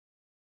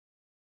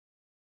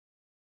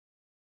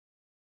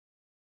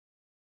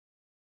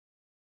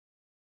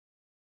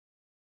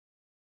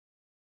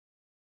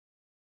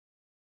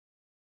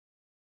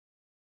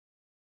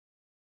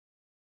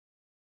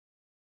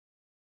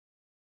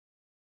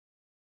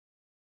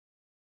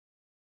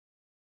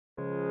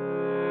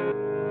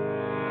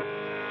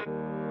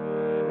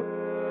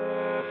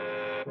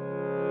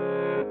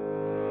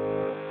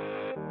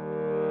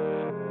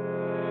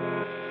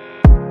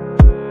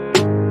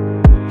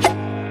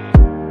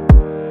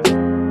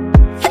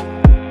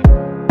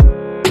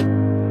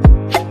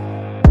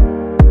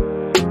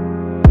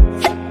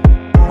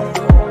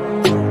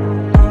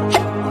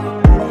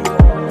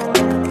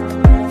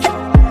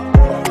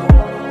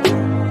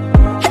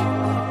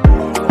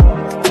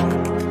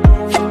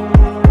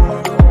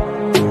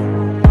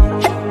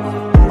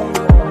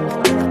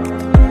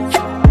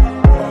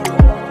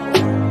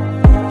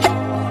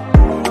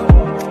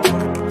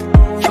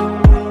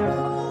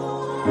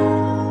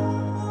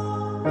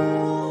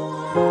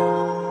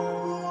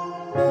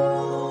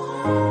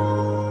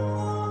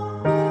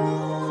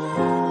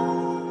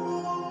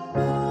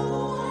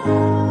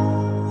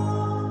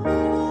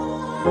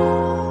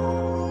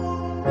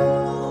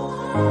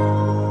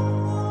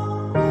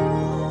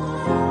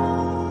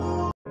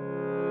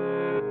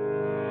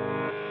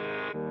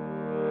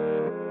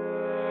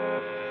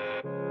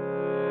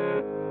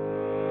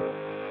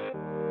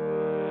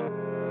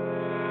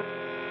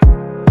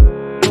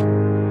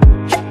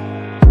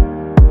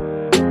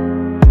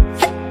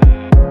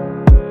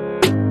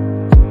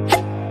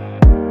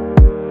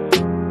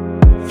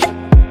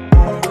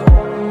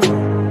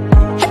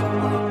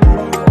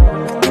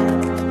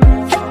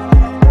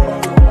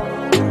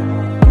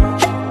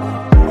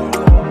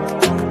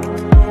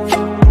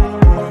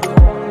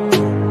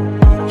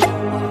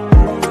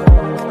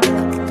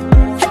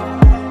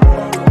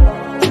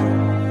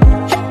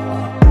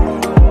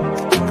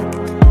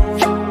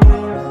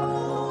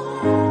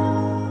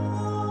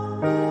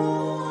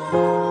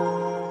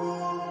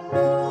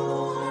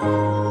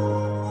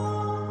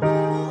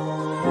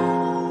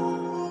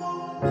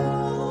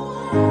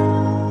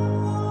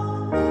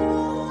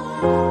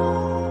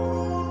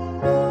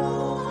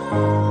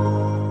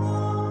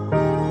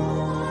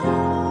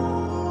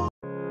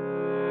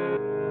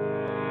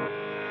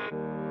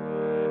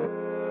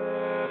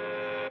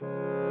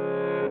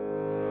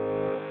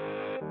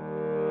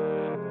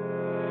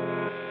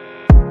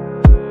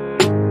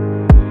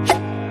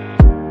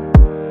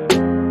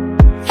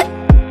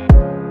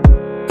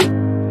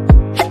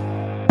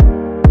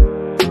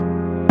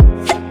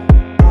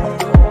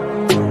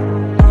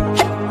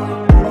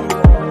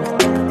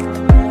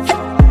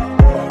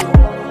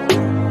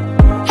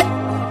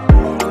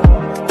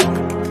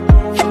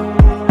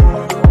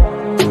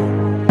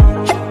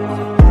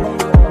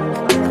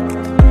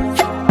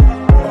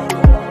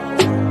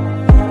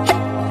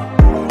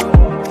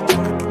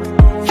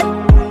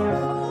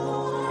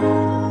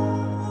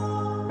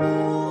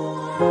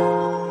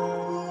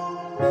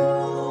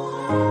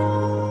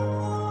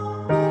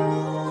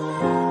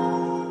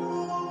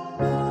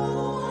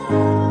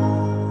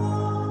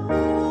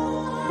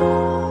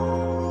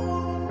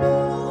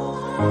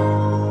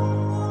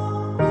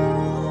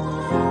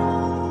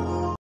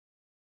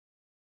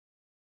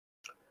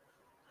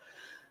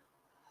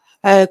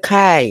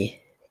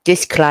Okay,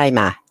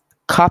 disclaimer.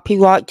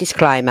 Copyright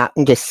disclaimer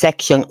under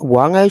Section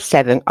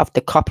 107 of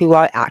the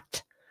Copyright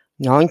Act,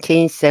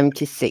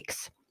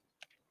 1976.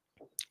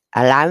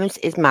 Allowance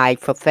is made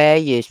for fair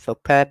use for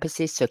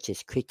purposes such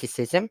as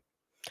criticism,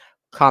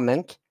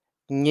 comment,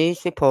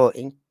 news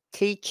reporting,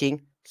 teaching,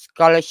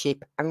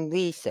 scholarship, and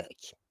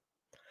research.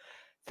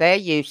 Fair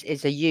use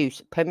is a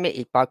use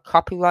permitted by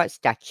copyright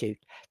statute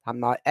that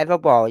might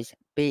otherwise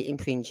be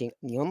infringing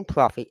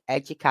non-profit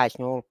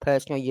educational or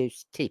personal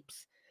use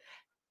tips.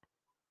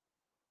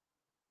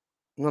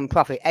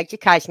 Non-profit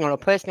educational or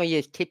personal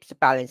use tips the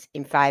balance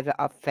in favour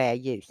of fair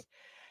use.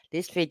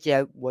 This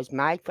video was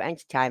made for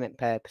entertainment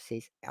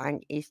purposes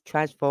and is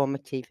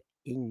transformative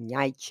in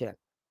nature.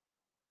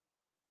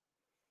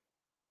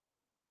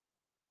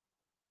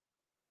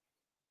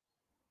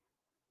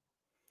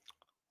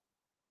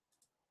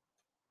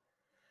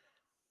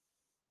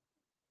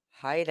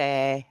 Hi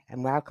there,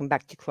 and welcome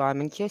back to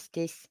Crime and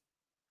Justice.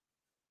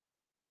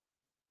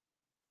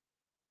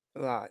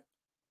 Right.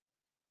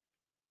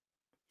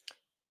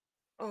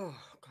 Oh,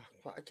 God,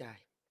 what a day.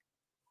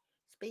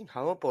 It's been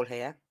horrible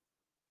here.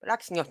 But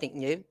that's nothing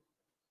new.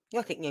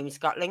 Nothing new in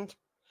Scotland.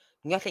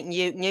 Nothing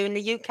new in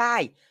the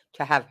UK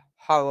to have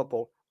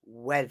horrible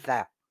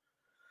weather.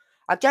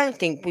 I don't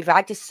think we've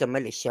had a summer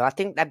this year. I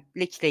think they've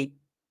literally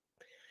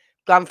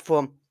gone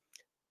from,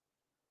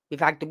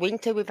 we've had the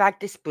winter, we've had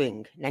the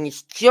spring, then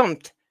it's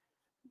jumped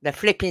the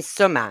flipping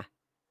summer.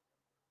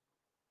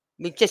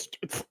 We just,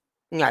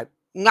 no,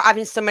 not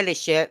having summer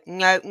this year.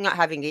 No, not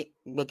having it.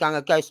 We're going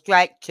to go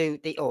straight to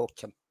the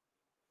autumn.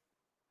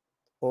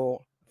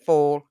 Or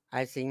fall,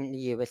 as in the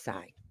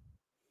USA.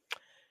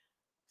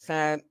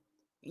 So,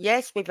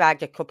 yes, we've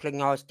had a couple of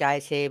nice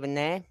days here and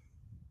there.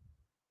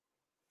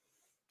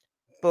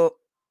 But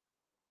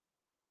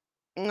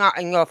not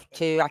enough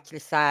to actually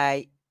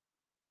say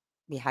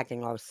we had a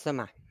nice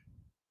summer.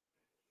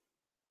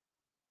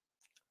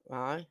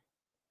 Right?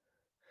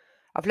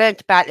 I've learned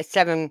about the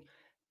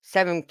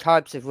seven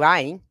types of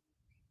rain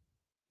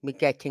we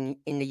get in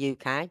the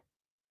UK.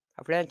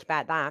 I've learned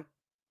about that.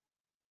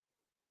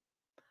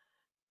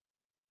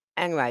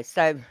 Anyway,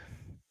 so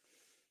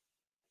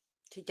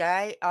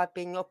today I've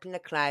been up in the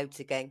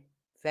clouds again.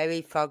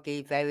 Very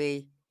foggy,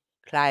 very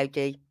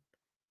cloudy.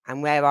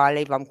 And where I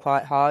live, I'm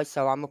quite high,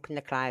 so I'm up in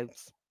the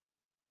clouds.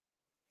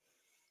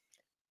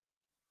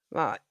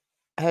 Right.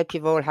 I hope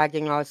you've all had a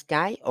nice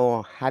day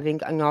or having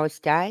a nice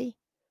day.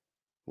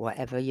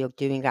 Whatever you're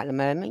doing at the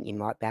moment, you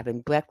might be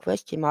having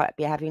breakfast, you might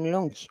be having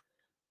lunch.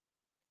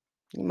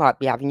 You might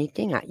be having your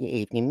dinner, your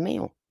evening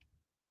meal.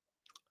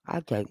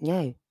 I don't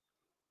know.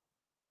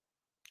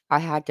 I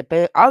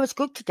was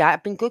good today.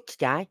 I've been good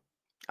today.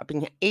 I've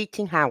been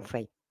eating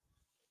healthy.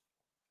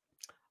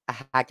 I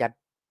had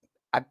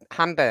a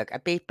hamburger, a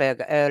beef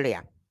burger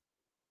earlier.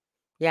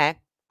 Yeah,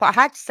 but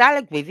I had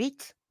salad with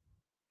it.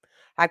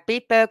 I had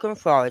beef burger and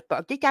fries, but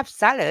I did have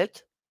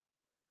salad.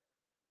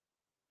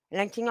 And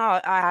then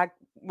tonight I had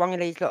one of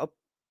these little,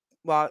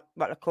 what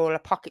I call a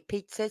pocket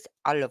pizzas.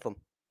 I love them.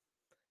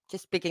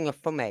 Just big enough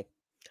for me.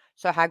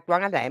 So I had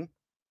one of them.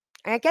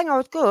 And again, I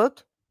was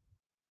good.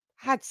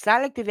 I had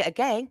salad with it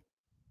again.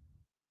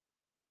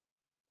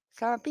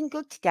 So I've been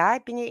good today.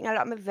 I've been eating a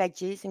lot of my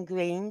veggies and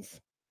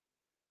greens.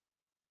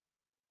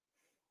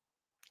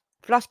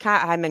 I've lost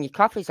count of how many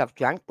coffees I've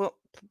drank, but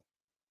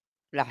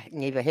like,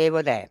 neither here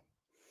or there.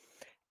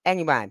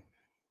 Anyway,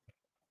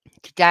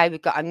 today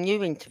we've got a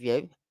new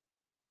interview.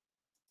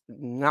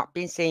 Not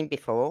been seen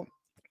before,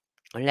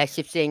 unless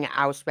you've seen it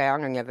elsewhere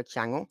on another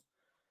channel.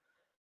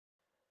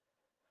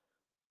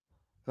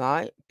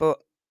 Right, but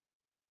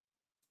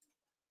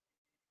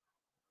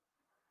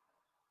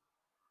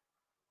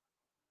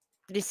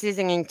this is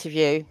an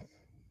interview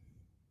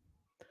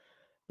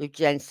with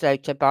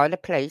jensoto by the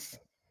police.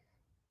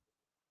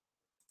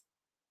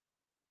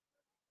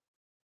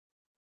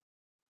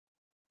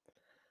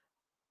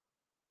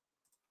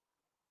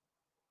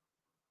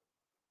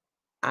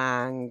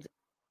 And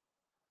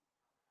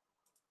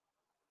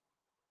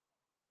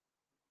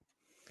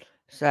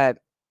so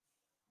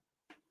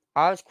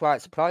I was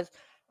quite surprised.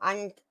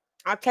 And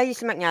I'll tell you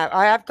something now.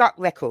 I have got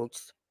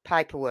records,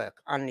 paperwork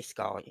on this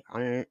guy,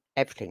 on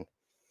everything.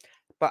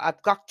 But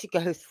I've got to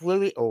go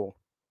through it all.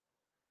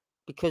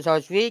 Because I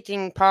was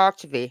reading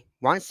part of it,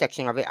 one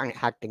section of it, and it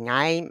had the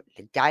name,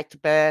 the date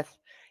of birth,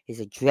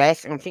 his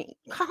address, and I'm thinking,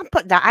 you can't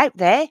put that out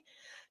there.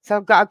 So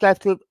I've got to go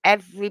through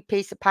every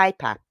piece of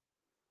paper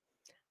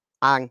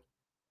and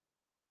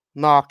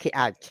mark it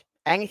out.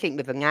 Anything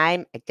with a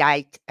name, a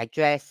date,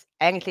 address,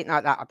 anything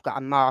like that, I've got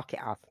to mark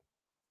it off.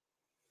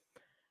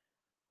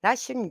 That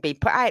shouldn't be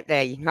put out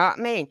there, you know what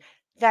I mean?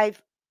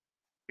 They've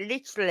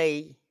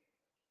literally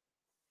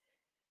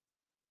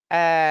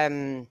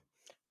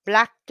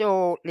blacked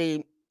all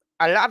a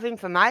lot of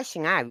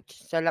information out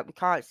so that we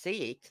can't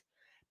see it.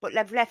 But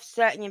they've left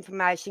certain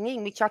information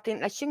in, which I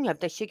think they shouldn't have.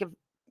 They should have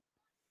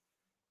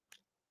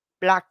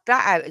blacked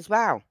that out as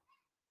well.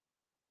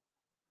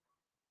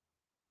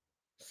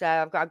 So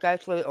I've got to go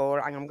through it all,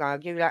 and I'm going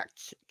to do that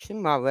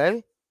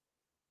tomorrow.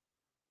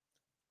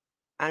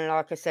 And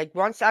like I said,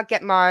 once I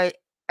get my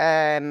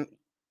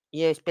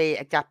USB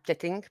adapter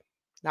thing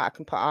that I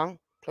can put on,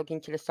 plug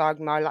into the side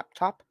of my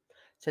laptop.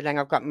 So then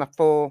I've got my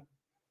 4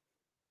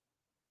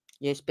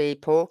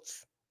 USB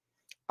ports.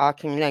 I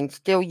can then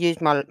still use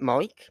my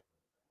mic,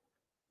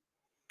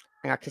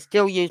 and I can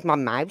still use my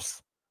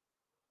mouse,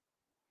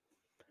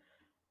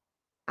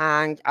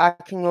 and I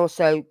can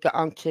also get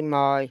onto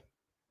my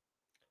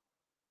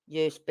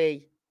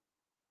USB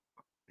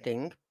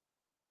thing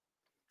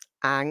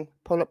and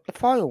pull up the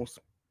files.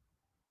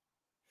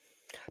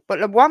 But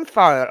the one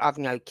file I've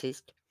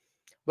noticed,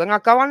 when I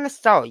go on the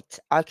site,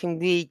 I can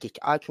read it.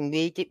 I can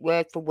read it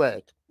word for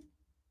word,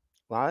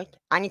 right?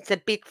 And it's a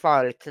big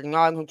file. It's a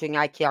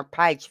 980-odd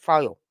page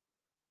file,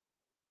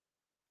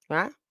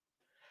 right?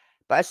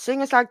 But as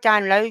soon as I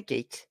download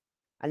it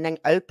and then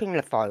open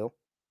the file,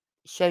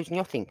 it shows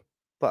nothing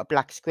but a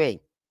black screen.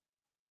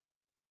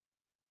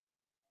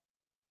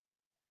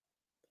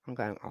 I'm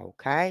going,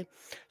 okay.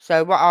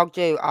 So what I'll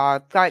do,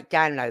 I've got it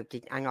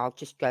downloaded, and I'll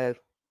just go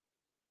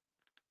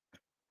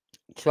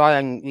try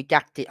and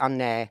redact it on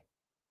there,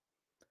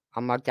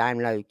 on my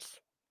downloads.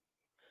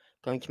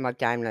 Go into my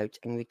downloads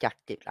and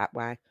redact it that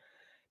way.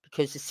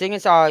 Because as soon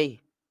as I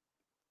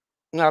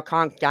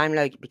can't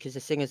download it, because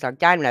as soon as I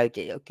download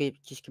it, it'll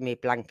just give me a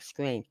blank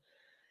screen.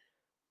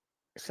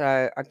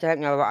 So I don't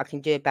know what I can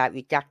do about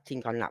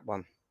redacting on that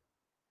one.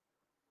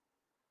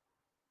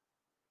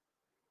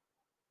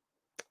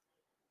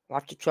 I'll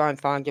have to try and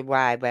find a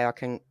way where I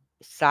can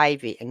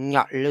save it and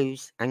not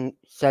lose, and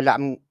so that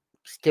I'm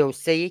still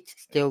see it,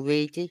 still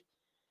read it.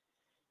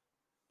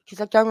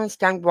 Because I don't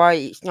understand why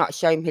it's not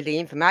showing me the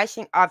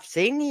information. I've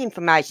seen the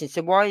information,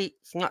 so why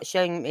it's not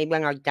showing me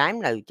when I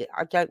download it,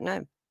 I don't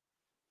know.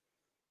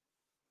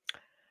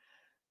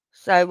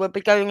 So we'll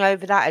be going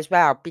over that as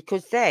well,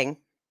 because then,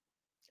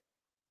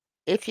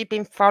 if you've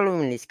been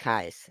following this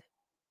case,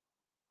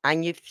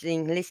 and you've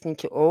been listening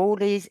to all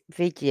these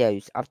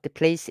videos of the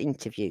police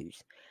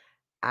interviews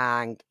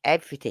and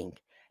everything,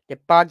 the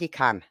body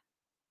cam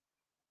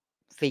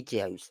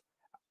videos,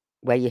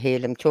 where you hear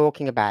them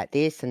talking about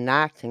this and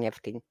that and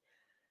everything,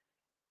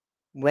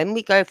 when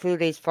we go through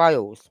these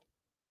files,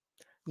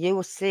 you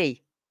will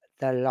see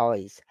the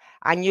lies,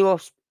 and you'll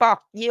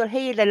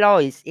hear the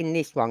lies in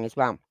this one as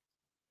well.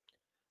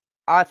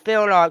 I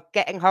feel like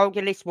getting hold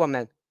of this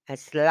woman and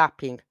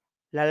slapping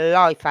the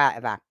life out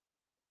of her.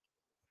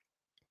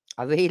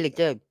 I really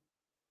do.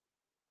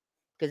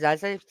 Because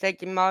as I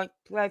said in my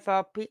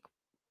profile pic,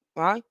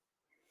 right?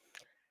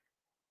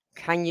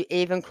 Can you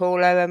even call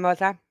her a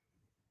mother?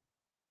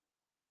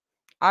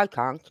 I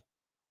can't.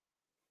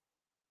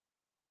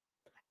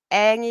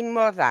 Any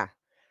mother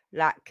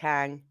that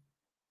can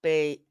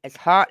be as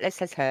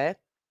heartless as her,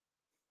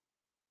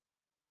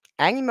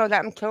 any mother,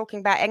 I'm talking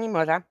about any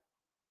mother,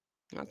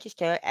 not just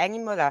her, any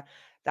mother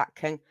that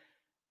can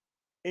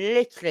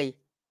literally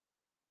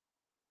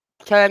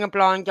turn a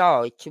blind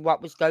eye to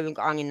what was going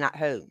on in that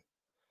home,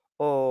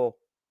 or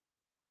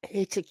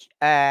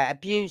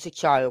abuse a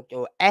child,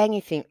 or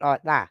anything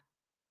like that,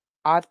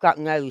 I've got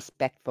no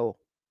respect for.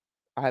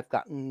 I've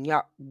got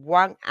not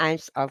 1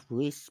 ounce of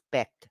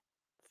respect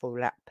for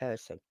that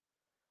person.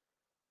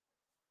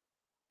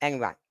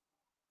 Anyway,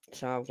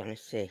 so I'm going to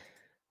see.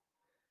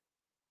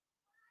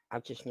 I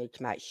just need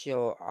to make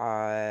sure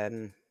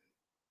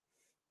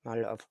my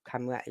little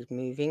camera is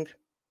moving.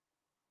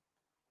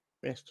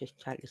 Let's just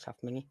take this off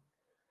a minute.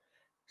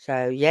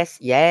 So yes,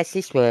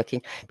 it's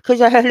working.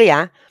 Because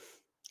earlier,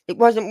 it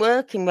wasn't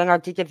working when I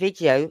did a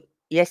video.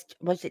 Yes,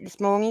 was it this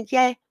morning?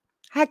 Yeah.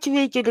 I had to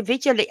redo the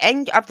video. The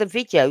end of the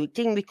video, it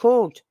didn't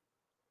record.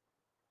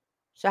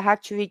 So I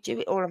had to redo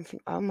it all. I'm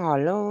thinking, oh my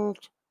Lord.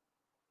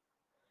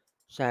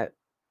 So,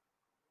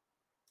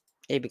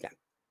 here we go.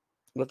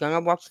 We're going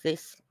to watch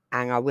this,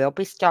 and I will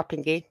be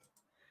stopping it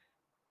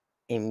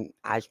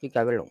as we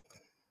go along.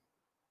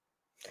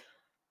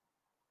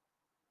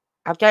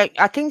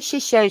 I think she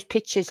shows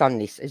pictures on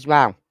this as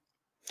well.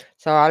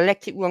 So I'll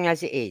let it run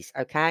as it is,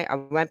 okay? I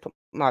won't put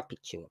my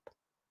picture up.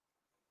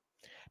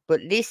 But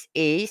this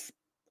is,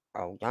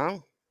 hold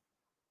on.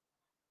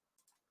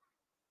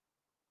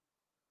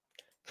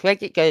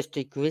 Credit goes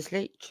to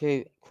Grizzly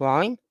True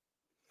Crime.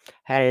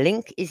 Her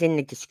link is in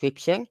the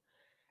description.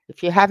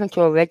 If you haven't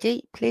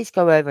already, please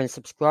go over and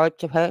subscribe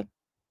to her.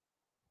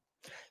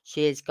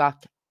 She has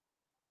got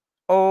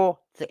all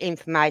the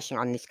information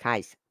on this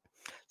case.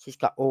 She's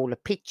got all the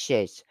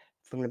pictures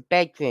from the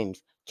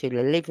bedrooms to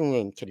the living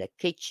room to the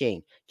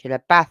kitchen to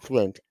the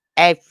bathrooms,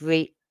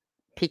 every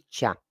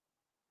picture.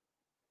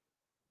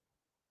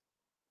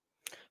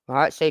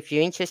 Right, so if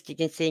you're interested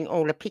in seeing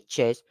all the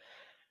pictures,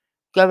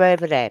 go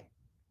over there.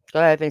 Go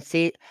over and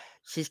see it.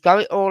 She's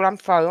got it all on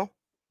file,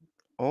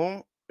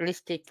 all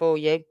listed for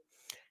you,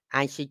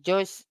 and she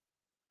does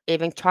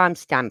even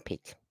timestamp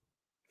it.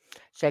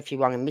 So if you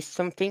want to miss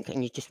something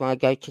and you just want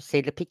to go to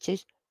see the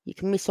pictures, you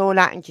can miss all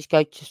that and just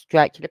go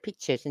straight to the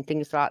pictures and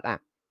things like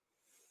that.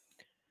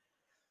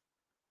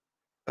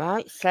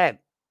 Right, so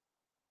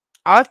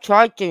I've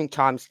tried doing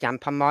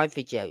timestamp on my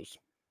videos,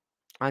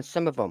 on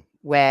some of them,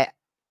 where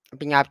I've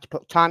been able to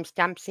put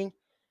timestamps in,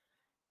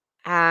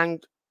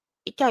 and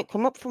it don't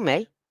come up for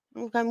me.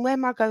 I'm going, where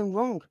am I going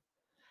wrong?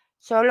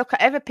 So I look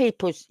at other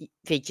people's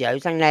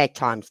videos and their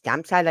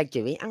timestamps, how they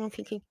do it, and I'm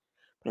thinking,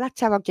 well,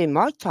 that's how I do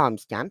my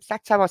timestamps.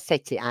 That's how I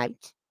set it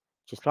out,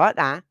 just like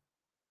that.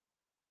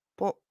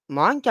 But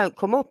mine don't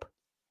come up.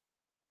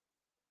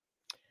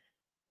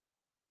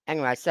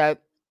 Anyway, so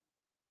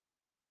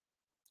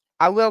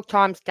I will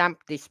timestamp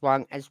this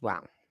one as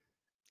well,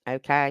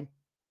 okay?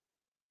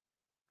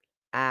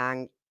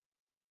 And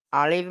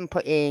I'll even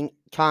put in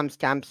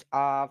timestamps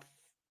of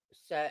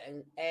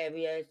certain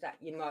areas that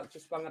you might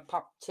just want to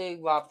pop to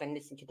rather than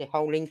listen to the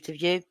whole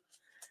interview.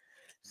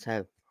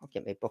 So I'll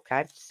get my book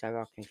out so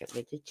I can get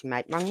ready to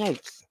make my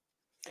notes.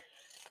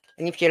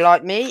 And if you're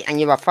like me and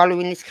you are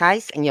following this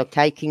case and you're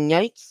taking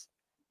notes,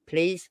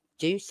 please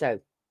do so.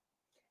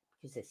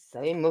 Because there's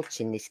so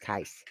much in this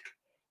case.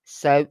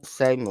 So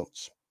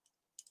much.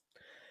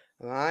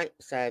 Alright,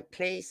 so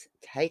please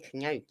take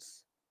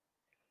notes.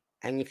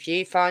 And if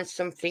you find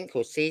something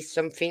or see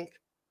something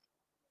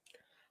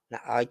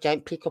that I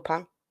don't pick up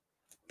on,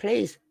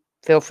 please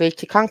feel free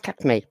to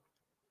contact me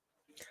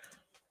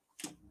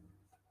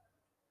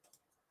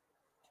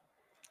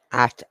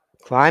at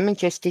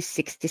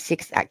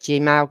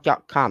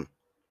crimeandjustice66@gmail.com.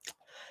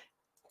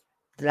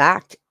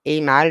 That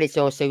email is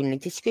also in the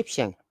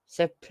description,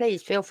 so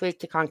please feel free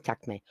to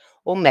contact me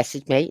or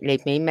message me.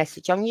 Leave me a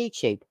message on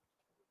YouTube.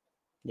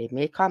 Leave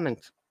me a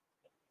comment.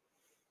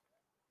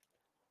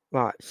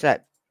 Right, so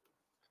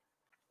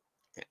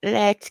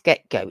let's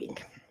get going.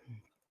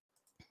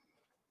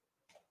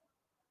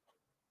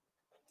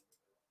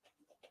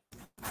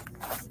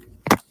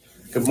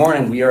 Good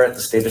morning. We are at the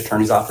State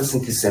Attorney's Office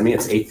in Kissimmee.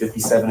 It's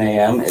 8:57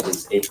 a.m. It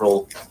is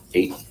April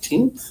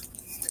 18th,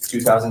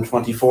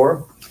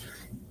 2024.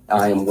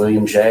 I am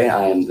William J.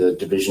 I am the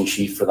Division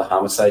Chief for the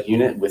Homicide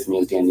Unit. With me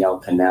is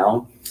Danielle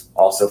Pinnell,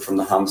 also from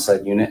the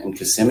Homicide Unit in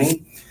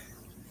Kissimmee.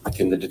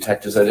 Can the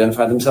detectives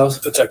identify themselves?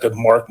 Detective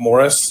Mark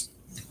Morris.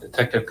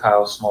 Detective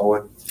Kyle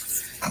Smallwood.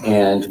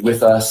 And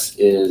with us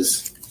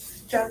is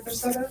Jennifer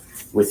Soto.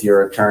 with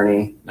your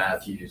attorney,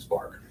 Matthew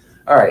Spark.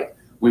 All right.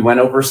 We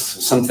went over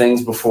some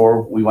things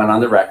before we went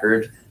on the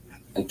record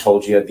and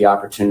told you had the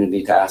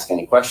opportunity to ask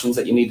any questions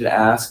that you needed to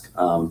ask.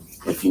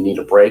 If you need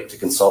a break to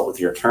consult with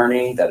your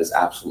attorney, that is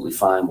absolutely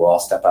fine. We'll all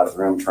step out of the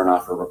room, turn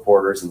off our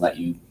recorders, and let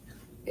you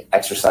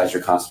exercise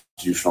your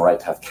constitutional right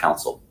to have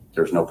counsel.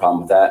 There's no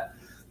problem with that.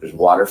 There's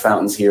water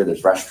fountains here.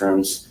 There's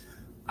restrooms.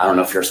 I don't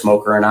know if you're a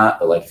smoker or not,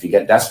 but like if you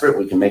get desperate,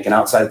 we can make an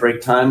outside break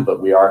time, but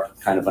we are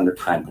kind of under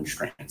time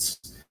constraints.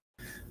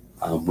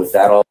 With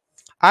that all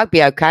I'll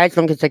be okay as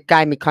long as they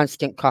gave me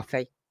constant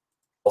coffee.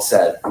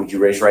 said, would you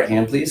raise your right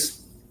hand,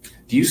 please?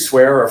 Do you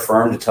swear or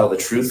affirm to tell the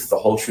truth, the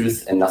whole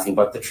truth, and nothing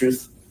but the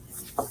truth?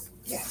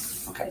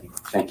 Yes. Okay,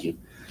 thank you.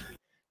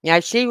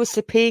 Now, she was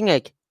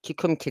subpoenaed to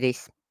come to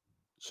this.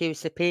 She was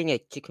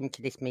subpoenaed to come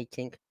to this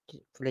meeting,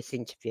 for this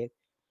interview.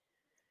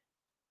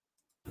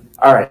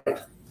 All right,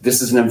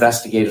 this is an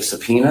investigative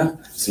subpoena,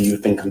 so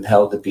you've been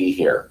compelled to be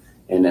here.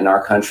 And in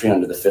our country,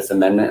 under the 5th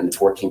Amendment and the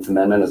 14th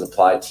Amendment as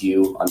applied to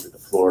you under the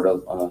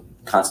Florida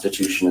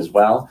Constitution as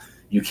well,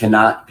 you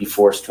cannot be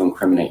forced to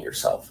incriminate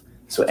yourself.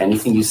 So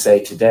anything you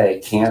say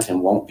today can't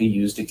and won't be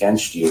used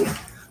against you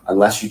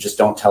unless you just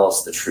don't tell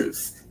us the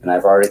truth. And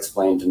I've already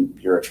explained to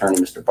your attorney,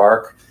 Mr.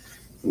 Bark,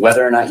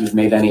 whether or not you've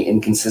made any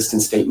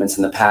inconsistent statements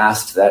in the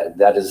past,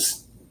 that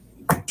is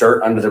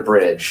dirt under the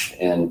bridge,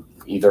 and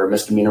either a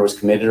misdemeanor was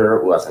committed or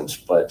it wasn't.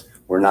 But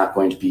we're not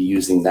going to be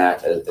using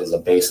that as a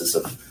basis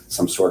of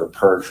some sort of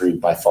perjury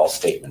by false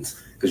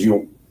statements, because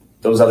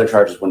those other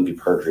charges wouldn't be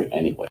perjury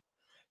anyway.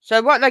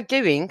 So what they're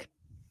doing,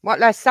 what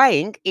they're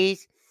saying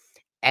is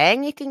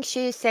anything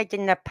she has said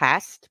in the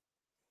past,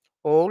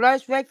 all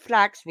those red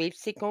flags we've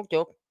signalled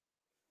up,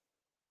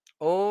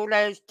 all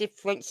those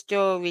different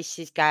stories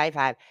she's gave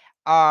out,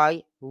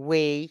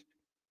 we,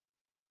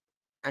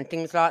 and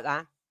things like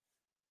that.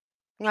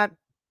 No,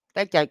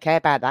 they don't care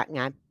about that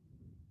now.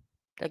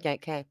 They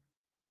don't care.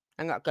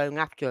 I'm not going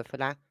after her for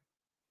that.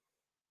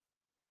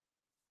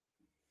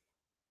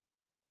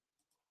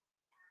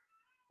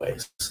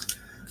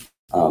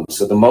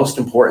 So the most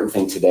important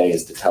thing today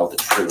is to tell the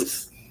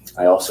truth.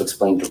 I also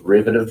explained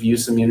derivative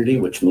use immunity,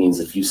 which means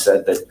if you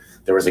said that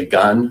there was a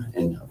gun,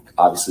 and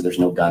obviously there's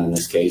no gun in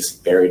this case,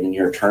 buried in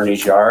your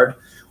attorney's yard,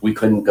 we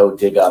couldn't go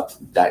dig up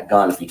that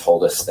gun if he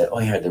told us that, oh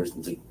yeah, there's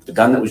the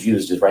gun that was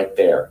used is right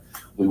there.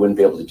 We wouldn't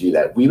be able to do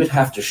that. We would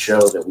have to show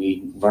that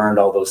we learned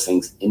all those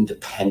things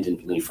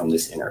independently from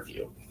this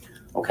interview.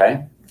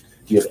 Okay?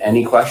 Do you have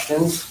any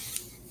questions?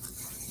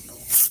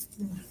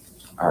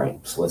 All right,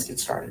 so let's get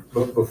started.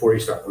 Before you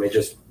start, let me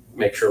just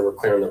make sure we're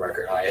clear on the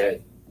record.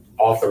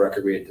 Off the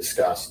record, we had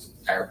discussed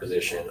our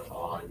position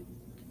on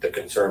the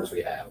concerns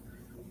we have.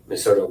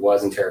 Ms. Soto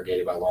was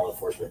interrogated by law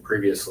enforcement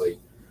previously.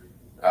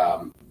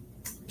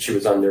 She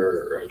was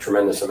under a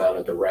tremendous amount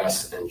of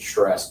duress and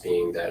stress,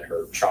 being that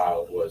her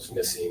child was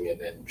missing and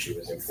then she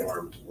was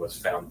informed was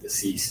found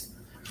deceased.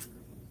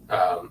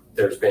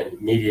 There's been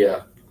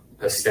media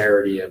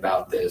hysteria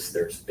about this.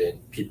 There's been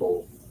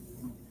people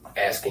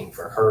asking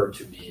for her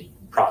to be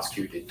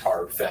prosecuted,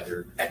 tarred,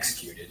 feathered,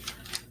 executed.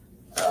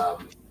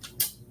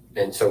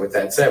 And so with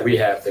that said, we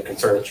have the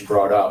concern that you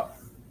brought up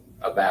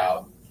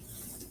about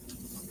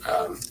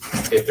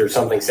if there's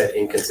something said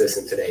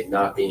inconsistent today,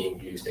 not being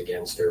used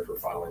against her for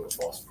filing a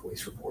false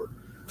police report.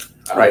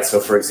 Right. So,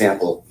 for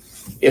example,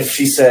 if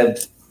she said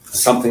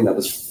something that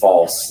was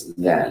false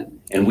then,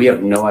 and we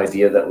have no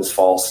idea that was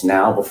false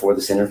now before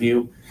this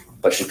interview,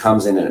 but she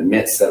comes in and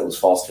admits that it was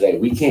false today,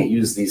 we can't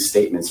use these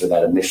statements or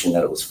that admission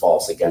that it was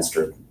false against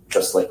her,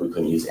 just like we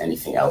couldn't use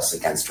anything else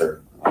against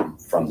her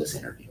from this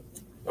interview.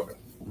 Okay.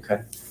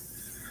 Okay.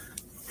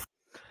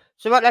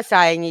 So what they're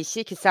saying is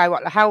she can say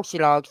what the hell she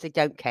likes, they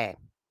don't care.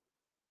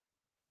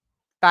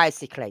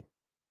 Basically.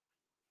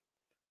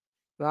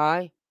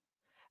 Right?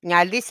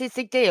 Now, this is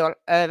the deal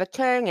her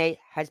attorney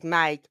has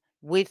made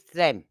with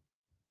them.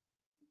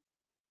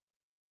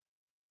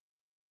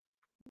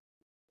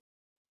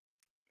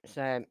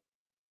 So,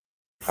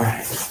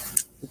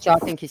 which I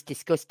think is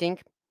disgusting.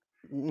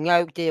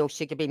 No deal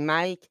should have been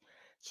made.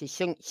 She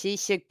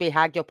should be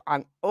had up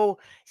on, oh,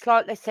 it's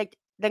like they said,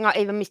 they're not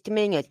even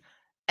misdemeanors.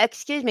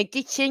 Excuse me,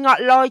 did she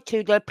not lie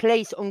to the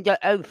police under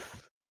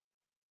oath?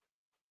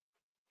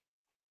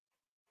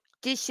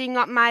 Did she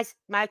not make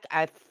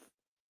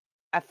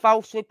a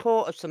false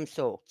report of some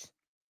sort?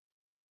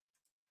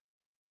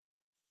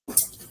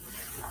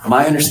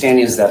 My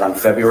understanding is that on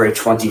February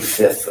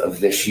 25th of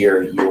this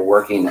year, you were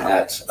working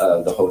at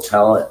the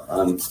hotel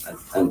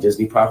on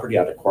Disney property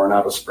out at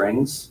Coronado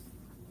Springs.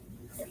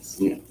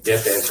 You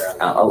have to answer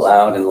out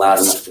loud and loud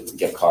enough to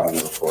get caught on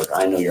the recorder.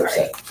 I know you're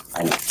upset.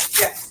 I know.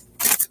 Yes.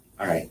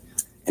 All right.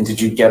 And did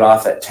you get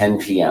off at 10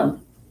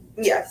 p.m.?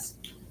 Yes.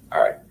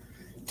 All right.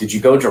 Did you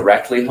go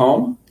directly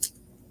home?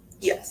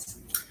 Yes.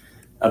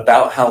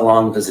 About how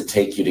long does it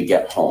take you to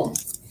get home?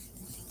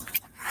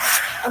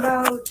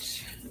 About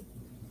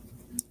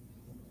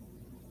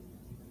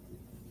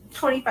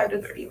 25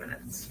 to 30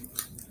 minutes.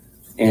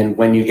 And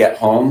when you get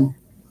home,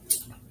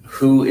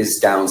 who is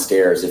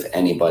downstairs, if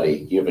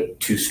anybody? You have a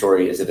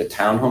two-story, is it a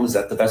townhome? Is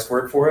that the best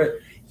word for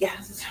it? Yeah,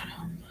 it's a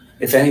townhome.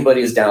 If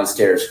anybody is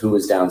downstairs, who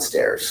is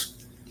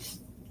downstairs?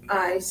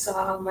 I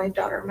saw my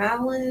daughter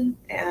Madeline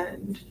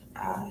and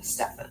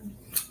Stephen.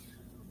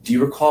 Do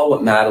you recall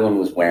what Madeline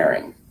was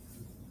wearing?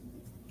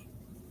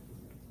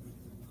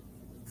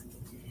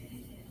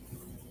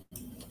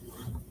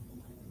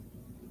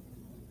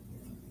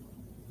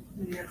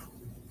 No.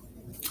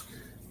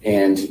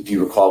 And do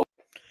you recall?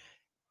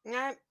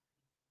 No,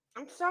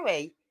 I'm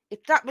sorry.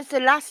 If that was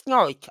the last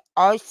night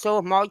I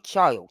saw my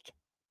child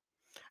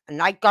and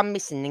they'd gone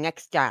missing the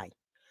next day,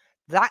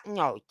 that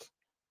night,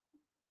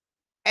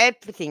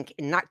 everything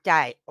in that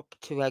day up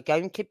to her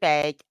going to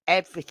bed,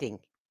 everything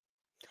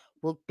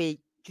would be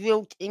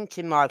drilled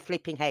into my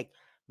flipping head.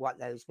 What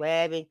they was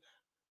wearing,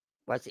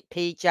 was it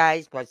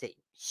PJs, was it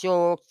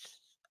shorts,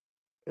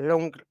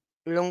 long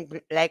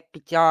leg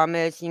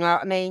pyjamas, you know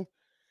what I mean?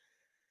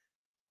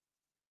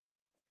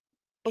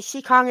 But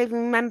she can't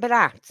even remember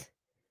that.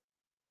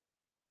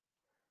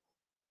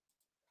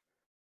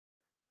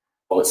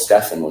 What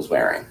Stephen was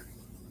wearing?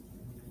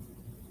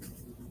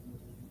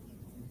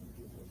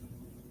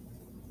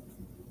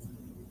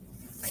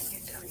 I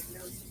can't tell you.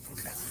 No.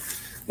 Okay.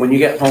 When you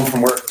get home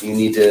from work, do you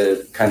need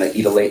to kind of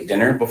eat a late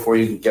dinner before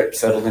you get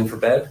settled in for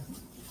bed?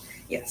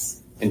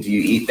 Yes. And do you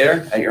eat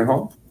there at your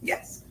home?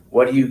 Yes.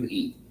 What do you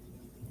eat?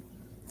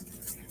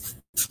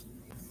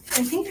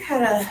 I think I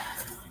had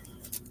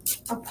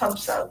a pub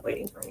sub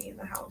waiting for me in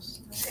the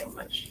house. A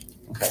sandwich.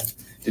 Okay.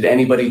 Did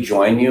anybody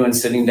join you in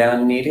sitting down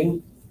and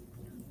eating?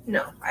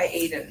 No, I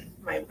ate in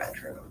my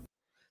bedroom.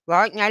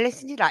 Right, now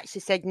listen to that. She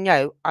said,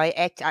 no, I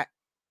ate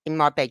in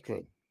my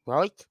bedroom.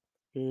 Right?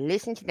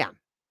 Listen to them.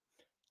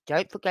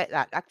 Don't forget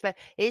that. That's what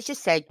it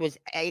just said was,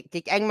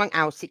 did anyone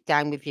else sit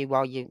down with you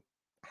while you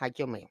had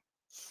your meal?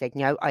 She said,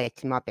 no, I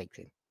ate in my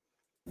bedroom.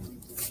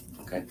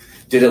 Okay.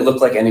 Did it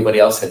look like anybody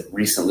else had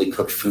recently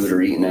cooked food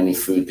or eaten any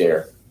food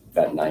there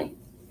that night?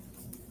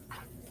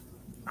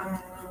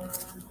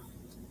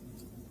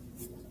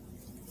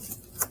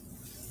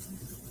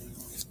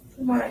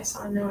 From what I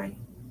saw, no. I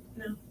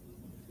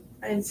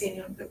didn't see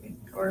anyone cooking,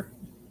 or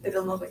it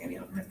didn't look like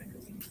anyone had been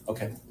cooking.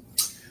 Okay.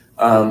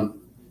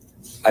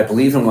 I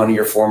believe in one of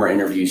your former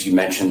interviews, you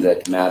mentioned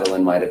that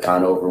Madeline might have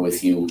gone over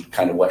with you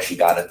kind of what she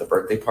got at the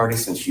birthday party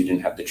since you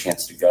didn't have the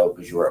chance to go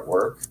because you were at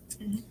work.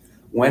 Mm-hmm.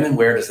 When and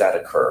where does that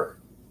occur?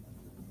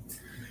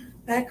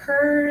 That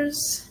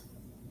occurs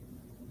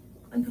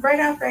like right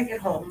after I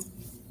get home.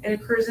 It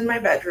occurs in my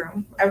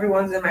bedroom.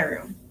 Everyone's in my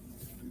room.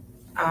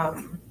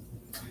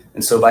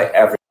 And so by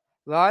every...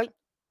 Right?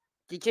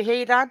 Did you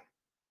hear that?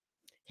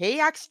 He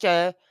asked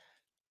her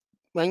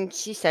when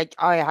she said,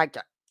 I had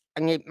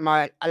a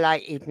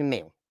late evening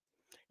meal.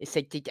 He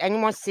said, did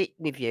anyone sit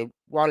with you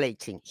while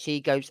eating?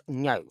 She goes,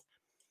 no.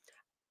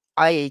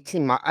 I ate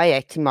in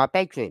my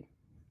bedroom.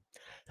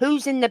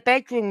 Who's in the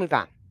bedroom with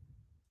her?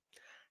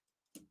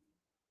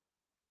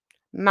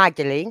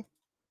 Madeline.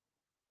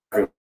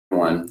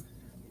 Everyone.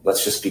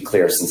 Let's just be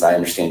clear, since I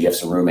understand you have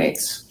some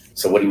roommates.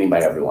 So what do you mean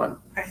by everyone?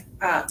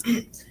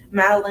 Okay.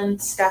 Madeline,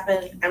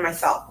 Stephen, and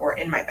myself were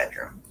in my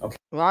bedroom. Okay.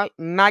 Right,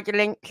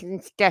 Madeline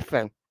and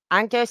Stephen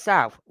and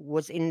herself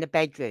was in the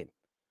bedroom.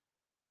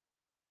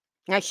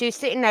 Now, she was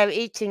sitting there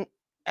eating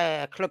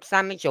a club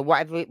sandwich or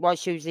whatever it was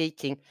she was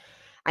eating,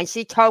 and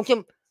she told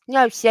them,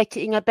 no, she ate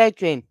it in her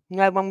bedroom.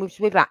 No one was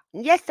with her.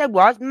 And yes, there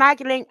was,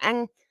 Madeline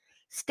and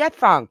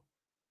Stefan.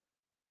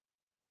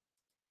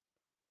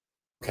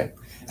 Okay.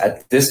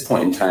 At this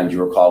point in time, do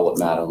you recall what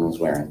Madeline was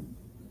wearing?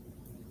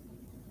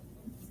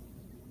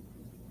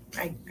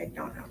 I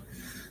don't know.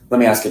 Let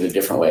me ask it a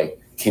different way.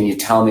 Can you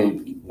tell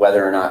me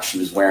whether or not she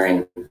was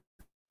wearing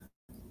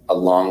a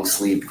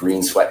long-sleeved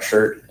green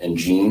sweatshirt and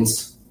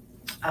jeans?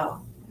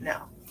 Oh,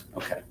 no.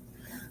 Okay.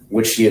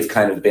 Would she have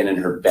kind of been in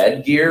her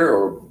bed gear,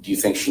 or do you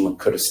think she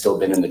could have still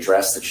been in the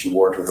dress that she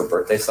wore to her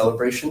birthday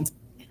celebration?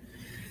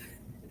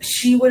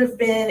 She would have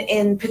been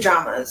in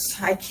pajamas.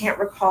 I can't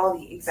recall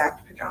the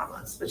exact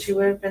pajamas, but she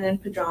would have been in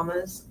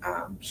pajamas.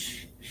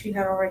 She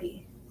had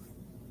already,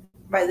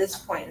 by this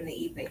point in the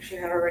evening, she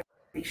had already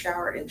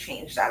showered and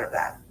changed out of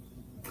that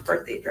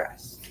birthday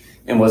dress.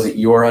 And was it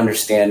your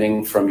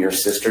understanding from your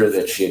sister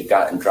that she had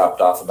gotten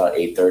dropped off about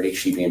 8:30,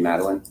 she being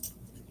Madeline?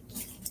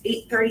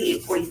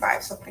 8:30,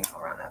 8:45, something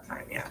around that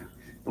time, yeah.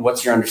 And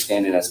what's your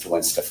understanding as to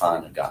when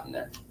Stefan had gotten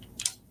there?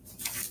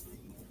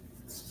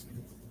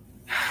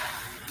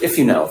 If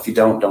you know. If you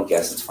don't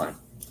guess, it's fine.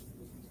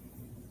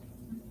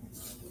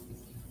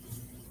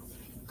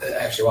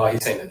 Actually, while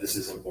he's saying that, this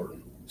is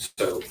important.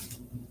 So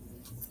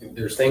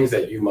there's things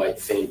that you might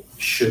think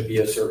should be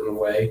a certain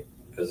way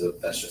because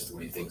that's just the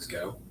way things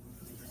go.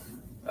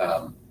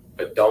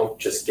 But don't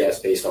just guess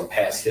based on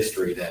past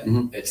history that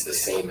it's the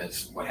same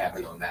as what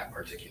happened on that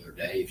particular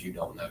day. If you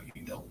don't know,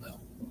 you don't know.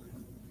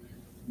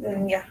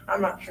 Then yeah,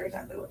 I'm not sure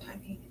exactly what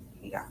time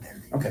he got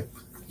there. Okay.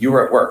 You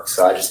were at work,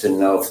 so I just didn't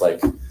know if,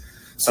 like,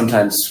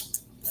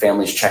 sometimes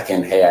families check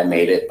in, hey, I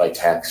made it, by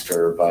text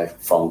or by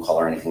phone call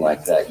or anything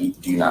like that.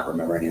 Do you not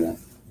remember any of that?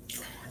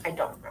 I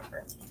don't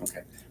remember.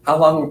 Okay. How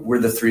long were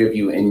the three of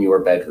you in your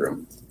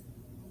bedroom?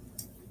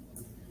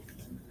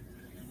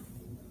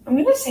 I'm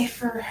going to say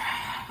for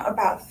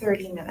about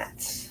 30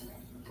 minutes.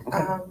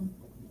 Okay.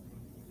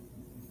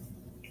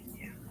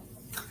 Yeah.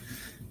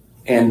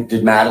 And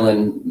did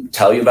Madeline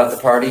tell you about the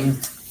party?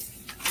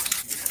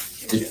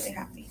 She was really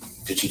happy.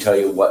 Did she tell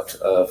you what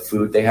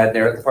food they had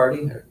there at the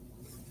party?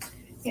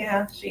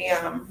 Yeah,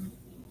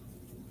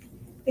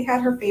 they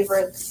had her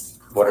favorites.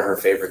 What are her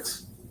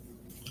favorites?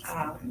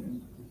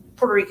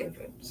 Puerto Rican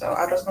food. So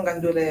arroz con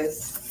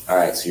gandules. All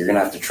right, so you're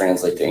gonna have to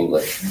translate to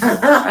English.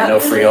 I know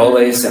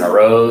frijoles and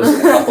arroz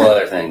and a couple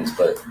other things,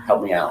 but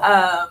help me out.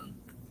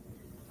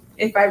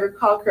 If I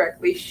recall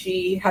correctly,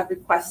 she had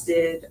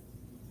requested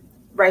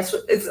rice.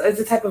 It's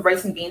a type of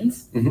rice and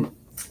beans.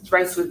 It's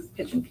rice with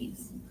pigeon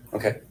peas.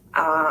 Okay.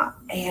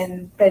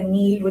 And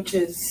pernil, which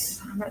is,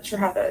 I'm not sure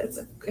how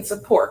to. It's a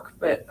pork,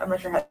 but I'm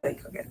not sure how they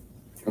cook it.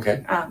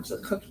 Okay.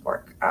 So cooked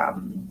pork.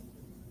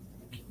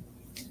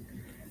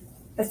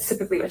 That's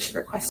typically what she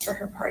requests for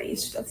her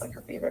parties. That's like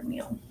her favorite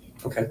meal.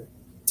 Okay.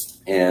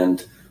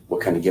 And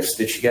what kind of gifts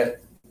did she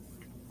get?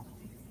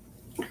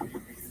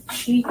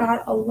 She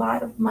got a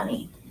lot of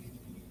money.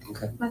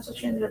 Okay. That's what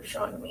she ended up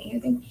showing me. I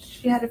think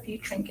she had a few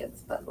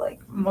trinkets, but like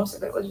most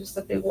of it was just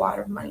a big wad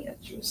of money that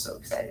she was so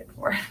excited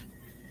for.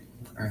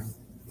 All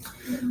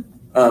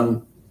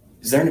right.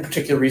 Is there any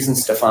particular reason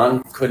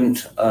Stefan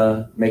couldn't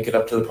make it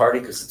up to the party?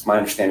 Because it's my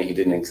understanding he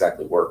didn't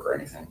exactly work or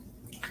anything.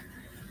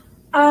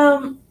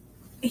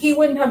 He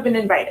wouldn't have been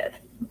invited.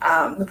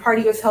 The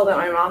party was held at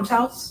my mom's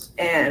house,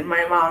 and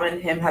my mom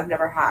and him have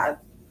never had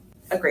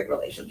a great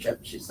relationship.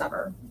 She's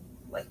never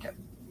liked him.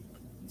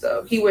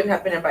 So he wouldn't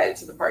have been invited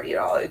to the party at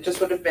all. It just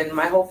would have been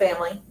my whole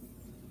family,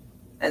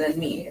 and then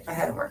me. If I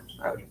hadn't worked,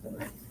 I would have been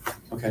there.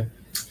 Okay.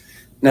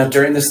 Now,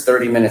 during this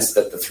 30 minutes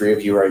that the three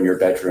of you are in your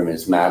bedroom,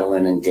 is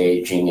Madeline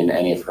engaging in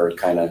any of her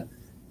kind of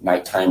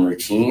nighttime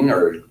routine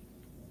or,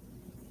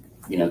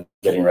 you know,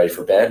 getting ready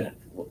for bed?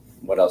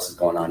 What else is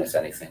going on, if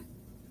anything?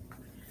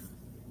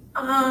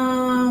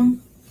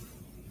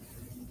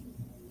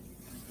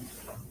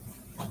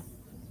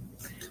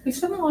 We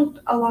spent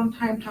a long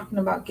time talking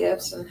about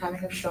gifts and having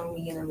her show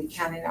me, and then we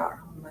counted out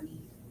her money.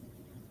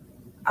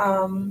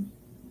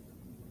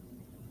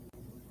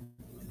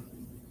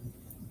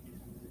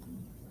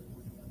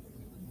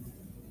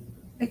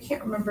 I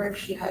can't remember if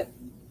she had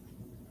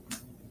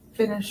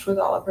finished with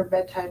all of her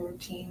bedtime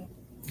routine.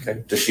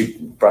 Okay. Does she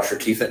brush her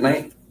teeth at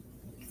night?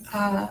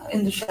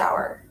 In the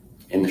shower.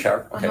 In the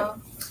shower? Okay.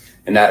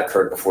 And that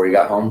occurred before you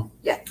got home?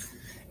 Yeah.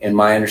 And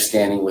my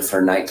understanding with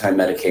her nighttime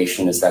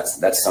medication is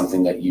that's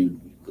something that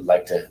you would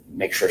like to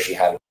make sure she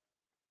had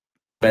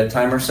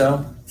bedtime or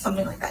so?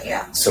 Something like that,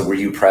 yeah. So were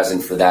you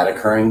present for that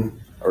occurring,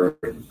 or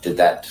did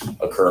that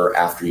occur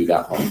after you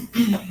got home?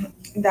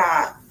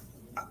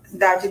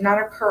 That did not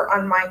occur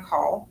on my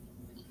call.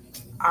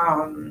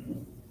 I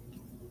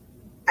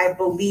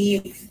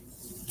believe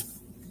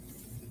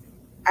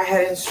I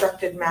had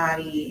instructed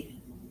Maddie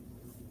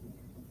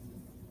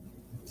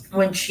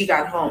when she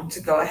got home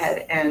to go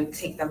ahead and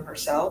take them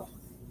herself.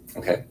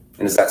 Okay.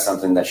 And is that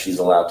something that she's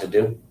allowed to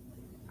do?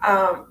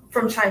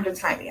 From time to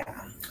time, yeah.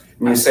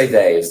 When you say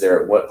they, is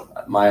there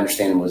what my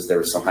understanding was there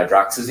was some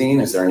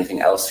hydroxyzine? Is there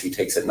anything else she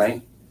takes at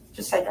night?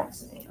 Just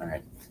hydroxyzine. All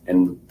right.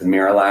 And the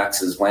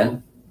Miralax is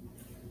when?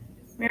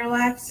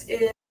 Miralax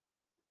is.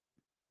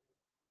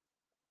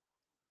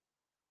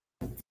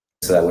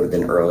 So that would have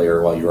been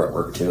earlier while you were at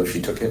work too if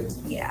she took it?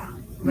 Yeah.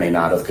 May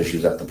not have because she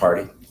was at the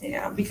party?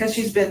 Yeah, because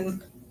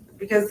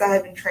I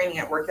had been training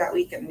at work that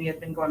week and we had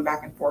been going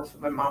back and forth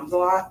with my mom's a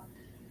lot.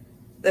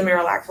 The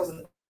Miralax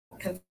wasn't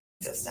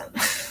consistent.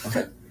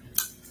 Okay.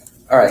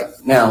 All right.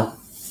 Now,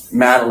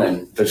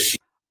 Madeline, does she?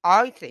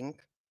 I think,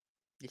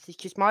 this is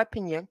just my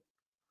opinion,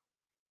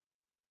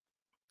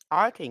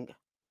 I think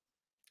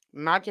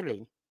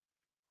Madeline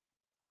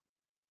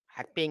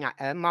had been at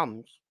her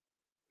mum's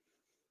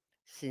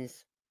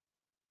since,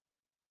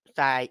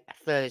 say,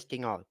 Thursday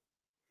night.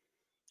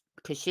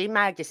 Because she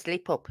made a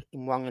slip up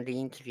in one of the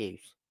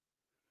interviews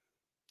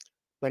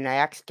when I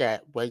asked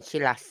her when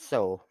she last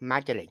saw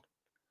Madeline.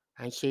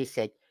 And she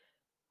said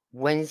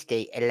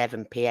Wednesday,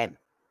 11 p.m.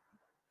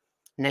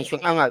 And then she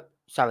went, oh no,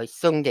 sorry,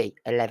 Sunday,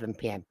 11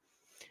 p.m.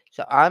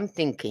 So I'm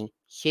thinking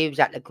she was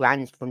at the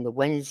Grands from the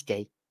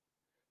Wednesday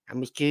and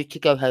was due to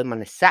go home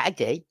on a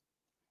Saturday.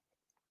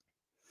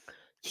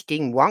 She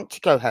didn't want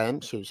to go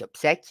home. She was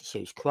upset. She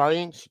was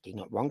crying. She did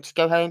not want to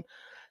go home.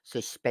 So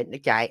she spent the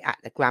day at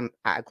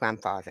her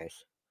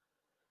grandfather's.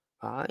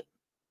 Right?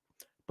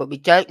 But we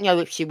don't know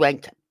if she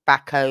went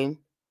back home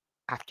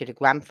after the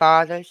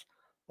grandfather's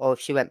or if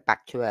she went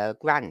back to her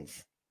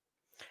grand's.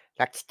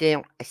 That's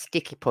still a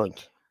sticky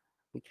point,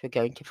 which we're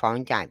going to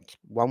find out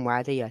one way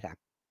or the other.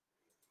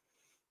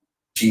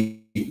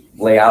 She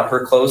lay out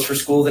her clothes for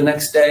school the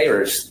next day,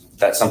 or is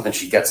that something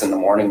she gets in the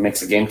morning,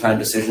 makes a game time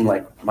decision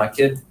like my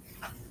kid?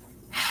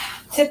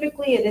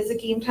 Typically, it is a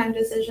game time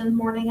decision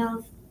morning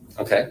of.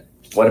 Okay.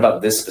 What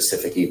about this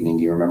specific evening?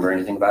 Do you remember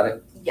anything about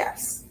it?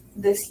 Yes.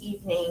 This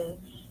evening,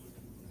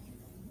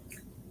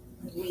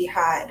 we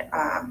had,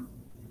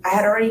 I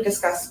had already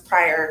discussed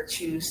prior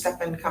to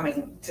Stephen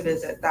coming to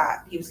visit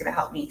that he was going to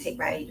help me take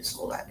Maddie to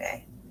school that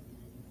day.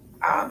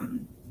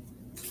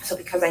 So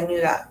because I knew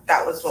that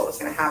that was what was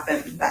going to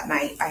happen that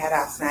night, I had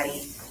asked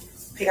Maddie,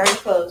 pick out your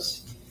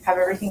clothes, have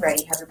everything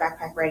ready, have your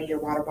backpack ready, your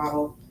water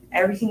bottle,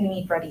 everything you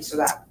need ready so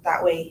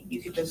that way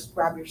you could just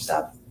grab your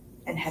stuff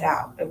and head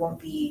out. It won't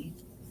be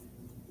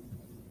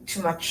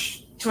too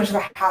much of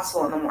a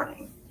hassle in the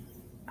morning.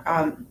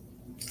 And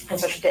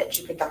so she did.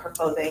 She picked out her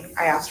clothing.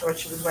 I asked her what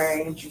she was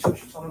wearing, and she told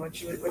me what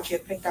she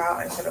had picked out.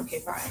 I said, okay,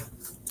 fine.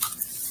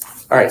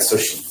 All right, so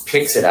she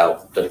picks it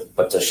out,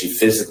 but does she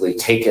physically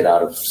take it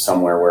out of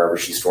somewhere, wherever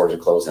she stores her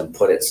clothes, and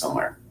put it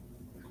somewhere?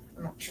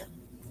 I'm not sure.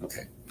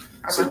 Okay.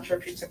 I'm not sure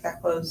if she took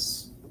that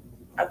clothes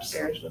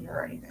upstairs with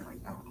her or anything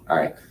like that. All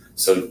right.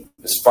 So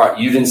as far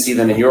you didn't see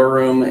them in your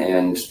room,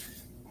 and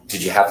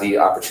did you have the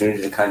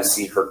opportunity to kind of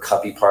see her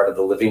cubby part of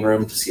the living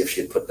room to see if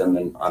she had put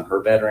them on her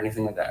bed or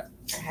anything like that?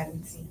 I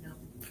hadn't seen them.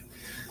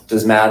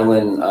 Does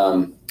Madeline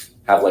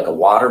have like a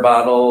water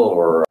bottle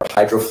or a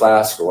hydro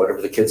flask or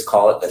whatever the kids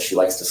call it that she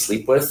likes to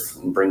sleep with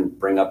and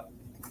bring up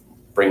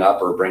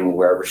or bring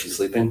wherever she's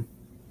sleeping?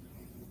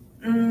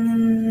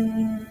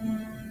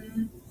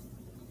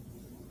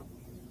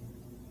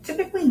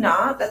 Typically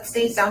not. That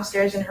stays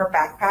downstairs in her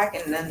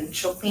backpack, and then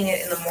she'll clean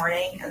it in the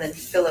morning and then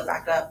fill it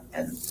back up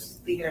and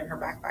just leave it in her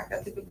backpack.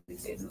 That typically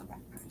stays in the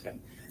backpack. Okay.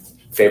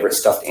 Favorite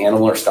stuffed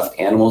animal or stuffed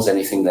animals?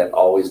 Anything that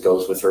always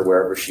goes with her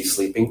wherever she's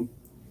sleeping?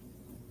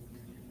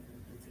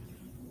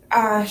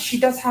 She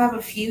does have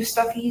a few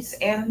stuffies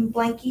and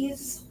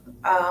blankies.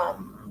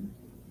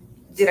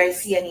 Did I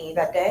see any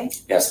that day?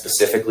 Yeah,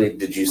 specifically,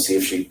 did you see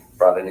if she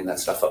brought any of that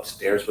stuff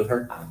upstairs with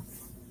her?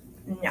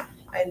 No,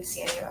 I didn't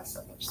see any of that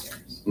stuff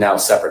upstairs. Now,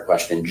 separate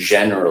question.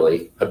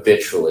 Generally,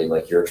 habitually,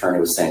 like your attorney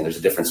was saying, there's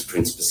a difference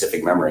between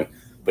specific memory,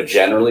 but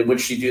generally,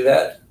 would she do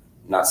that?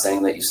 Not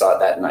saying that you saw it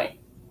that night.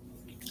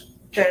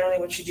 Generally,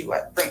 would she do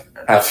what?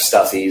 Have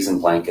stuffies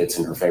and blankets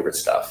and her favorite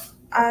stuff.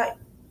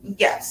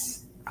 Yes.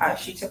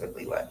 She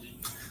typically would.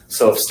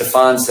 So if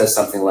Stefan says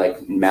something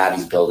like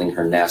Maddie's building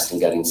her nest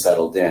and getting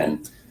settled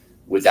in,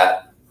 would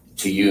that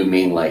to you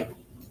mean like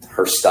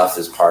her stuff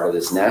is part of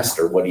this nest,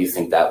 or what do you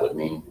think that would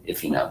mean,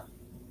 if you know?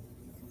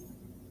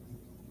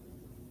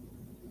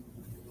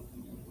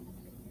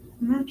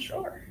 I'm not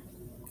sure.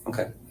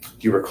 Okay. Do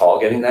you recall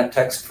getting that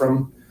text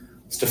from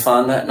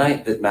Stefan that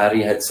night that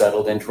Maddie had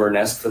settled into her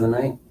nest for the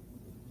night?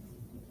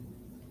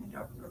 I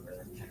don't remember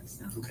that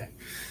text now. Okay.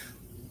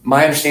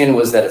 My understanding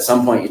was that at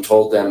some point you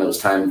told them it was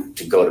time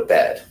to go to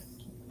bed.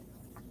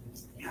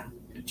 Yeah.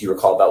 Do you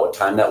recall about what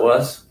time that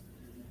was?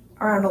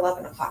 Around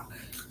 11 o'clock.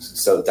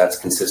 So that's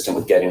consistent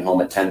with getting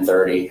home at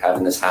 10:30,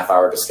 having this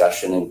half-hour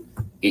discussion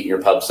and eating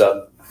your pub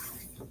sub?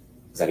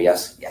 Is that a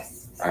yes?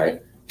 Yes. All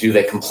right. Do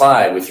they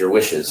comply with your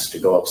wishes to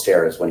go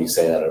upstairs when you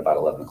say that at about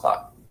 11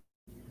 o'clock?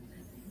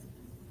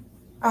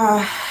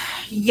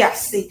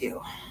 Yes, they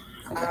do.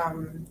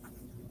 Okay.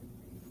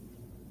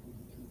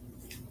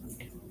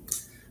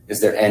 Is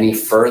there any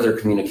further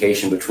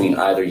communication between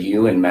either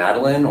you and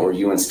Madeline or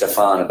you and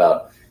Stefan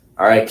about,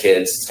 all right,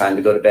 kids, it's time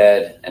to go to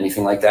bed,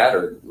 anything like that?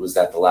 Or was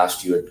that the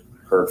last you had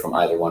heard from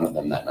either one of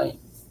them that night?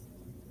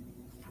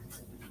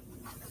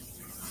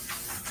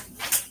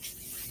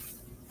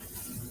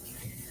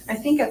 I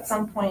think at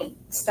some point,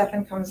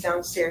 Stephen comes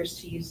downstairs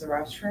to use the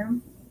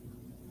restroom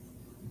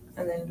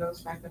and then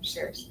goes back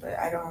upstairs. But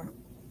after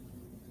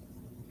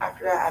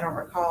that, I don't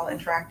recall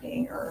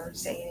interacting or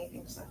saying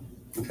anything. So.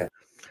 Okay.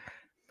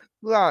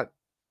 Right.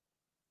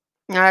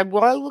 Now,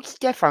 why would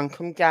Stefan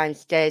come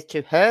downstairs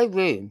to her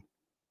room,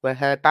 where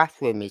her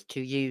bathroom is,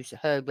 to use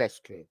her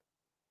restroom?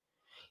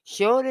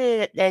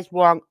 Surely there's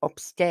one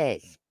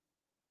upstairs.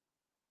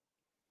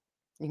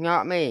 You know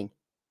what I mean?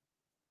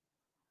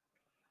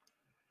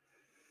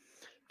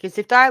 Because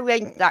if they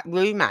rent that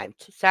room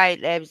out, say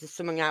there was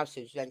someone else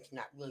who's renting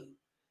that room,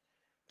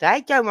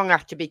 they don't want to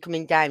have to be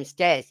coming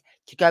downstairs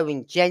to go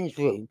in Jen's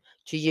room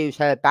to use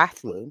her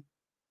bathroom.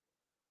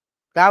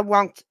 They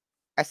want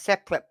a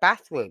separate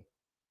bathroom.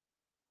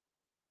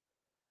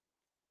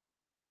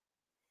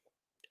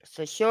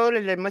 So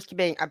surely there must have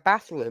been a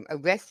bathroom,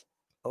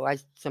 or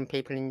as some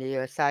people in the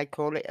USA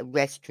call it, a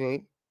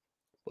restroom,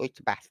 or it's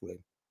a bathroom,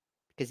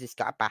 because it's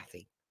got a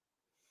bathing.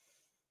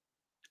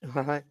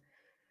 Right?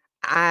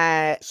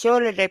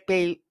 Surely there'd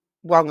be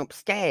one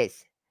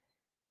upstairs.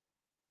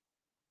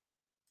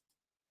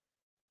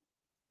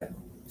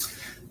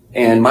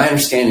 And my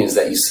understanding is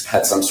that you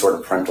had some sort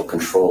of parental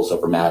controls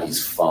over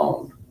Maddie's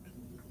phone.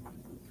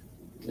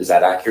 Is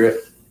that accurate?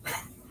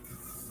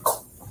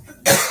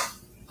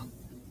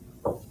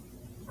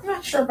 I'm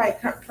not sure by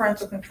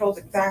parental controls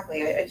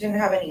exactly. I didn't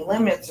have any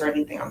limits or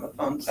anything on the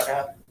phone set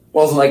up.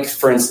 Well, like,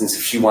 for instance,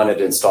 if she wanted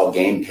to install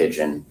Game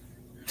Pigeon,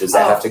 does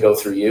that have to go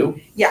through you?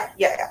 Yeah.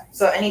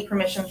 So any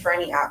permissions for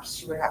any apps,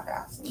 she would have to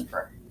ask me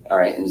for. All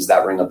right, and does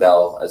that ring a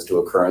bell as to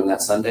occurring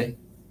that Sunday?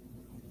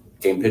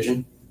 Game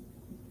Pigeon?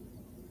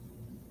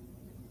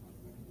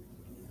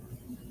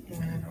 I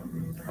don't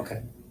remember.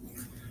 Okay.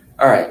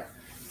 All right.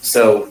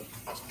 So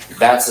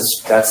that's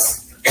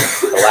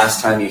the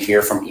last time you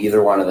hear from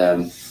either one of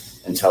them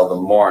until the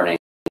morning.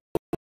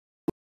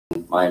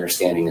 My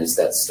understanding is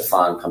that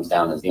Stefan comes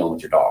down and dealing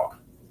with your dog.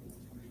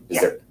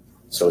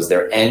 Is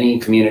there any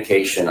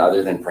communication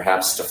other than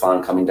perhaps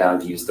Stefan coming down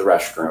to use the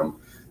restroom?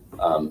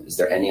 Is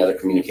there any other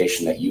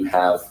communication that you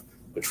have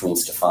between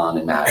Stefan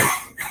and Maddie?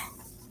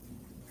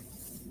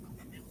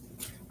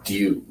 Do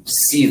you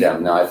see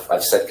them? Now,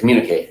 I've said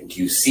communicate.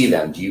 Do you see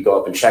them? Do you go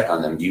up and check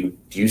on them? Do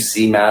you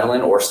see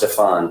Madeline or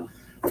Stefan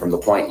from the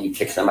point you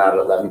kick them out at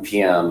 11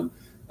 p.m.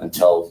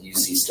 until you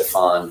see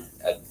Stefan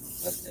at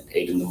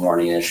 8 in the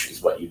morning-ish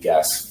is what you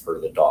guess for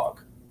the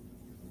dog?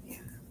 Yeah.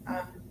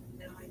 No,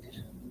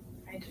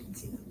 I didn't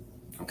see them.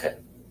 Okay.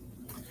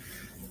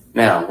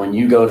 Now, when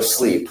you go to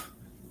sleep,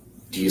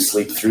 do you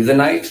sleep through the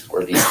night,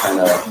 or do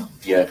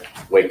you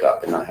wake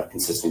up and not have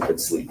consistent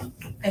good sleep?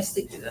 I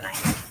sleep through the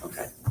night.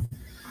 Okay.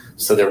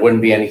 So there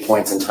wouldn't be any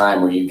points in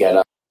time where you get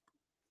up.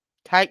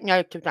 Take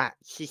note of that.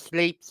 She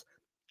sleeps.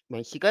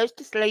 When she goes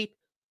to sleep,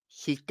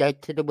 she's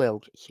dead to the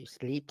world. She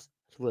sleeps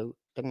through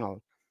the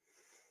night.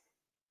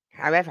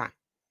 However,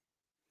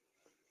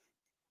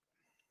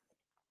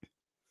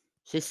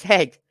 she's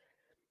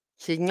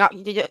not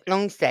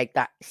long said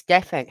that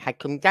Stefan had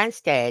come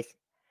downstairs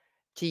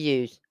to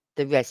use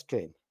the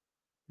restroom,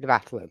 the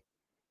bathroom,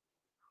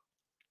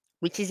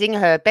 which is in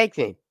her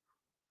bedroom.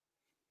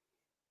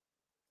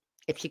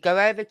 If you go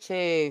over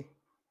to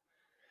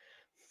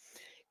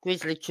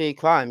Grizzly True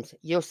Crimes,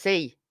 you'll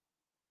see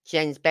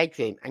Jen's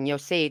bedroom, and you'll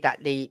see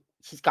that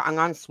she's got an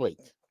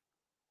ensuite.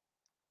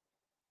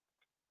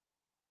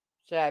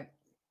 So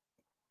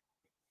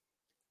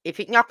if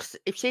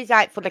she's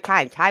out for the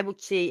count, how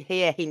would she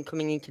hear him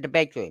coming into the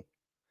bedroom?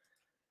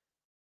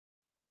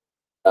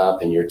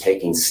 Up and you're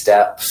taking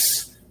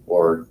steps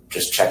or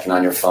just checking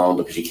on your phone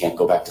because you can't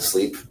go back to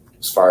sleep.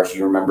 As far as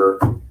you remember,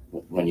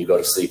 when you go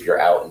to sleep,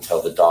 you're out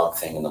until the dog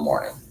thing in the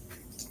morning.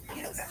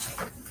 Yeah,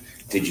 exactly.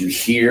 Did you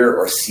hear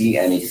or see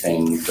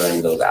anything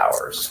during those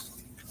hours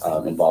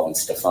involving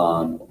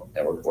Stefan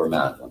or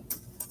Madeline?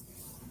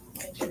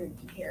 I didn't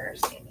hear or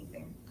see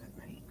anything that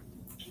night.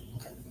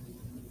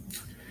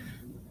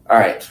 All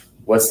right.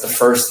 What's the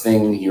first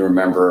thing you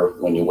remember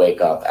when you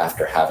wake up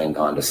after having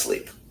gone to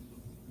sleep?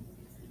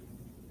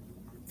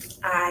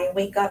 I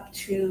wake up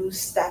to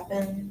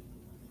Stefan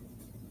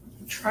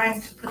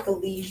trying to put the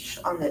leash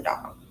on the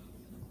dog.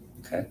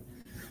 Okay.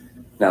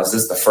 Now, is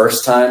this the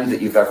first time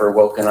that you've ever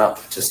woken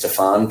up to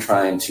Stefan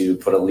trying to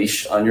put a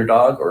leash on your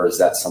dog, or is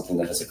that something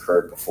that has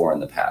occurred before in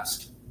the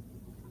past?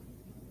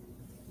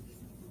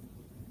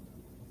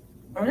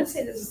 I'm going to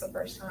say this is the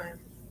first time.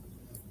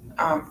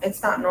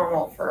 It's not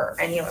normal for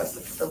any of us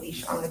to put the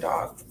leash on the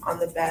dog on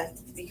the bed,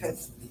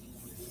 because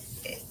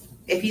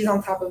if he's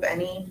on top of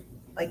any,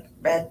 like,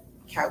 bed,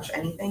 couch,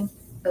 anything,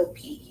 he'll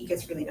pee. He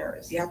gets really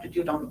nervous. You have to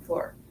do it on the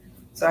floor.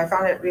 So I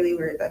found it really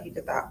weird that he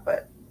did that,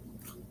 but.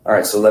 All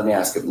right, so let me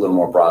ask it a little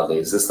more broadly.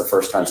 Is this the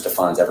first time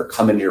Stefan's ever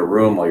come into your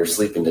room while you're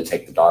sleeping to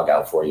take the dog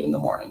out for you in the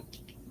morning?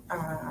 I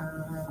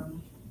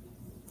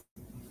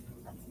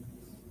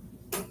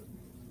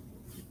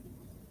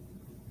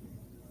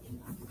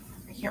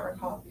can't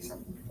recall if he's done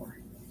it before.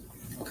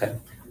 Okay.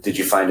 Did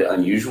you find it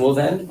unusual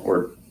then,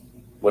 or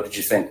what did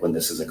you think when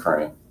this is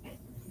occurring?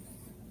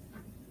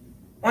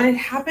 When it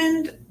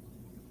happened,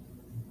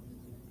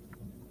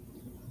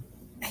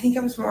 think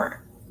I was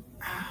more,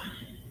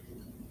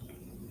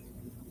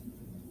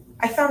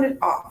 I found it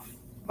off,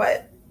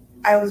 but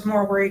I was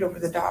more worried over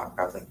the dog.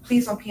 I was like,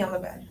 please don't pee on the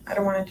bed. I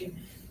don't want to do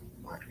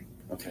laundry.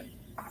 Okay.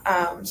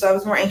 So I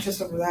was more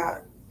anxious over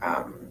that.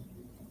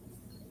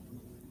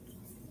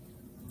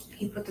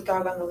 He put the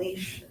dog on the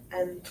leash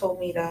and told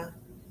me to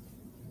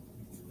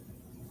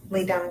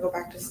lay down and go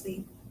back to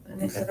sleep.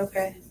 And I said,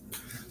 okay.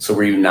 So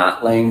were you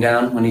not laying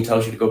down when he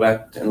tells you to go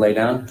back and lay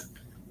down?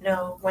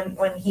 No,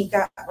 when he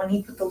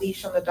put the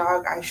leash on the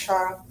dog, I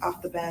shot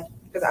off the bed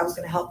because I was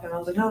going to help him. I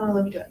was like, no,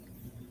 let me do it.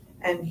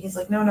 And he's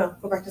like, no,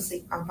 go back to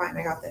sleep. I'm fine.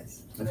 I got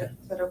this. Okay.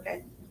 I said,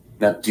 okay.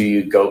 Now, do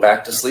you go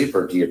back to sleep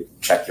or do you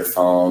check your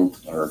phone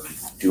or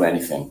do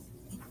anything?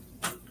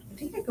 I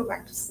think I go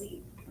back to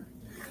sleep.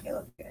 I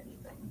look at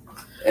anything.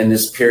 In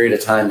this period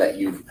of time that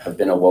you have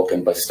been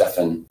awoken by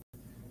Stephen,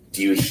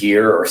 do you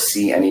hear or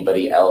see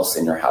anybody else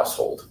in your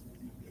household?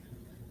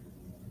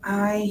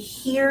 I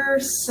hear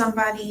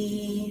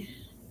somebody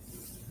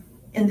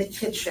in the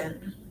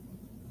kitchen.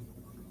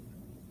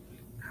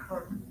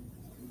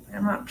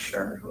 I'm not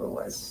sure who it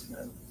was.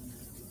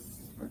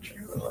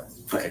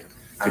 Okay.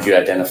 Could you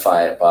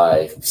identify it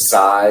by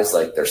size,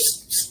 like their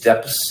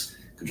steps?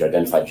 Could you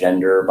identify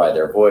gender by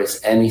their voice?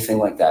 Anything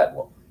like that?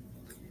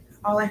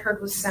 All I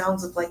heard was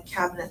sounds of like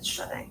cabinets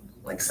shutting,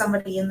 like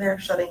somebody in there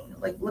shutting,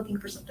 like looking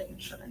for something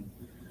and shutting.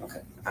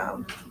 Okay.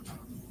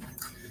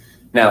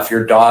 Now, if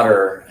your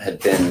daughter had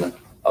been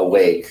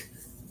awake,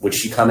 would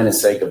she come in and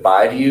say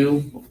goodbye to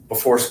you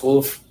before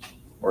school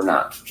or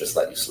not? Just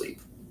let you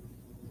sleep?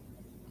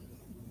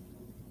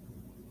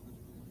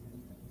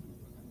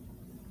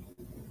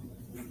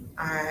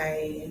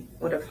 I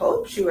would have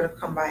hoped she would have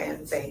come by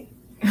and say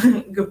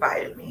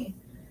goodbye to me.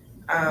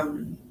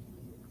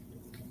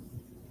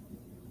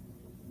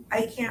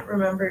 I can't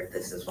remember if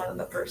this is one of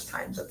the first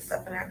times that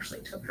Stephen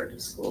actually took her to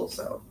school,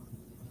 so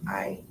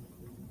I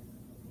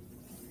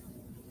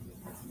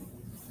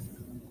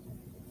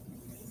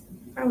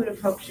would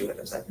have hoped she would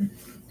have said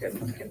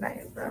good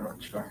night, but I'm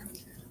not sure.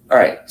 All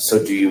right,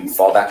 so do you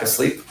fall back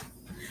asleep?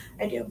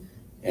 I do.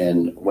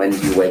 And when do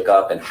you wake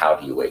up and how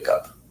do you wake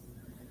up?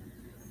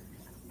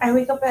 I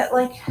wake up at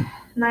like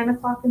 9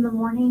 o'clock in the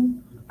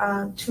morning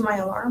to my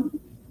alarm.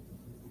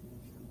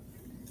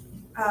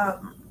 I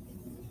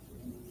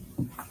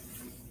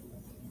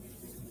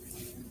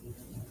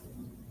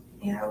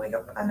wake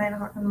up at 9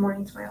 o'clock in the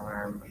morning to my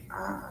alarm.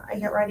 I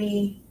get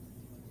ready.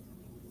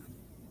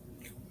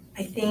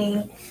 I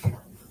think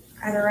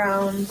at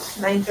around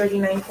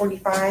 9:30,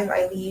 9:45,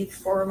 I leave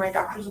for my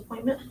doctor's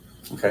appointment.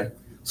 Okay.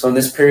 So in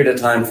this period of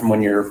time from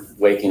when you're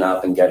waking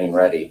up and getting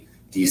ready,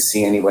 do you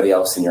see anybody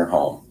else in your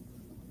home?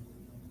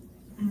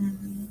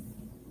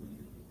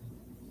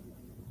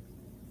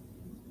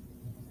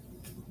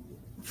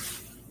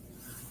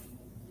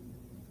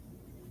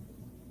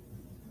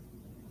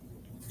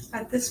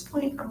 At this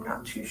point, I'm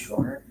not too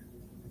sure.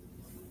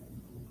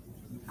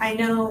 I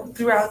know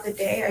throughout the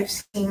day, I've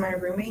seen my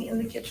roommate in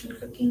the kitchen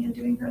cooking and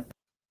doing her thing.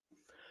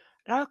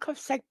 Like I've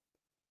said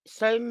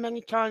so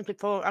many times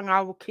before, and I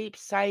will keep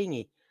saying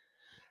it,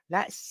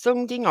 that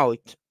Sunday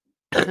night,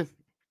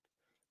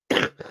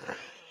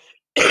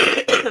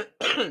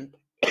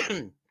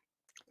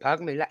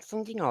 pardon me, that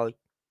Sunday night,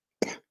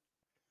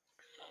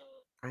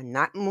 and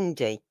that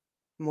Monday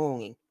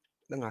morning,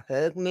 when I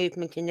heard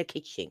movement in the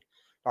kitchen,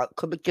 like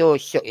cupboard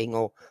doors shutting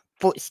or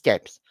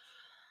footsteps,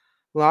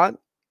 right,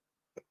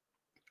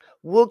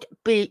 would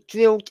be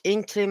drilled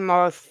into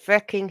my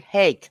fucking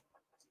head.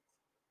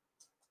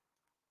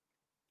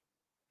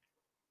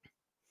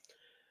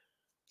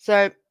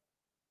 So,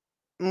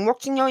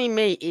 what's annoying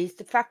me is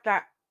the fact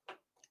that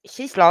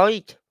she's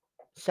lied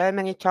so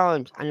many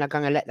times, and I'm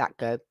going to let that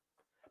go.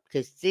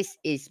 Because this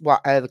is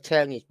what her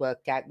attorneys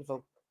worked out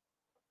before.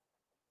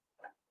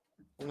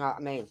 You know what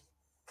I mean?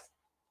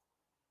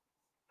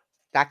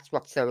 That's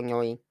what's so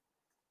annoying.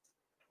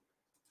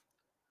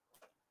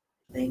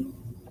 Thing,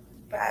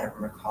 but I don't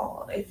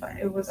recall if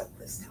it was at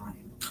this time.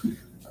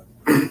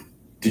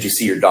 Did you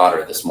see your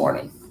daughter this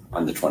morning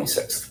on the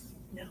 26th?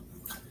 No.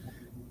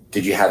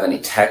 Did you have any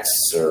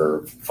texts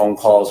or phone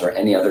calls or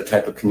any other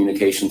type of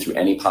communication through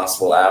any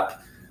possible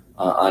app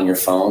on your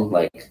phone?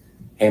 Like,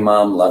 hey,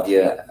 Mom, love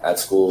you at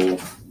school,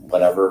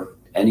 whatever.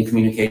 Any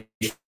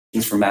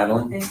communications from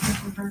Madeline? Anything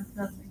from her?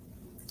 Nothing.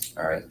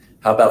 All right.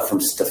 How about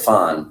from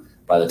Stefan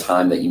by the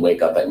time that you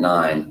wake up at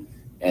 9?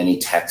 Any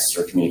texts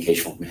or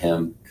communication from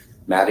him?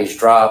 Maddie's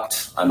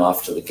dropped. I'm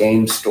off to the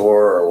game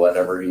store or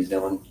whatever he's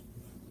doing.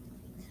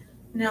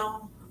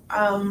 No.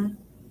 I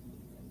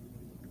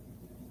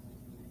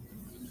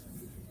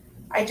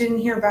didn't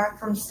hear back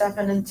from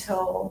Stephen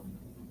until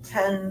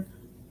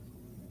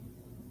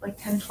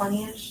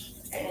 10:20ish,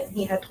 and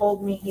he had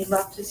told me he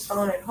left his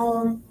phone at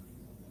home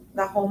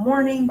that whole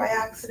morning by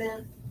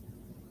accident.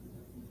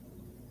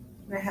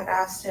 And I had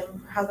asked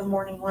him how the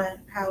morning went,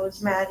 how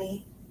was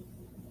Maddie,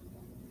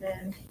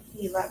 and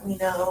he let me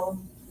know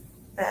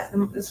that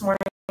this morning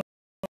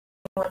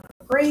went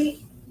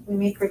great. We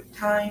made great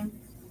time.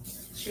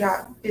 She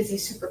got busy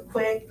super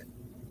quick.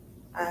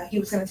 He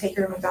was going to take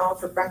her to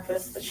McDonald's for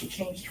breakfast, but she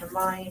changed her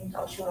mind.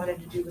 All she wanted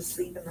to do was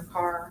sleep in the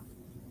car,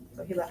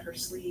 so he let her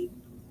sleep.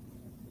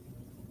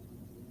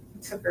 He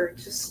took her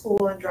to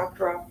school and dropped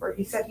her off where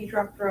he said he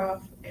dropped her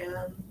off,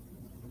 and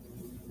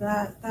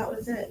that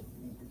was it.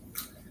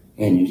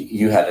 And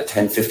you had a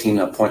 10:15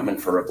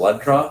 appointment for a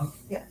blood draw?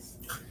 Yes.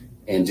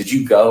 And did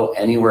you go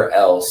anywhere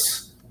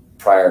else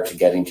prior to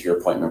getting to your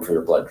appointment for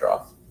your blood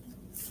draw?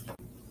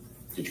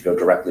 Did you go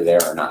directly there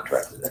or not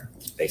directly there?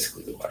 That's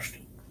basically the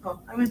question. Oh,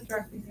 I went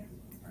directly there.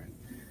 Right.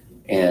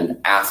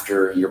 And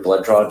after your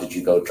blood draw, did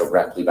you go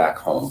directly back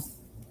home?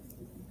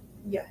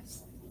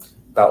 Yes.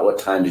 About what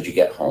time did you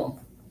get home?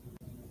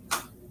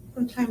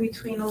 Sometime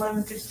between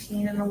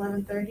 11:15 and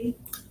 11:30.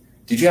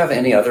 Did you have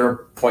any other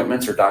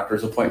appointments or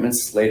doctor's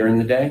appointments later in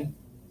the day?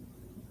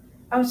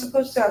 I was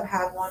supposed to have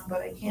had one,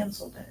 but I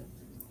canceled it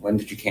When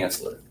did you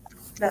cancel it?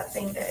 that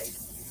same day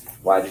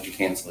Why did you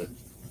cancel it?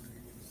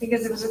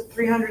 because it was a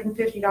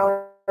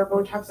 $350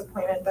 Botox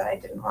appointment that I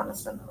didn't want to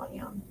spend the money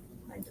on.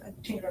 I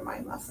changed my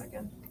mind last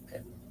second.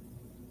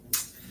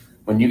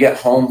 When you get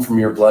home from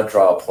your blood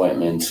draw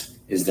appointment,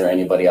 is there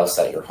anybody else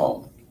at your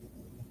home?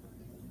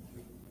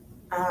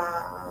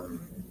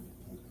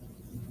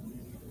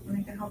 When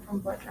I get home from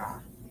blood draw,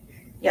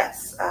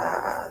 yes,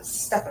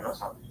 Stephen was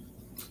home.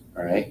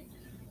 All right.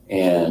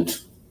 And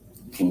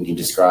can you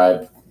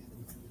describe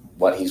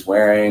what he's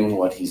wearing,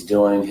 what he's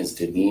doing, his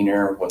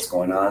demeanor, what's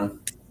going on?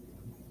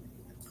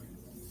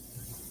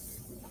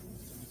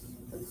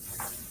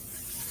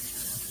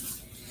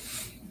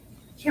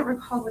 I can't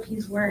recall what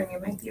he's wearing.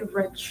 It might be a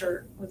red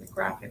shirt with a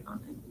graphic on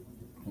it.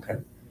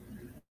 Okay.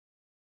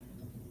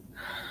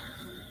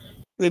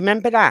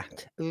 Remember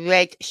that?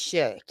 Red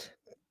shirt.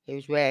 He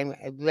was wearing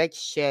a red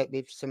shirt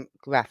with some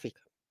graphic.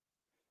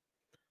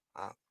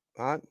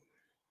 Right?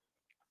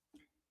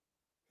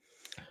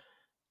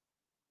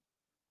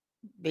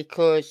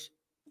 Because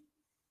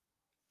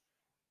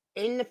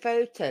in the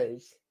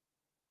photos,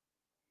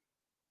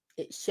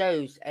 it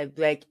shows a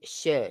red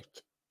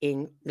shirt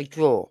in the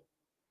drawer.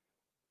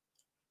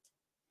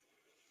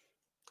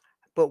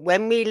 But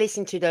when we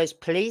listen to those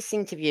police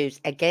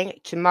interviews again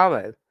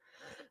tomorrow,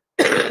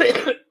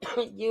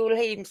 you'll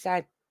hear him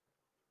say,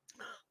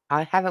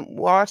 I haven't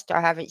washed, I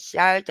haven't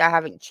showered, I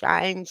haven't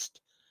changed,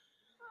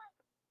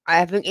 I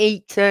haven't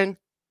eaten.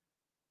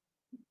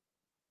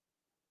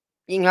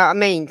 You know what I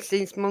mean?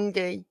 Since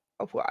Monday.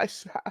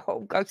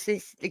 Oh God,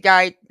 since the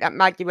guy that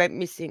Maggie went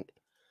missing.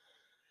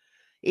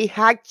 He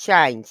had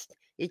changed.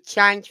 He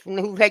changed from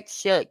the red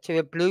shirt to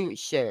a blue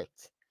shirt.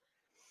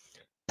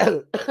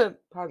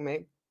 Pardon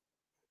me.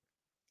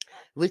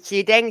 Which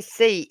you then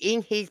see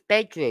in his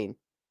bedroom.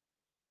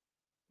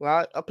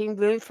 Right, up in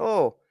room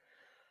 4.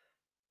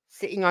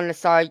 Sitting on a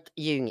side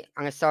unit,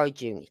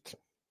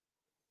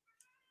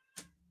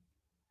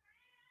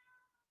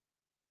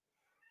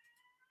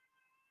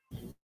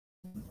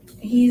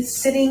 He's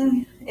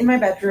sitting in my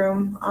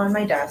bedroom on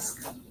my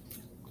desk.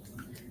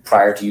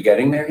 Prior to you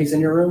getting there, he's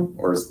in your room?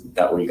 Or is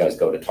that where you guys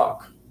go to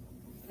talk?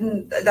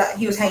 That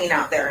he was hanging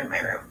out there in my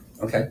room.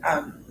 Okay.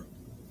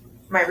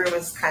 My room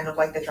is kind of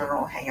like the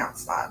general hangout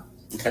spot.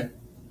 Okay.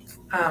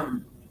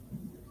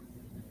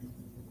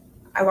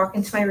 I walk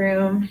into my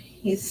room.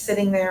 He's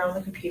sitting there on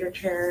the computer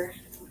chair.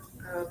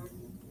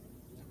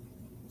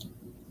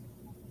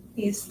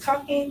 He's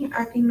talking,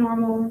 acting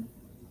normal,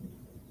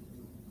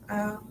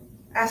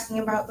 asking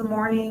about the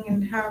morning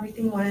and how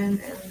everything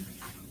went, and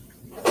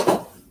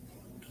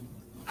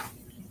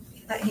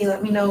that he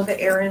let me know the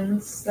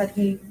errands that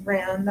he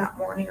ran that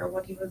morning or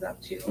what he was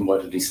up to. And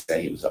what did he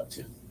say he was up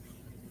to?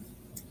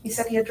 He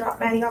said he had dropped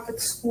Maddie off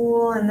at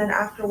school and then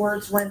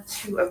afterwards went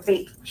to a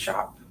vape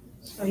shop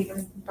so he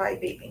can buy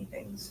vaping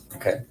things.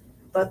 Okay.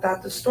 But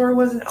that the store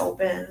wasn't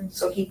open,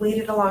 so he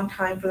waited a long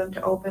time for them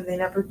to open. They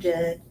never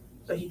did.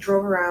 So he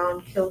drove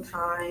around, killed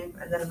time,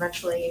 and then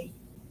eventually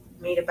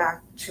made it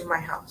back to my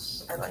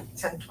house at like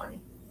 10:20.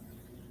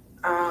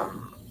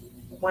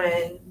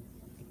 When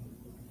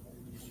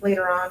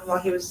later on,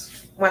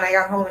 when I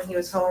got home and he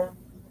was home,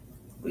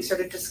 we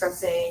started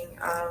discussing,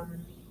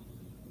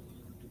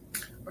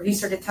 or he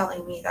started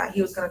telling me that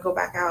he was going to go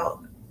back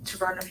out to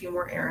run a few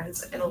more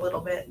errands in a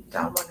little bit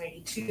down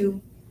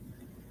 182.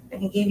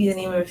 And he gave me the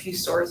name of a few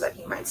stores that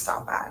he might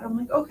stop at. And I'm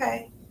like,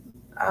 okay.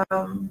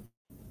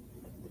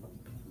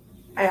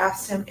 I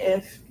asked him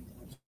if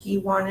he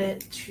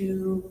wanted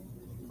to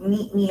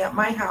meet me at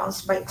my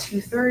house by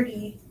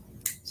 2:30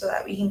 so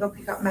that we can go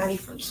pick up Maddie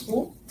from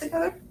school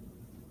together.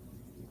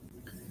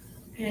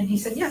 And he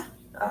said, yeah,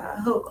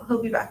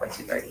 he'll be back by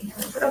 2:30. And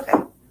I said,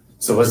 okay.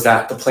 So was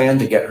that the plan,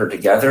 to get her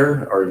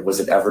together, or was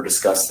it ever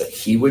discussed that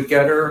he would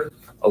get her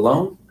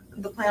alone?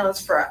 The plan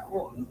was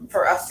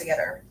for us to get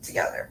her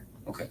together.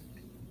 Okay.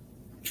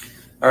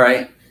 All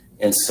right.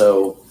 And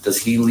so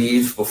does he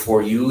leave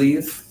before you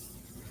leave?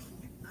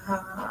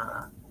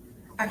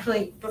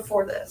 Actually,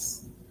 before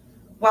this,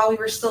 while we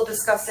were still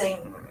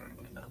discussing,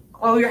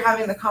 while we were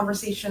having the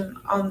conversation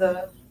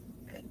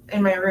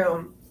in my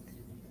room,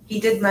 he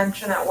did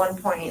mention at one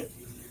point,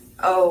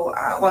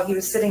 while he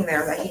was sitting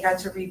there, that he had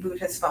to reboot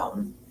his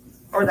phone.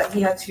 or that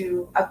he had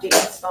to update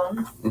his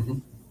phone.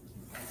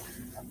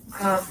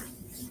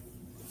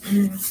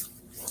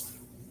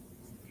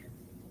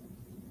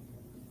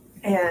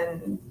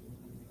 And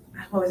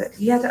what was it?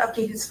 He had to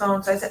update his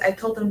phone. So I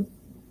told him,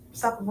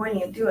 stop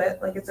avoiding it, do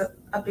it. Like,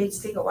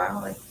 updates take a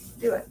while, like,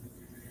 do it.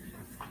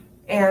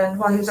 And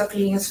while he was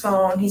updating his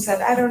phone, he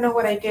said, I don't know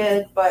what I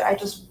did, but I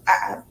just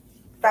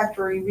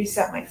factory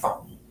reset my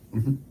phone.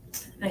 And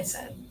I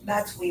said,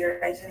 that's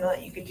weird. I didn't know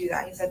that you could do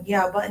that. He said,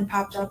 yeah, a button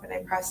popped up and I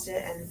pressed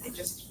it and it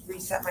just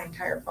reset my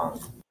entire phone.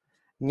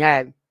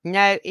 No,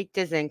 it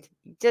doesn't.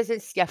 It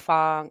doesn't,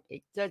 Stefan.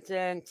 It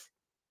doesn't.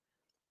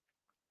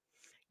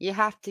 You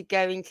have to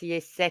go into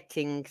your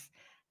settings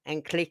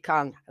and click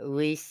on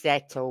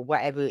reset or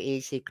whatever it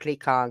is you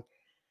click on,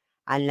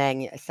 and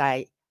then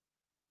say,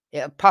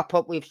 it'll pop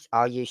up with,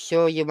 are you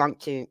sure you want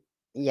to?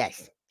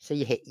 Yes. So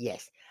you hit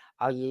yes.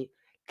 Are you,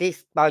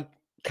 by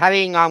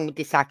carrying on with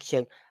this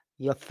action,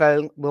 your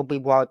phone will be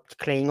wiped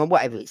clean or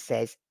whatever it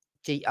says.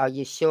 Are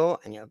you sure?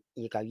 And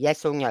you go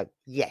yes or no.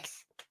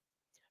 Yes.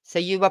 So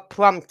you are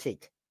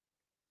prompted.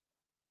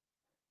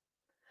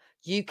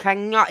 You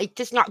cannot, it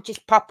does not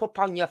just pop up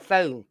on your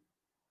phone.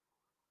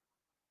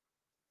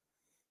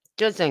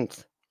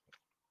 Doesn't.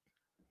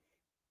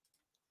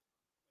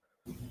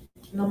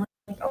 And I'm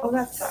like, oh,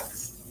 that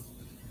sucks.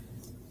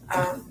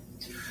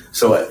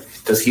 So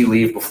does he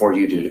leave before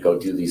you do to go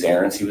do these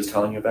errands he was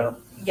telling you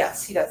about?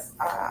 Yes, he does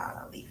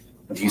leave.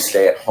 Do you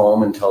stay at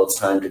home until it's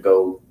time to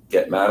go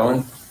get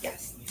Madeline?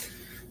 Yes.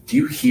 Do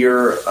you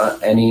hear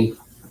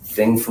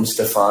anything from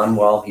Stefan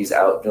while he's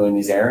out doing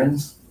these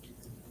errands?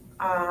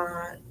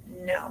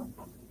 No.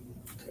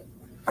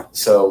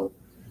 So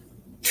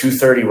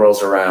 2:30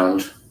 rolls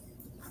around.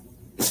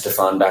 Is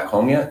Stefan back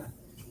home yet?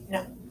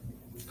 No.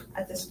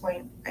 At this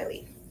point, I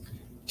leave.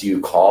 Do you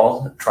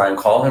try and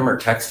call him or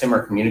text him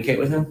or communicate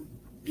with him?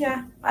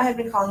 Yeah, I had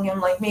been calling him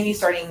like maybe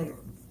starting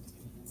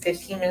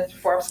 15 minutes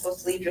before I was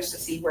supposed to leave just to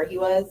see where he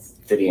was.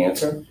 Did he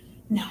answer?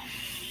 No.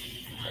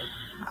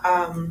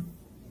 I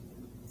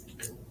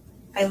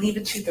leave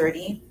at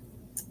 2:30.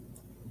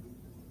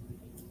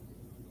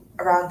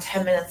 Around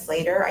 10 minutes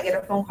later, I get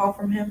a phone call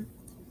from him.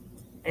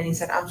 And he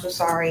said, I'm so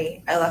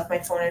sorry. I left my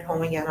phone at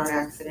home again on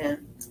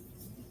accident.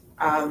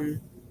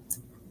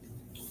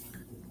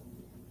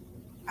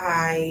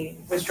 I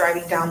was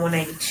driving down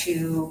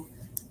 192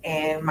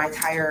 and my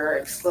tire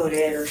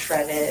exploded or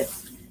shredded.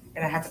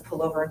 And I had to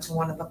pull over into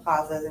one of the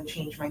plazas and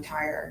change my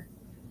tire.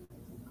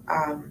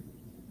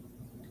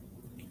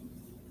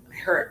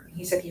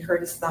 He said he hurt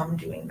his thumb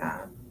doing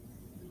that.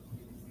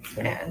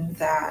 And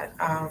that,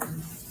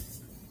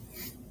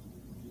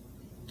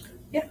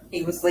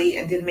 he was late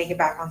and didn't make it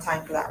back on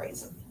time for that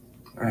reason.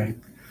 All right.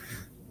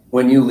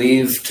 When you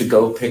leave to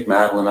go pick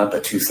Madeline up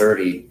at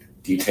 2:30,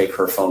 do you take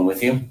her phone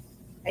with you?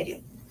 I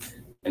do.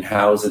 And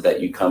how is it that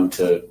you come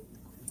to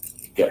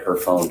get her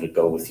phone to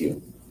go with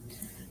you?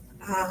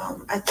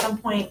 At some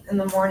point in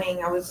the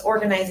morning, I was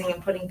organizing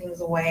and putting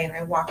things away, and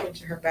I walked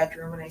into her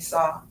bedroom and I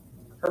saw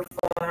her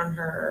phone on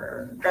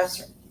her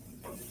dresser.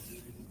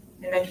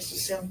 And I just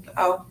assumed,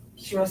 oh,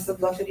 she must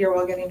have left it here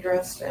while getting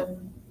dressed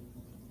and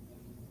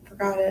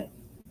forgot it.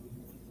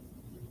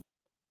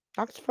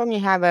 That's funny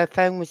how her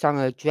phone was on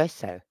her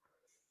dresser.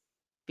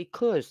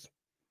 Because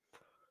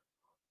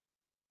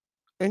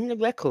in the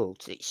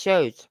records, it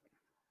shows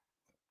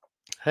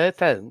her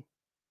phone,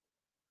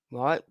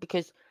 right?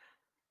 Because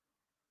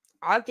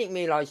I didn't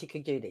realise you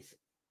could do this.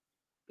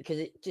 Because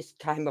it just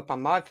came up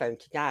on my phone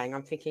today, and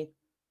I'm thinking,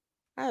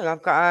 oh,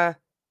 I've got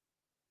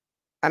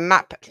a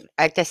map,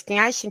 a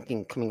destination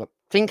thing coming up,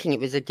 thinking it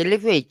was a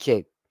delivery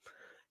due.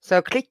 So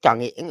I clicked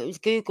on it, and it was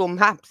Google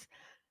Maps,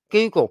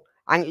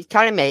 and it was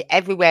telling me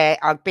everywhere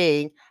I've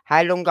been,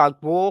 how long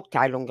I'd walked,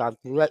 how long I'd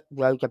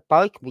rode a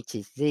bike, which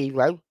is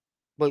 0,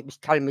 but it was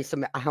telling me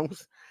something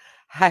else,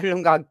 how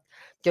long I'd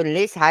done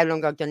this, how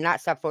long I'd done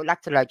that. So I thought,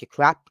 that's a load of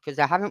crap, because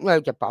I haven't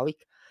rode a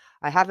bike,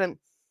 I haven't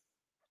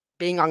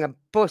been on a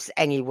bus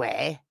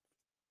anywhere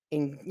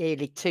in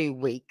nearly 2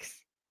 weeks.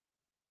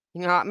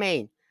 You know what I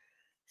mean?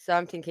 So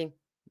I'm thinking,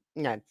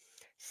 no.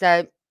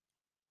 So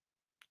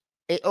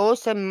it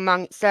also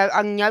so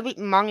I know it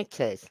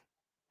monitors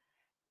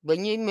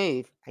when you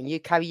move and you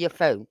carry your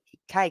phone.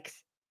 It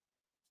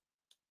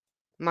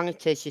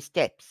monitors your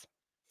steps,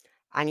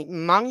 and it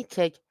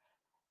monitored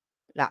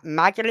that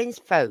Madeline's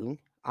phone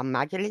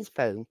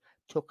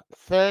took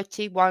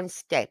 31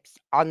 steps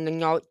on the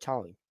night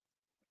time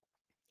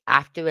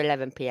after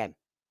 11 p.m.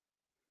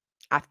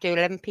 After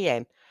 11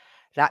 p.m.,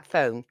 that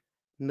phone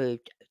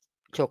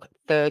took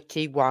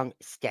 31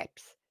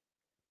 steps.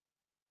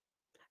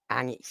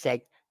 And it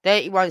said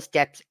 31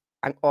 steps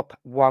and up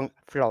 1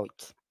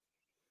 flight.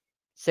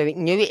 So it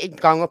knew it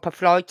had gone up a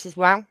flight as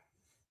well.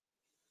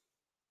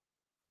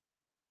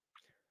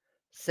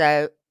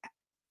 So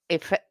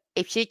if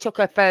she took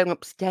her phone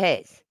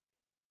upstairs,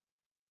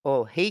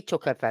 or he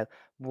took her phone,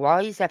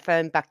 why is her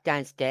phone back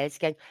downstairs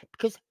again?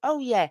 Because, oh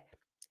yeah,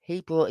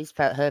 he brought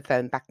her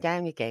phone back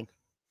down again.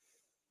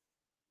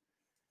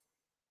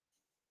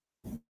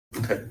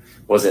 Okay.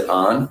 Was it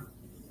on?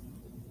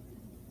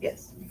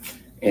 Yes.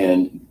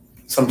 And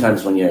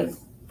Sometimes when you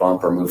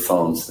bump or move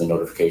phones, the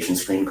notification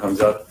screen comes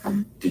up.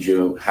 Mhm. Did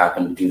you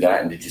happen to do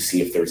that, and did you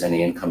see if there was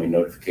any incoming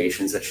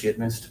notifications that she had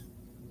missed?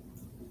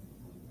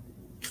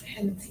 I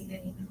hadn't seen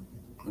any.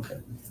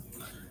 Okay.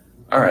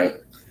 All right.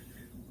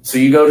 So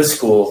you go to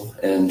school,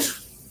 and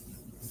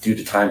due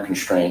to time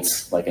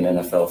constraints, like an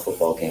NFL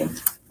football game,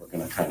 we're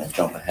going to kind of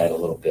jump ahead a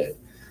little bit.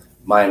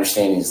 My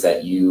understanding is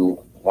that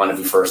you want to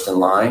be first in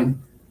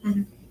line,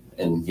 Mhm.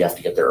 and you have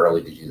to get there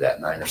early to do that,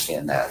 and I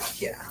understand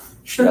that. Yeah.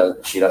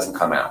 She doesn't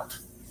come out.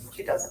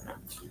 She doesn't know.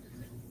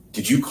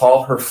 Did you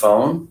call her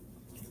phone?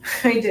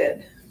 I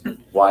did.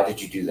 Why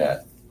did you do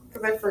that?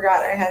 Because I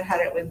forgot I had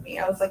it with me.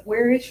 I was like,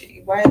 where is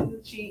she? Why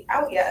isn't she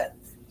out yet?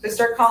 So I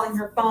start calling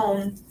her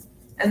phone,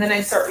 and then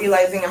I start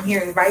realizing I'm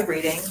hearing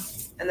vibrating,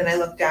 and then I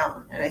look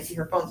down, and I see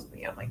her phone's with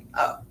me. I'm like,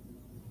 oh.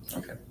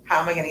 Okay. How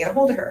am I going to get a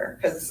hold of her?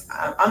 Because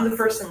I'm the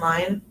first in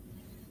line.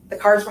 The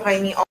car's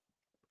behind me.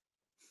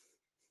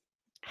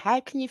 How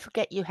can you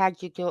forget you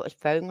had your daughter's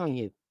phone on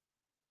you?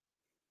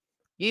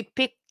 You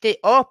picked it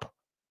up.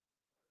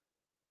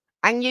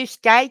 And you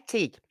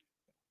stated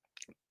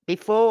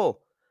before,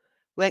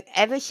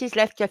 whenever she's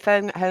left her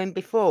phone at home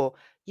before,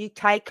 you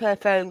take her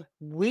phone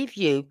with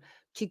you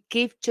to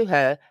give to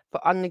her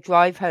for on the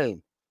drive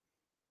home.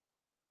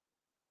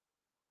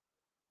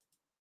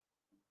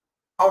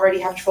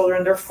 Already have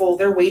children. They're full.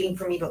 They're waiting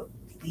for me to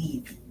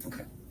leave.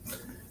 Okay.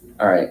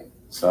 All right.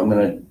 So I'm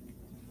going to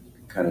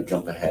kind of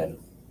jump ahead.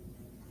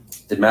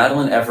 Did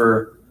Madeline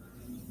ever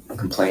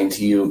complain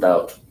to you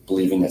about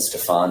believing that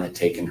Stefan had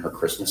taken her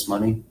Christmas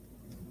money?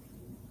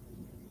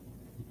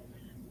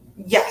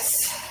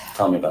 Yes.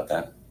 Tell me about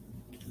that.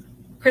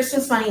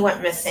 Christmas money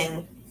went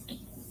missing.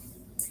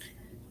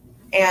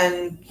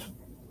 And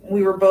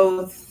we were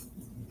both,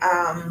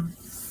 I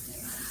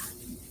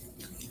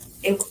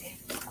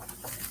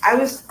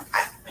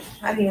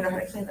don't even know how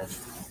to explain this.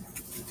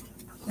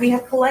 We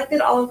had collected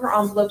all of her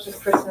envelopes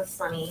with Christmas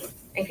money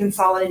and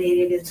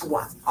consolidated into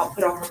one. I'll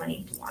put all her money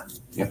into one.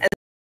 Yep. And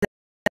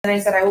then I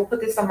said, I will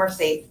put this somewhere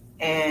safe.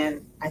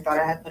 And I thought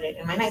I had put it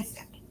in my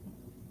nightstand.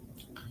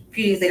 A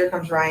few days later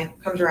comes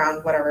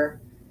around,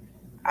 whatever.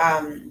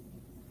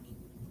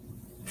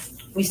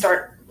 We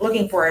start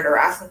looking for it or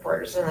asking for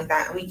it or something like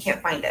that, and we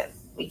can't find it.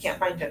 We can't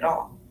find it at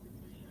all.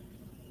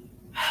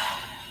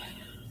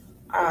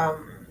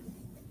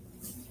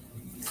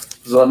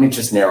 So let me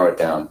just narrow it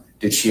down.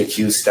 Did she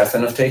accuse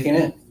Stefan of taking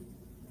it?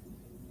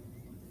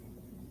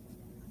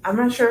 I'm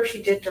not sure if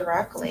she did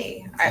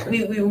directly.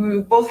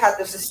 We both had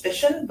the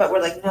suspicion, but we're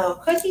like, no,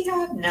 could he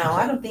have? No,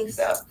 I don't think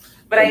so.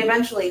 But I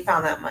eventually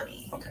found that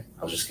money. Okay,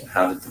 I was just going to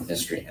have it the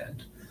mystery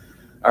end.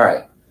 All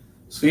right.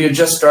 So you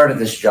just started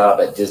this job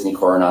at Disney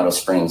Coronado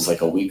Springs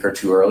like a week or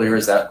two earlier,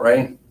 is that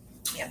right?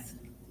 Yes.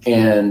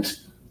 And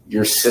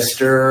your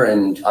sister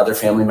and other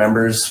family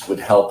members would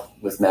help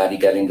with Maddie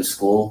getting to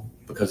school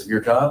because of your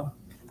job?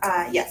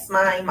 Yes,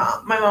 my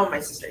mom and my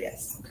sister,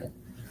 yes. Okay.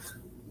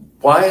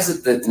 Why is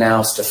it that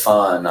now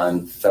Stefan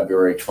on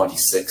February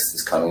 26th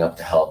is coming up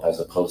to help as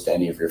opposed to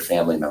any of your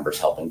family members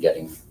helping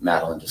getting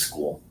Madeline to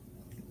school?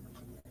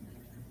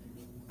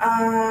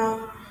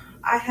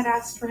 I had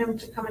asked for him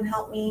to come and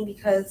help me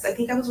because I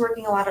think I was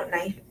working a lot of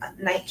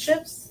night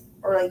shifts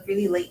or like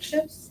really late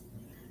shifts.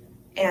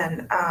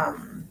 And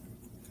I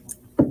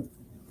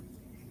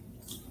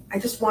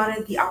just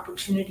wanted the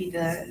opportunity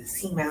to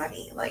see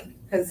Maddie, like,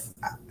 because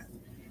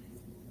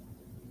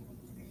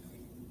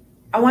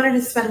I wanted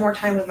to spend more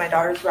time with my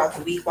daughter throughout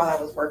the week while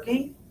I was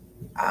working,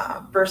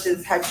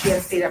 versus had she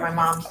had stayed at my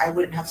mom's, I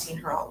wouldn't have seen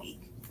her all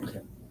week.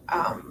 Okay.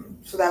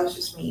 So that was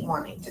just me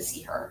wanting to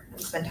see her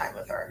and spend time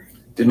with her.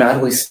 Did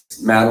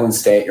Madeline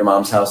stay at your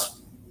mom's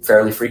house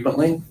fairly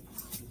frequently?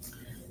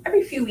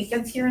 Every few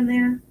weekends here and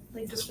there,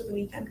 like just for the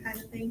weekend kind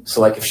of thing.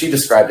 So like if she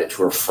described it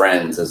to her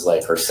friends as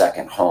like her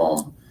second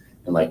home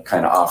and like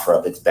kind of offer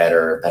up it's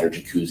better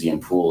jacuzzi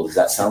and pool, does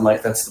that sound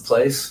like that's the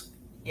place?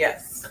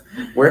 Yes.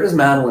 Where does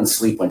Madeline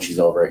sleep when she's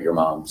over at your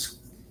mom's?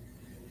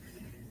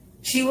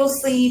 She will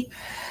sleep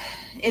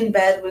in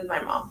bed with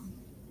my mom.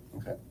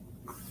 Okay.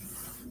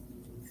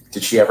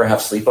 Did she ever have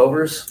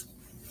sleepovers?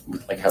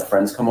 Like have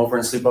friends come over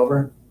and sleep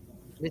over?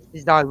 This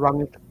is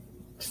ironic.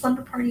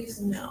 Slumber parties,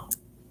 no.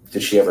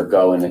 Did she ever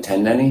go and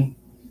attend any?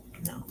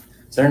 No.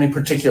 Is there any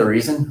particular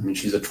reason? I mean,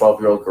 she's a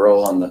 12-year-old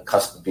girl on the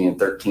cusp of being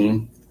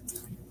 13.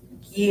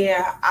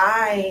 Yeah,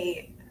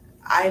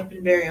 I've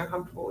been very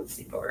uncomfortable with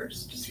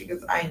sleepovers just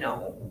because I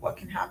know what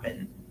can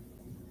happen.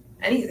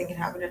 Anything can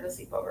happen in a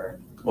sleepover.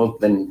 Well,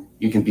 then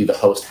you can be the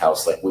host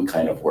house like we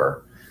kind of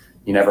were.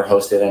 You never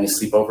hosted any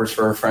sleepovers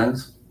for her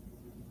friends?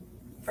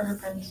 For her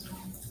friends, no.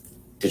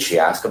 Did she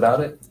ask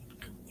about it?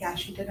 Yeah,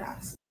 she did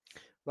ask.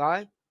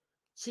 Right?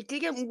 She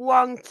didn't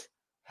want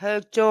her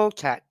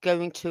daughter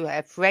going to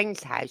her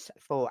friend's house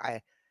for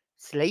a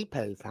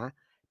sleepover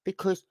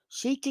because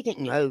she didn't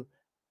know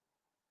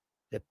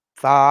the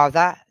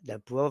father, the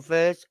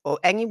brothers, or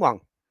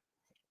anyone.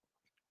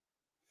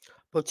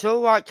 But it's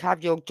all right to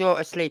have your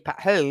daughter sleep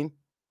at home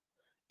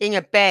in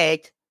a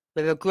bed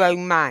with a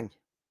grown man.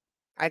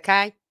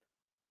 Okay?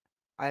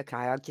 Okay,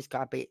 I just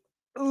got a bit,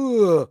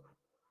 ugh.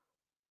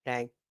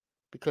 Then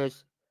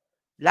because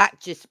that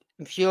just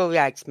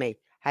infuriates me.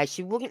 How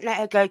she wouldn't let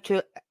her go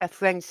to a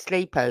friend's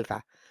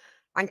sleepover.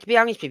 And to be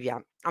honest with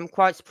you, I'm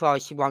quite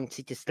surprised she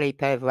wanted to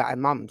sleep over at her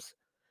mum's.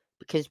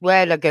 Because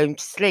where are they going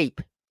to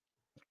sleep?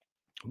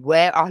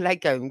 Where are they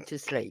going to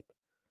sleep?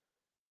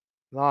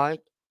 Right?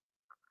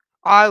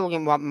 I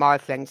wouldn't want my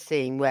friends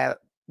seeing where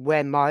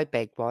my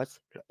bed was,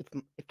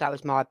 if that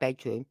was my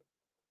bedroom.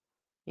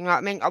 You know what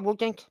I mean? I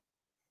wouldn't.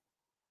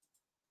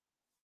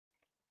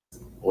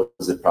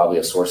 Was it probably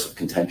a source of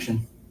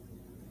contention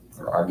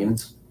or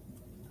arguments?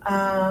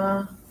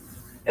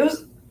 It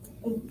was,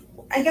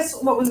 I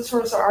guess what was the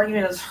source of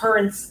argument was her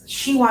and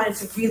she wanted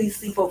to really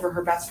sleep over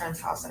her best friend's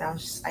house. And I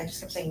just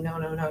kept saying, no,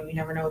 you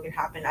never know what could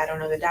happen. I don't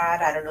know the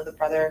dad. I don't know the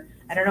brother.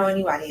 I don't know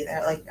anybody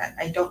there. Like,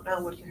 I don't know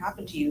what could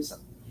happen to you. So,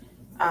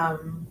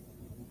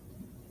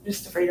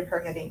 just afraid of her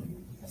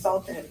getting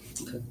assaulted.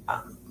 Okay.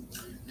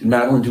 Did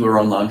Madeline do her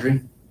own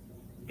laundry?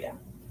 Yeah.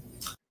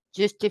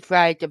 Just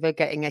afraid of her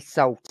getting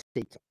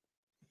assaulted.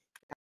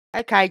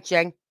 Okay,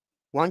 Jen.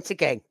 Once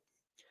again,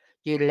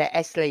 you let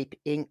her sleep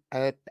in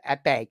a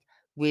bed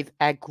with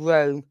a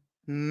grown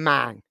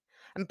man.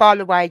 And by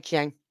the way,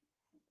 Jen,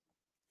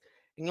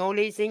 in all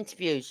these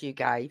interviews you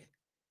kept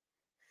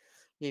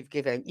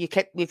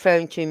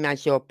referring to him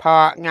as your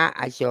partner,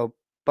 as your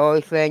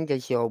boyfriend,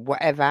 as your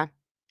whatever.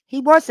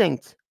 He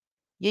wasn't.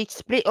 You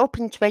split up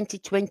in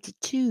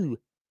 2022.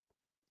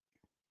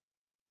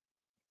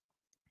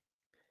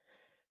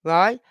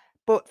 Right?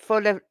 But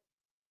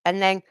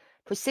and then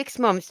for 6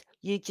 months,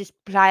 you just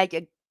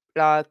played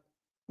well,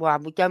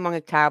 we don't want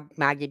to tell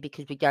Maggie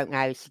because we don't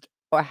know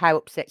how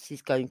upset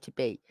she's going to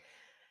be.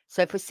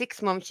 So for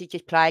 6 months, you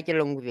just played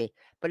along with it.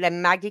 But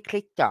then Maggie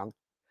clicked on.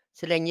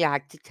 So then you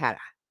had to tell her.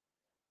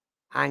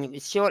 And it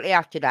was shortly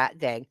after that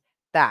then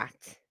that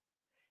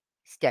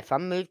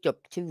Stefan moved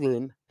up to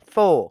room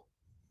 4.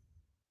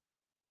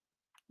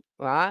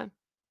 Right?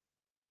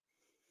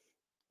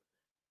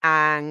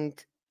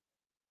 And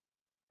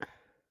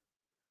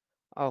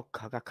oh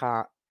God, I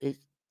can't.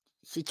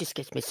 She just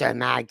gets me so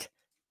mad.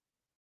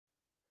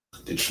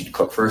 Did she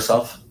cook for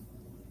herself?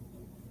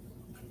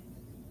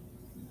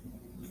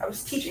 I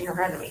was teaching her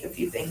how to make a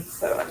few things.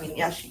 So, I mean,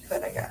 yeah, she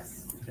could, I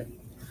guess. Okay.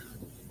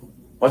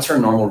 What's her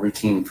normal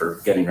routine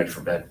for getting ready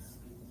for bed?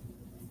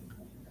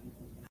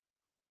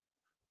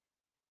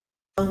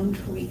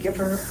 We give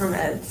her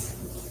meds.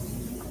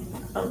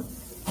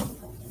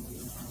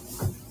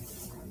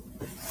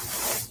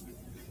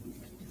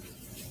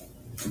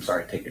 I'm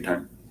sorry, take your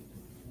time.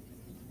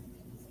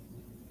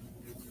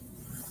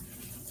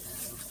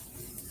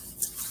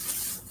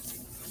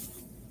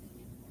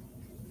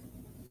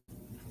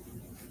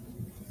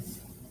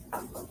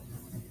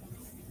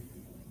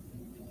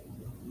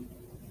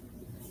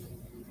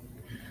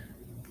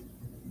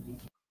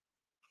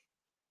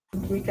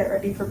 We get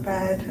ready for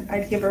bed.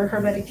 I'd give her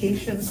her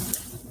medication.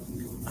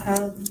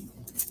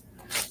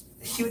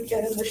 She would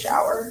get in the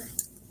shower.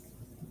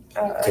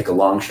 Take a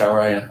long shower,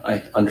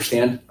 I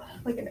understand.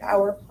 Like an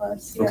hour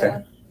plus, yeah.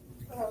 Okay.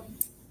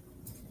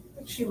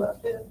 She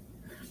loved it.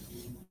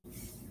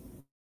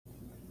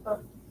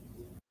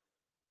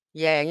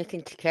 Yeah,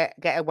 anything to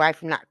get away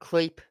from that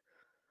creep.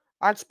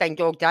 I'd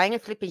spend all day in a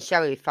flipping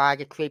shower if I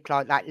had a creep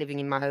like that living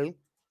in my home.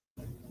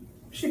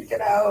 She'd get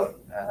out,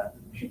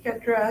 she'd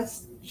get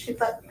dressed, she'd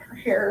let her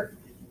hair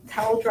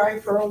towel dry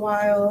for a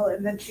while,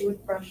 and then she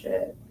would brush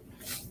it.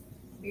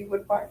 We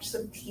would watch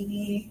some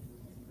TV.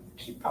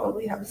 She'd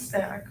probably have a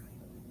snack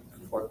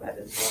before bed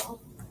as well.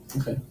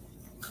 Okay.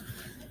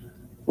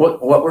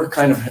 What were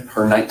kind of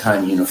her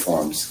nighttime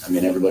uniforms? I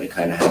mean, everybody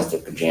kind of has their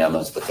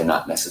pajamas, but they're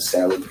not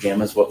necessarily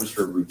pajamas. What was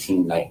her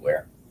routine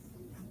nightwear?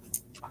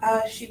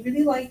 She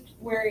really liked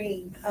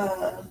wearing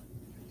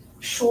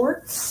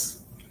shorts.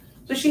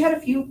 So she had a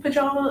few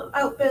pajama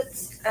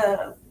outfits,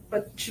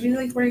 but she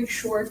really liked wearing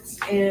shorts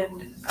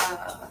and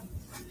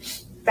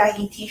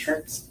baggy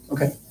t-shirts.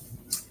 Okay.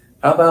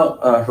 How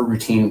about her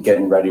routine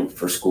getting ready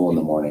for school in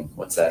the morning?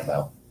 What's that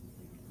about?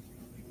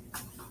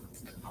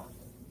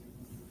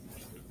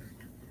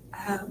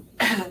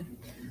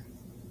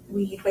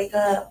 We'd wake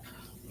up.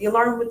 The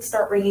alarm would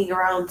start ringing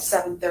around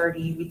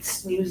 7:30. We'd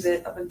snooze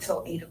it up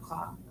until 8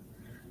 o'clock.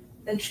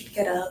 Then she'd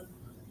get up.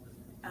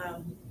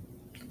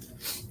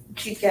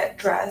 She'd get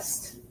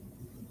dressed.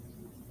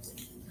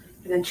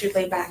 And then she'd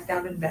lay back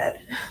down in bed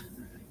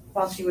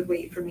while she would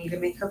wait for me to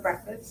make her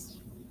breakfast.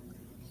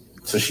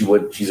 So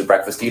she's a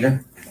breakfast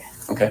eater?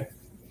 Yes. Okay.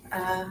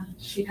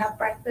 She'd have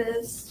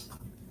breakfast.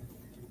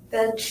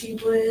 Then she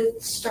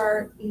would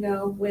start,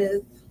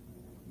 with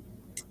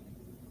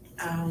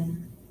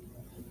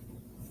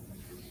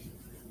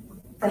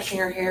brushing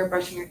her hair,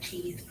 brushing her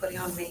teeth, putting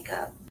on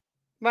makeup.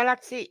 Well,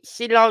 that's it.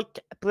 She liked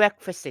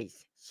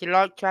breakfasts. She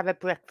liked to have a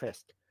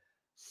breakfast.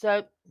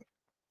 So,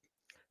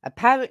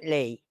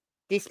 apparently,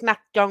 this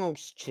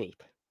McDonald's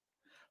trip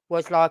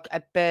was like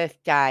a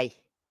birthday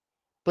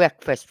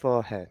breakfast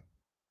for her.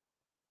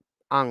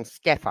 On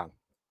Stefan.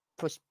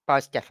 By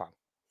Stefan.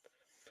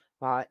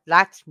 Right,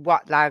 that's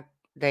what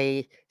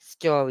the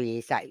story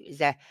is.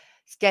 That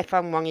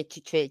Stefan wanted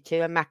to treat to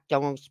a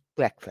McDonald's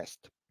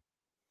breakfast.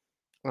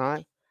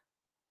 right?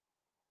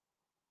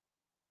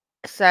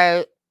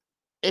 So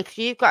if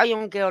you've got a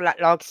young girl that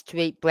likes to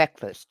eat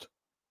breakfast,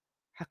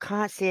 I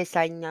can't see her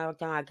saying, no,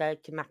 don't I go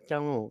to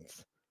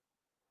McDonald's?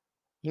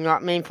 You know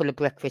what I mean? For the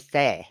breakfast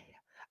there.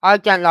 I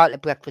don't like the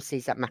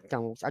breakfasts at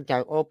McDonald's. I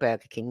don't, or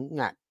Burger King.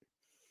 No.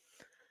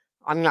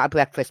 I'm not a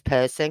breakfast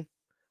person.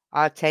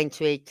 I tend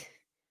to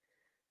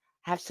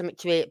have something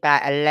to eat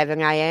about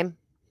 11 a.m.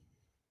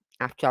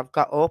 after I've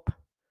got up.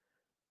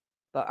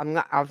 But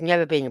I've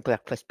never been a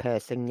breakfast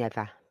person,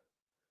 never.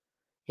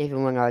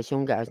 Even when I was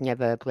younger, I was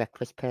never a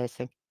breakfast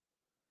person.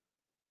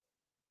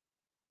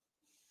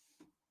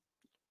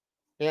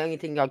 The only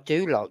thing I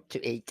do like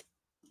to eat,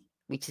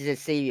 which is a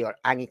cereal,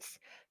 and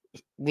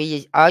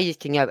I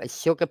used to know it as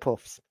sugar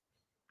puffs.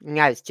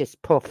 Now it's just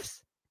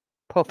puffs,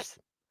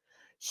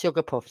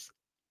 sugar puffs.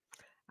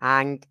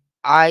 And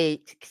I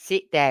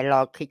sit there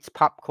like it's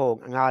popcorn,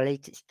 and I'll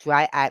eat it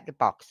straight out the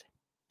box.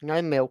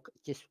 No milk,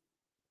 just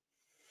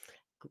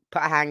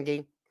put a hand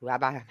in,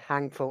 grab a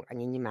handful, and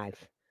in your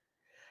mouth.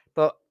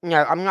 But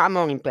no, I'm not a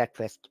morning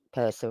breakfast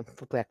person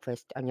for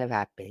breakfast. I never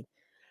have been.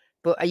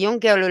 But a young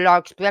girl who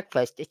likes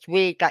breakfast, it's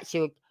weird that she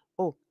would,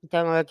 oh,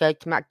 don't want to go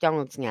to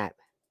McDonald's now.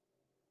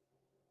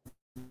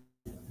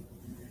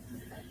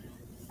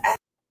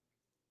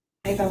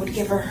 I would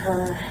give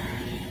her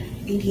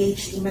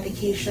ADHD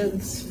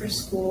medications for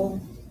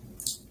school.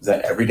 Is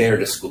that every day or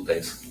just school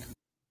days?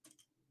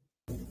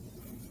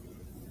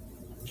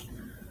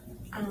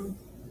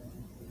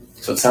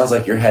 So it sounds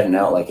like you're heading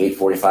out like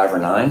 8:45 or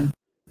 9?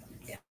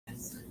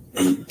 Yes.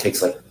 And it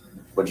takes like,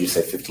 what did you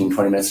say, 15,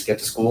 20 minutes to get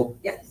to school?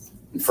 Yes.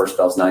 And first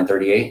bell's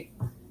 9:38?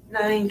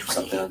 9:20.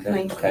 Something like that?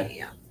 9:20, okay.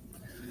 Yeah.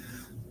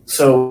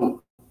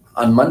 So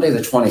on Monday the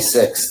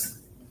 26th,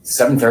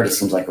 7:30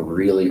 seems like a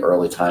really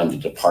early time to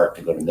depart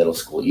to go to middle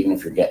school, even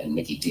if you're getting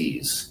Mickey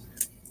D's.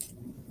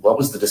 What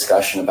was the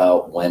discussion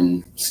about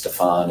when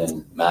Stefan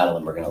and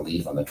Madeline were going to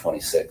leave on the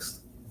 26th?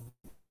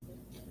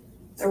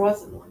 There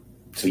wasn't one.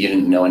 So you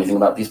didn't know anything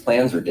about these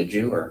plans, or did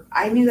you? Or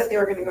I knew that they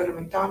were going to go to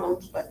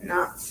McDonald's, but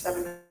not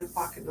 7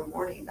 o'clock in the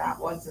morning. That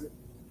wasn't.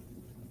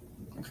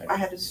 okay. I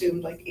had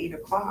assumed like 8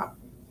 o'clock.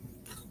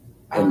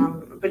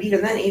 And but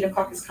even then, 8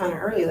 o'clock is kind of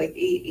early, like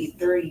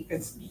 8:30,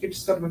 because you could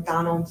just go to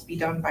McDonald's, be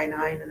done by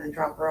 9, and then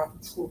drop her off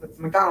at school. But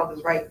the McDonald's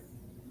is right,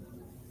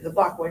 is a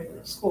block away from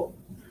the school.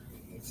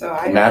 So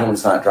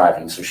Madeline's not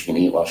driving, so she can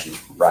eat while she's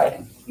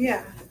riding.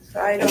 Yeah. So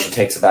I And don't. she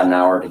takes about an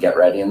hour to get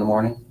ready in the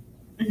morning?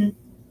 Mhm.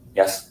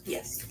 Yes?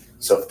 Yes.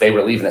 So if they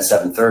were leaving at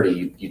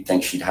 7:30, you'd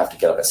think she'd have to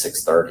get up at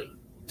 6:30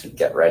 to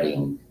get ready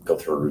and go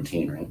through a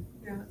routine, right?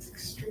 Yeah, it's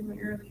extremely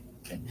early.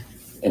 Okay.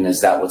 And is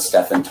that what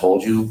Stefan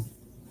told you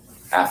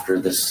after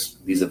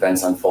these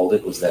events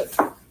unfolded? Was that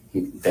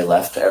they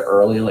left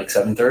early, like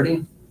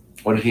 7:30?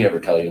 What did he ever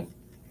tell you?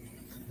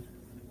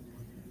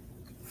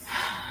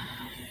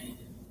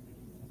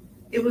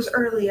 It was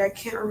early. I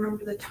can't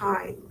remember the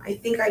time. I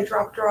think I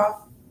dropped her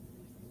off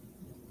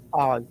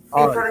in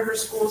front of her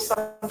school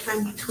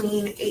sometime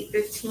between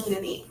 8:15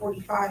 and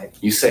 8:45.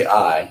 You say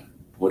I.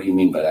 What do you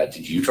mean by that?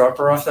 Did you drop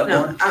her off that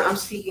morning? No, I'm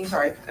speaking,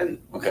 sorry.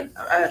 Okay.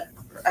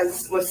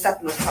 As what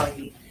Stephen was telling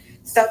me.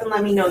 Stephen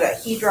let me know that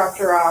he dropped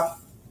her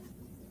off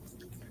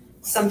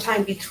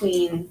sometime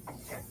between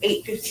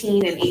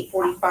 8:15 and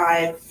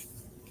 8:45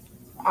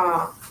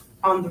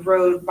 on the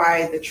road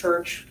by the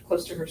church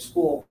close to her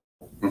school.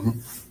 Mm-hmm.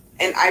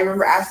 And I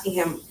remember asking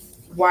him,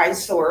 why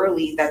so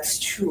early? That's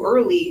too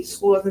early.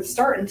 School doesn't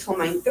start until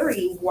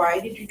 9:30. Why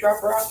did you drop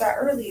her off that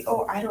early?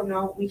 Oh, I don't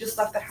know. We just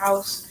left the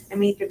house and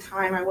made good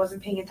time. I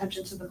wasn't paying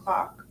attention to the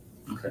clock.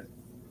 Okay.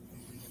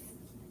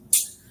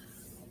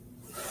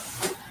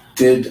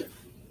 Did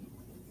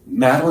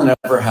Madeline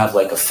ever have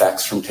like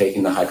effects from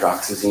taking the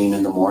hydroxyzine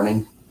in the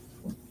morning?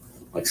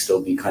 Like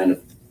still be kind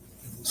of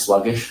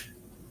sluggish?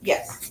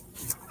 Yes.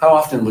 How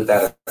often would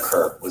that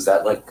occur? Was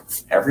that like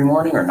every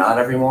morning or not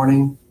every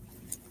morning?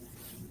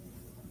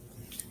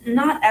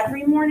 Not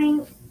every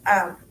morning.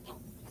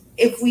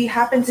 If we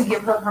happen to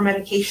give her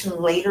medication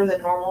later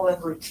than normal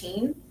and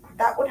routine,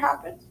 that would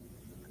happen.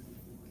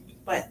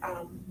 But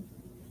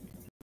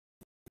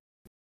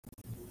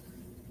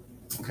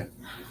okay.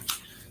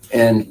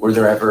 And were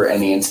there ever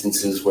any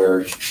instances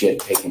where she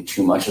had taken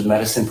too much of the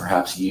medicine?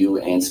 Perhaps you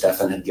and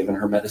Stefan had given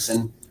her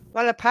medicine?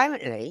 Well,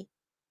 apparently,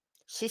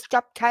 she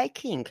stopped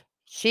taking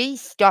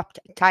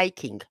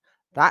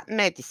that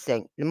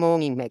medicine, the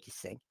morning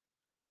medicine,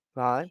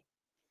 right?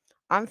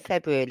 On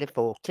February the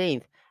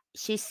 14th,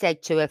 she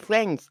said to her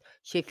friends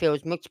she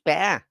feels much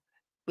better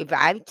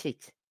without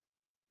it.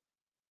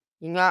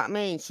 You know what I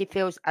mean? She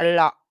feels a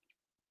lot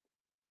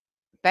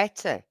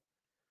better.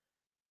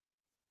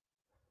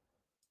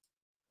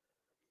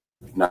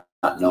 Not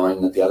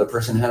knowing that the other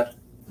person had?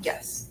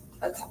 yes,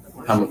 that's happened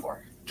once How many-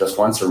 before. Just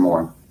once or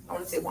more? I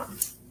want to say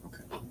once.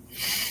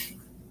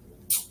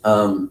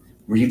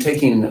 Were you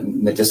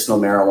taking medicinal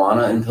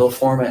marijuana in pill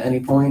form at any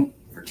point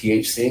for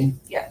THC?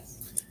 Yes.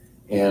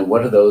 And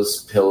what do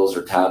those pills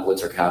or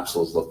tablets or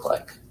capsules look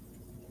like?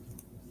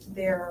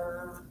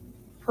 They're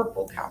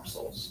purple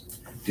capsules.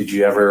 Did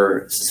you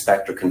ever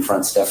suspect or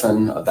confront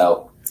Stefan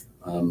about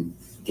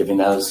giving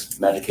those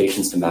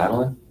medications to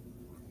Madeline?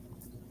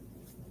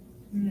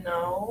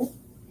 No.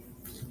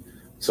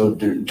 So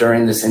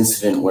during this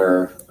incident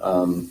where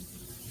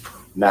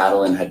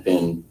Madeline had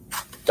been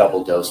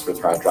double dosed with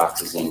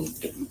hydroxyzine,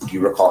 do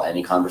you recall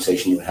any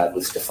conversation you had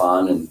with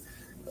Stefan and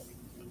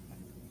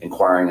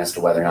inquiring as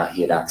to whether or not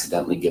he had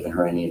accidentally given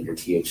her any of your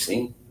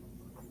THC?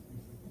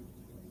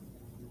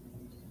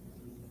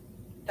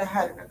 That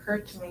hadn't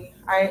occurred to me.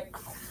 I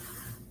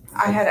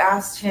had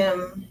asked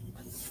him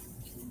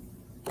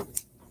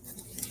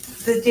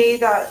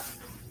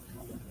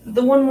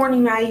the one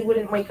morning Maddie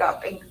wouldn't wake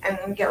up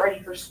and get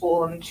ready for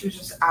school, and she was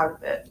just out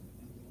of it.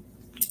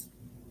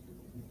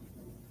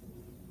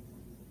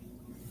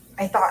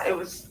 I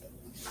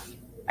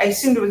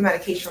assumed it was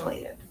medication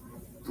related,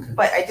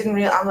 but I didn't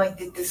realize. I'm like,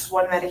 did this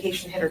one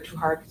medication hit her too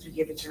hard because we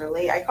gave it to her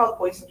late? I called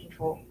poison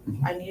control.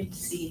 I needed to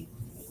see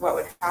what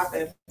would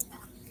happen.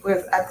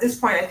 Because at this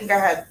point, I think I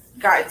had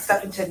gotten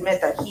Stephen to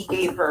admit that he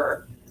gave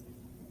her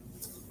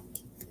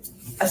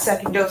a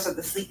second dose of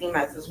the sleeping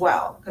meds as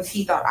well, because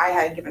he thought I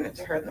had given it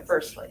to her in the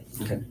first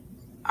place. Okay.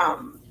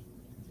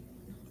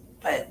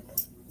 But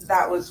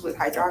that was with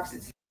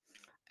hydroxyzine.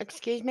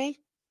 Excuse me?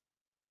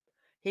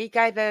 He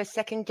gave her a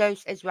second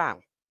dose as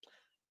well,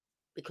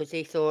 because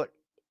he thought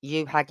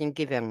you hadn't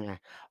given her.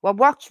 Well,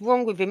 what's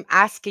wrong with him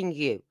asking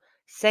you,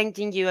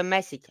 sending you a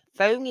message,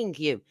 phoning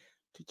you?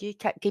 Did you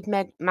give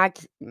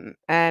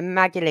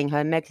Madeline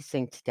her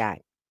medicine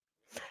today?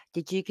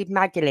 Did you give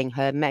Madeline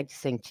her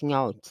medicine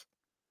tonight?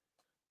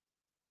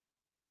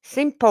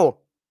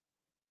 Simple.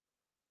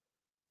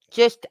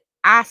 Just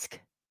ask.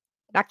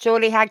 That's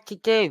all he had to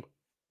do.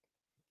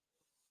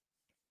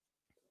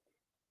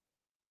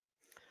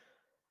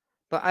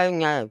 But oh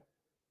no.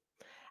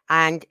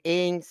 And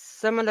in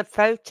some of the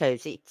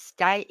photos, it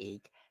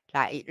stated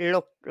that it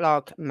looked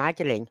like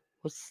Madeline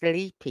was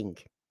sleeping.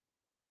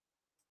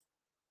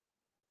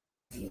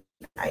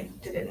 I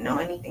didn't know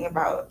anything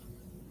about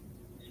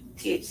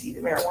THC,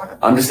 the marijuana.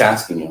 I'm just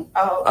asking you.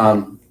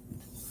 Oh.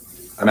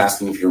 I'm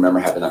asking if you remember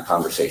having that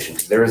conversation,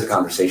 because there is a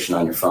conversation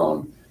on your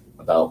phone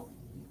about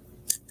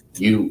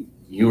you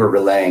were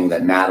relaying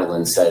that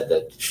Madeline said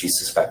that she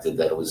suspected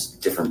that it was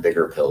different,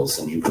 bigger pills,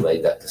 and you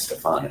relayed that to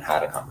Stefan and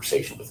had a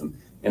conversation with him.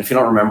 And if you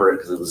don't remember it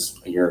because it was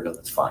a year ago,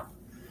 that's fine.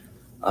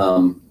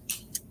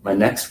 My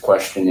next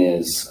question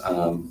is,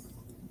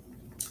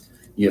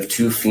 you have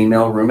two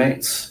female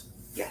roommates?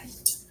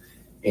 Yes.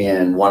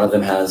 And one of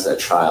them has a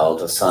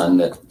child, a son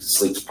that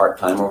sleeps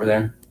part-time over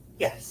there?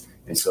 Yes.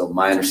 And so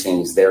my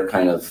understanding is they're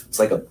kind of, it's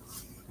like I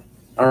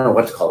don't know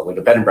what to call it, like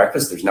a bed and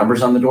breakfast. There's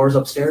numbers on the doors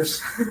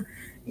upstairs?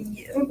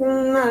 Yeah, I don't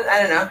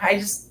know. I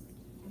just,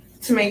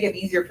 to make it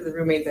easier for the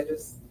roommates, I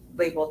just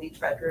labeled each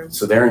bedroom.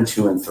 So they're in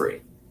 2 and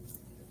 3?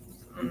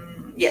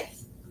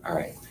 Yes. All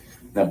right.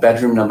 Now,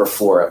 bedroom number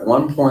 4, at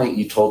one point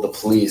you told the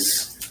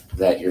police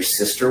that your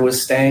sister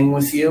was staying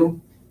with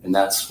you, and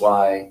that's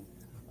why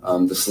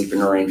the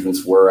sleeping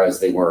arrangements were as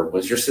they were.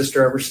 Was your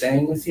sister ever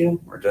staying with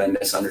you, or did I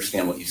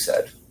misunderstand what you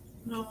said?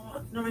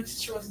 No, my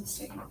sister wasn't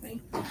staying with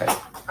me. Okay.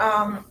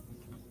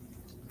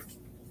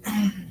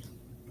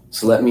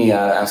 So let me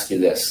ask you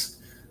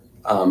this.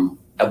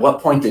 At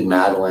what point did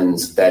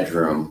Madeline's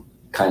bedroom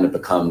kind of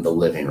become the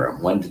living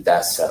room? When did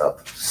that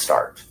setup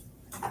start?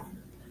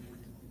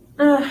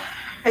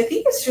 I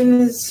think as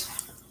soon as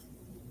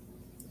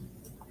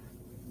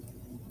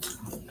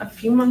a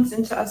few months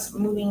into us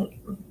moving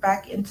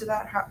back into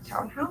that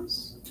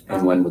townhouse.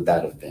 And when would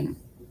that have been?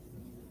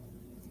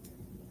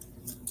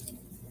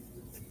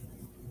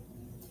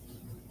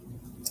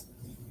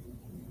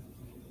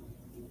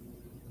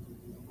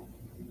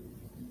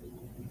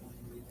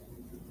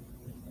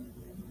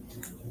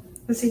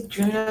 Let's say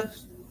June of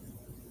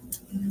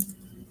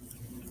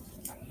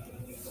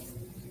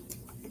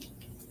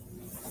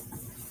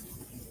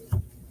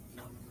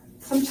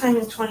sometime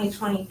in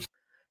 2020.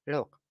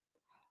 Look,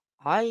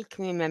 I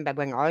can remember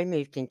when I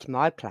moved into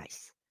my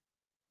place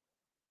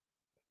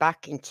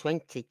back in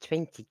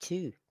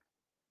 2022.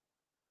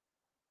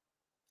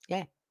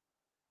 Yeah.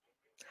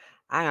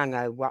 I don't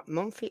know what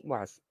month it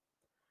was.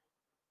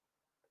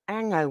 I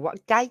don't know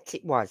what date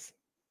it was.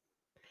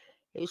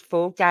 It was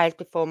 4 days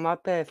before my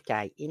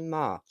birthday in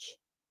March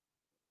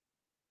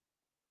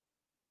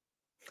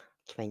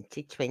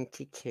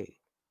 2022.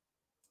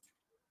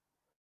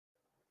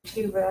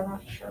 But I'm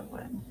not sure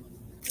when.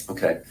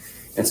 Okay.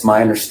 It's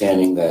my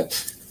understanding that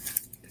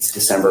it's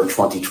December of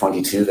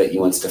 2022 that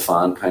you and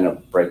Stefan kind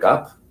of break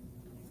up,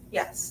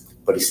 Yes.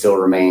 but he still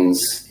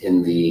remains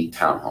in the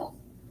townhome.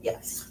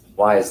 Yes.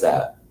 Why is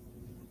that?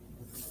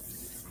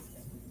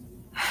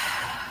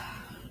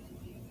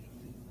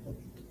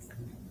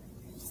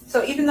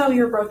 So even though we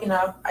were broken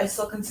up, I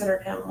still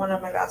considered him one of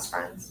my best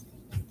friends.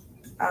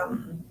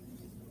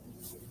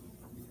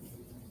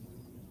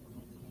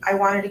 I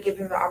wanted to give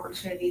him the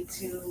opportunity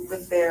to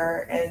live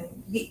there,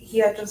 and he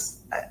had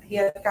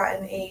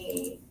gotten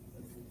a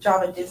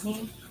job at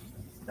Disney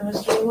and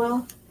was doing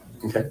well.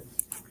 Okay.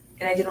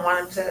 And I didn't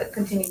want him to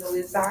continue to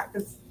lose that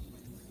because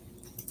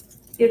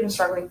he had been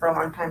struggling for a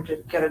long time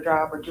to get a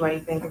job or do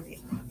anything.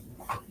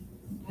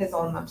 his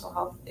own mental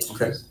health issues.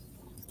 Okay.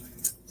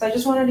 So I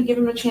just wanted to give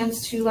him a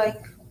chance to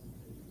like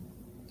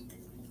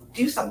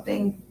do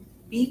something,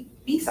 be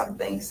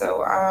something.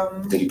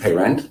 So Did he pay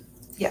rent?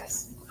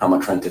 yes. How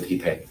much rent did he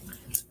pay?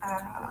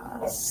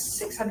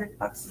 $600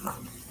 a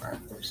month. Right.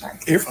 Oops, sorry.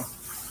 You're fine.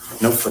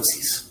 No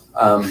footsies.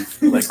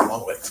 Like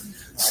long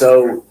width.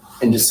 So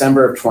in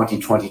December of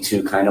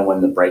 2022, kind of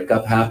when the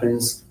breakup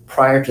happens,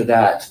 prior to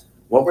that,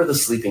 what were the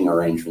sleeping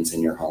arrangements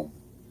in your home?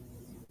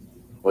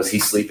 Was he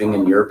sleeping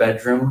in your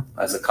bedroom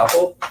as a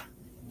couple?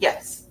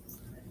 Yes.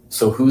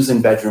 So who's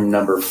in bedroom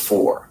number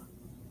 4,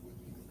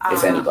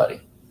 if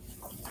anybody?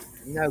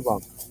 No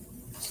one.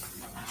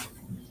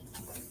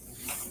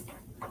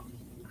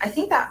 I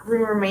think that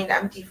room remained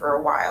empty for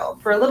a while.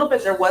 For a little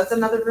bit, there was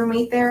another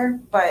roommate there,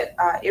 but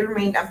it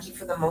remained empty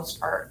for the most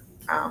part.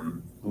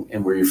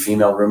 And were your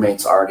female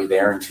roommates already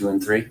there in 2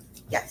 and 3?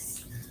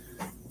 Yes.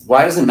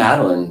 Why doesn't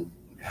Madeline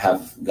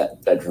have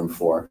that bedroom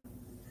 4?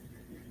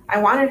 I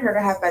wanted her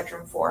to have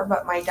bedroom 4,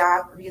 but my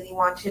dad really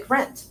wanted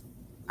rent.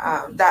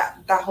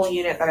 That whole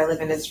unit that I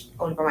live in is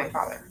owned by my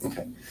father.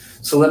 Okay.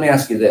 So let me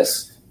ask you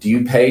this. Do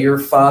you pay your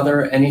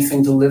father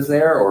anything to live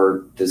there,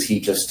 or does he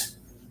just...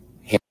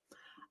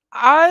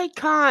 I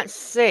can't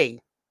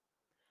see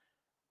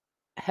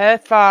her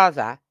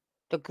father,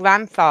 the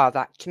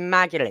grandfather to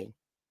Madeline,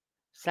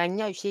 saying,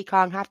 no, she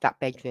can't have that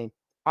bedroom.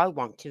 I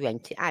want to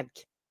rent it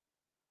out.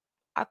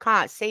 I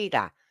can't see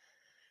that.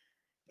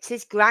 It's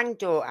his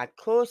granddaughter. Of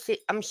course,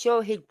 I'm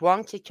sure he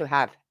wanted to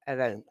have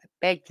her own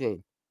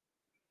bedroom.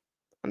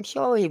 I'm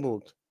sure he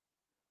would.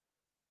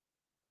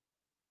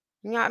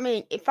 You know what I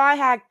mean? If I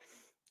had,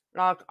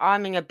 like,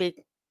 I'm in a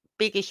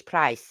biggish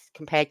place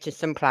compared to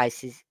some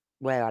places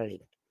where I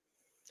live,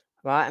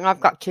 right? And I've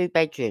got 2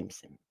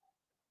 bedrooms,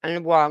 and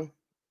the one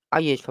I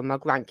use for my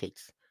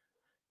grandkids,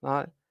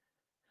 right?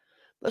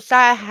 But say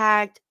I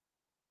had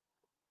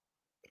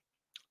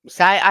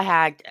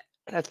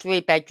a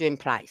 3-bedroom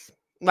place.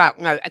 Well,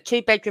 no, a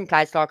 2-bedroom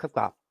place like I've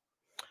got,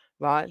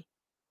 right?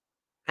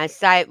 And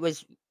say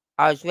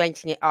I was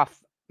renting it off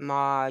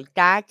my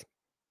dad,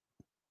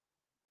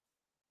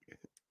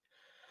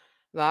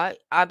 right?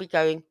 I'll be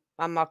going,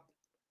 well,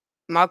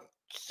 my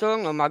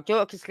son or my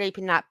daughter can sleep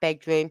in that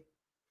bedroom.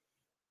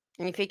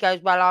 And if he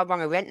goes, well, I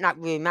want to rent that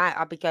room out,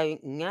 I'll be going,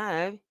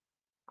 no,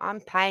 I'm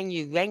paying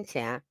you rent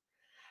here.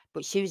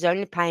 But she was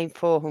only paying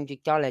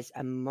 $400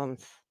 a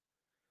month.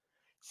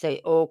 So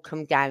it all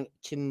come down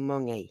to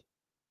money.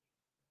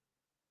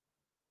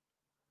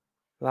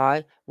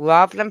 Right?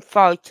 Rather than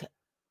fight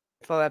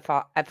for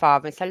her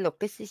father and say, look,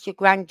 this is your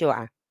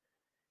granddaughter.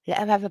 Let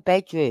her have a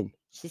bedroom.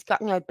 She's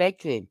got no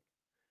bedroom.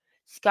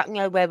 She's got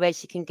nowhere where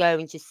she can go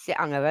and just sit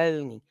on her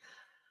own and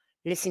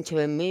listen to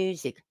her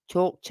music,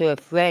 talk to her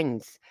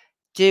friends,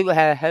 do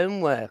her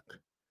homework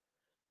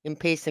in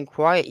peace and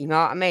quiet, you know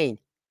what I mean?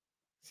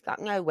 She's got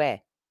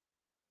nowhere.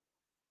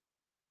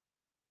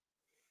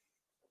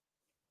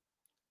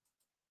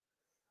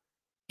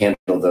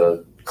 handle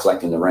the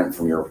collecting the rent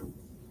from your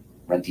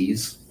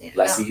rentees,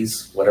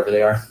 lessees, whatever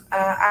they are?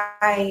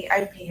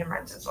 I pay him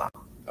rent as well.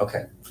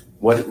 Okay.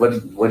 What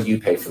do you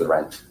pay for the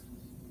rent?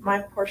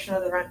 My portion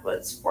of the rent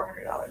was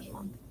 $400 a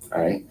month.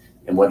 All right.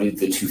 And what do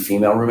the 2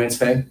 female roommates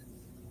pay?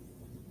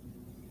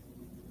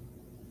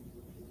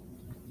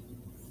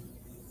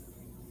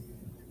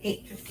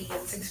 $850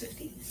 and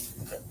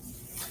 $650. Okay.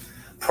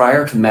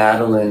 Prior to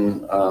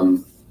Madeline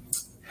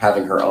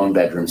having her own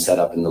bedroom set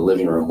up in the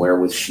living room, where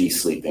was she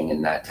sleeping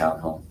in that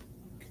townhome?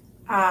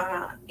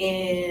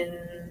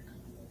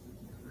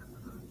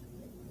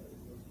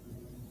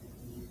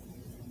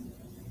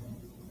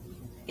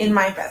 In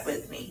my bed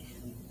with me.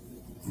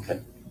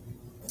 Okay.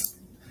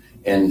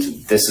 And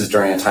this is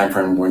during a time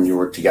frame when you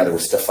were together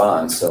with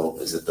Stefan. So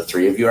is it the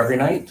 3 of you every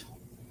night?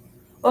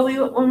 Well,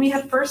 when we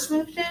had first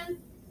moved in,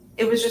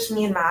 it was just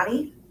me and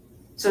Maddie.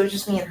 So it was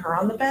just me and her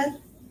on the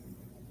bed.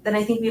 Then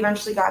I think we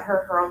eventually got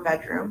her own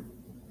bedroom.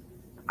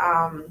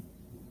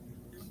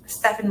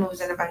 Stefan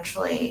moves in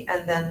eventually,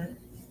 and then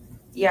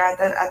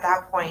at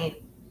that point,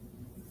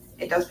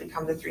 it does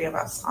become the 3 of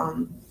us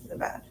on the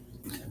bed.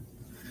 Okay.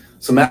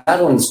 So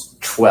Madeline's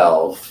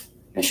 12,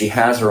 and she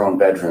has her own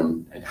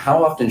bedroom. And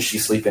how often is she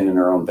sleeping in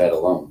her own bed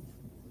alone?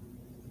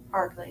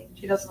 Hardly.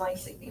 She doesn't like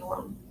sleeping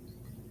alone,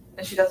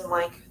 and she doesn't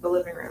like the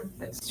living room.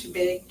 It's too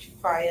big, too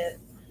quiet.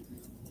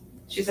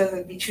 She says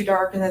it'd be too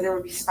dark, and then there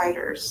would be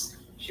spiders.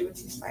 She would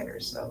see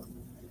spiders, so.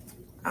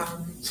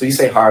 So you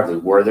say hardly.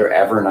 Were there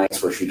ever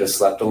nights where she just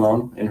slept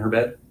alone in her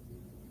bed?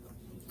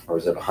 Or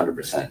is it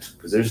 100%?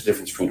 Because there's a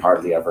difference between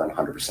hardly ever and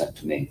 100%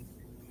 to me.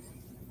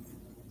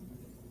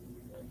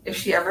 If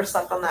she ever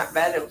slept on that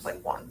bed, it was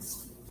like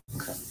once.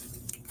 Okay.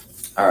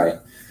 All right.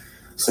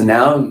 So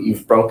now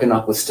you've broken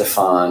up with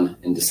Stefan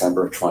in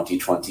December of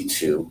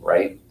 2022,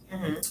 right?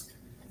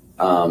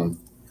 Mm-hmm.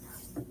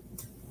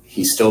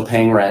 He's still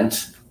paying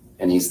rent,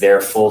 and he's there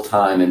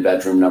full-time in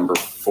bedroom number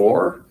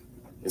 4.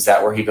 Is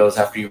that where he goes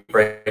after you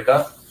break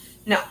up?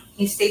 No,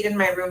 he stayed in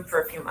my room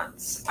for a few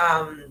months.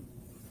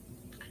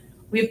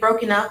 We'd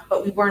broken up,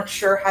 but we weren't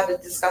sure how to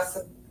discuss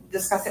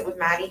it with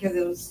Maddie because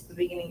it was the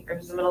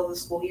middle of the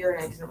school year,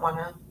 and I didn't want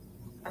to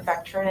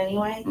affect her in any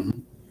way.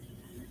 Mhm.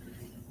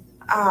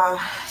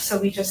 So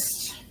we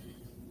just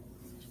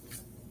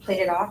played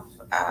it off,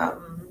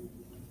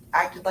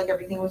 acted like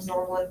everything was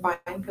normal and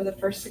fine for the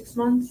first 6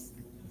 months.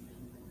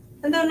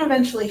 And then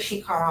eventually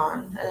she caught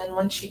on. And then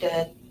once she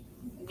did,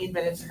 we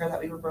admitted to her that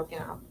we were broken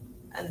up.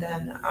 And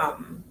then,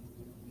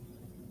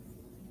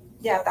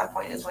 at that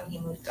point is when he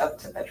moved up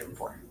to bedroom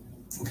 4.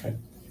 Okay.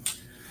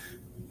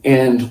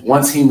 And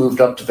once he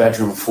moved up to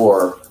bedroom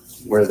 4,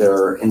 were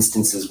there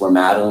instances where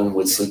Madeline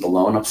would sleep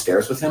alone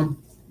upstairs with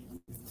him?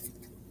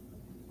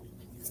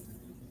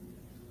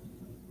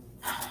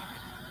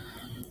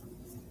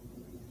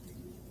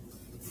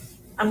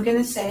 I'm going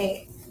to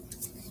say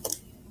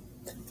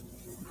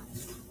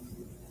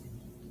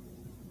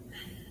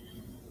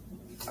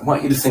I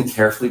want you to think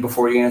carefully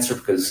before you answer,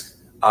 because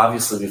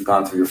obviously we've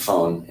gone through your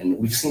phone and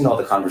we've seen all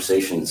the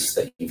conversations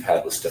that you've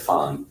had with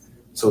Stefan.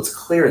 So it's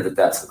clear that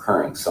that's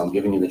occurring. So I'm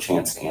giving you the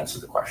chance to answer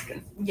the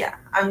question. yeah,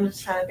 I'm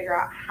just trying to figure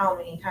out how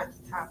many times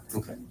it's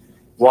happened. Okay.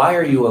 Why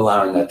are you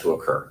allowing that to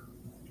occur?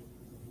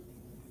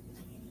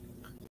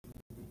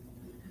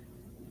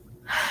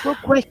 Good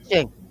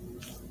question.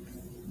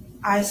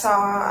 I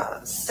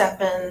saw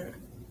Stephen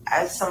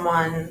as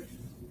someone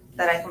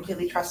that I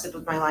completely trusted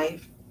with my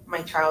life,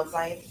 my child's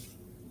life.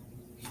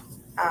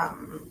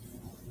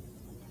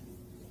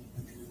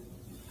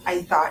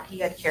 I thought he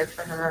had cared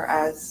for her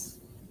as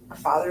a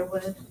father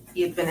would.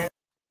 He had been in.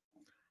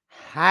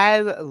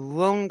 How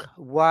wrong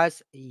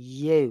was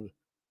you?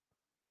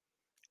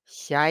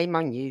 Shame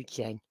on you,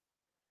 Jen.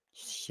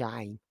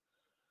 Shame.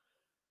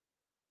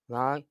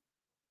 Right?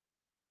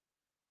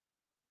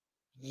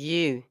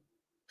 You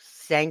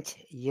sent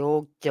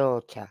your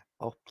daughter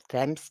up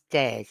them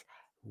stairs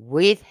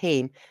with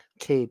him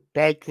to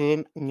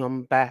bedroom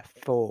number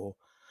 4,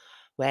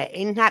 where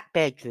in that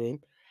bedroom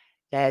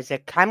there's a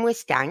camera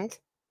stand.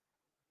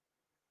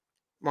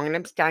 One of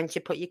them stands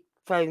you put your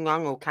phone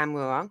on or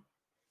camera on.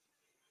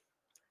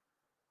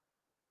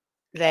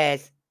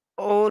 There's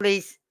all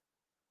these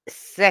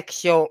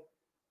sexual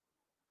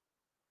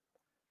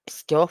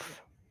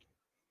stuff,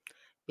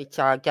 which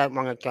I don't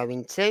want to go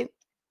into.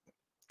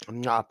 I'm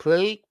not a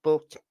prude,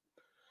 but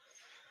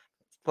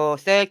for a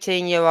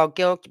 13-year-old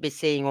girl to be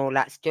seeing all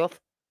that stuff,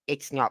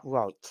 it's not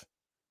right.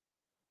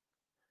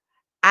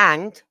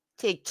 And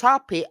to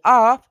top it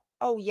off,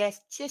 oh yes,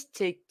 just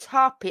to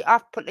top it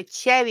off, put the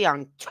cherry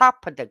on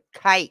top of the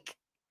cake,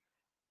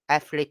 a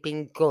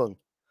flipping gun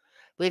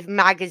with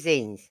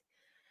magazines,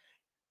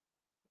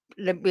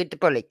 with the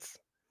bullets.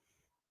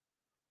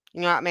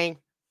 You know what I mean?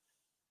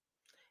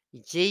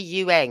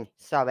 G-U-N,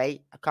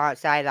 sorry, I can't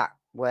say that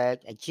word,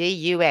 a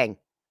G-U-N.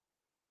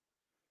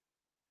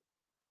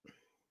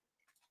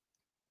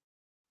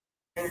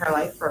 In her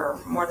life for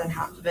more than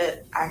half of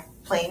it,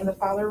 playing the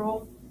father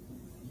role.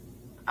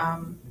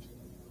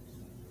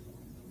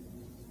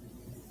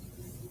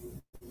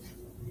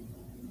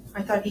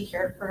 I thought he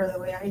cared for her the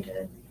way I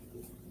did.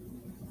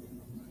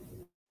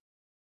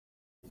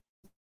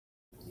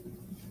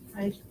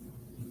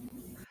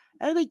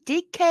 Oh, he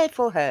did care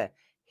for her.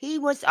 He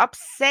was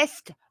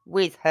obsessed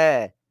with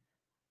her.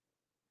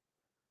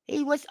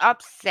 He was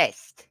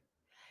obsessed.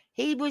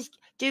 He would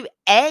do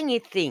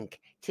anything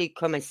to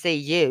come and see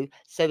you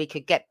so he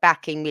could get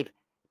back in with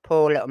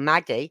poor little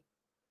Maddie.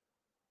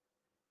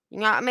 You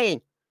know what I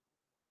mean?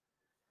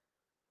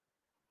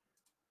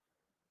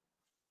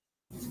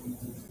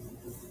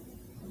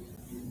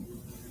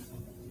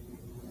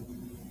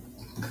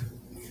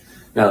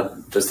 Now,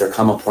 does there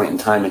come a point in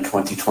time in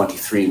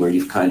 2023 where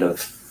you've kind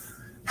of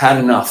had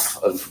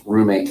enough of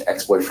roommate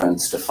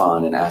ex-boyfriend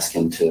Stefan and ask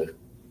him to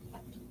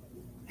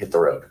hit the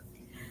road?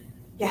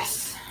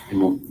 Yes.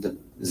 And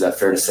is that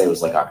fair to say it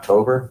was like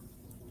October?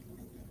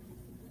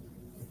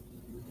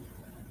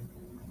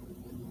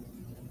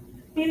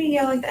 Maybe,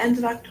 like the end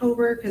of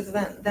October, because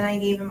then I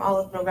gave him all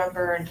of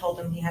November and told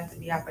him he had to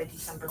be out by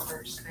December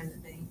 1st kind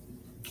of thing.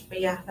 But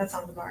yeah, that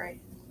sounds about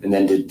right. And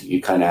then did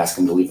you kind of ask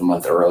him to leave a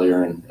month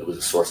earlier and it was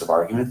a source of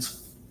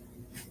arguments?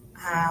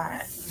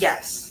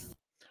 Yes.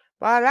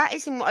 Well, that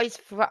isn't what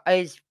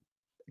his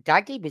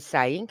daddy was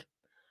saying.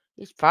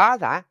 His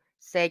father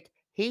said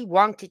he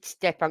wanted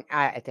Stefan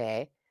out of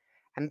there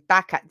and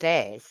back at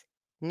theirs,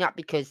 not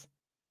because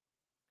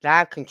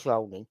they're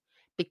controlling,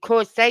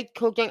 because they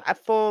couldn't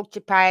afford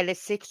to pay the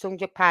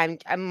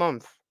 £600 a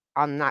month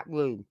on that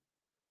room.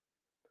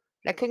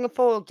 They couldn't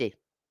afford it.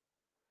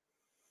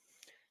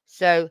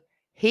 So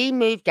he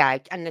moved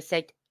out, and they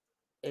said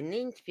in the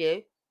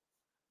interview,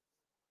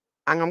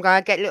 and I'm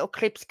going to get little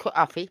clips cut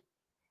off it,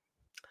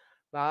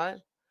 right?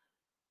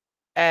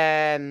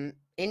 In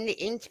the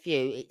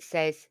interview, it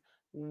says,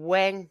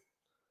 when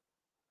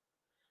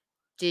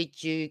did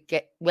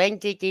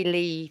he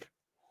leave,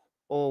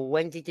 or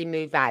when did he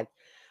move out?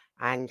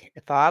 And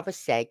the father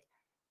said,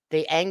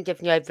 the end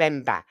of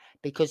November,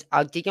 because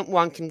I didn't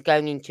want him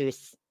going into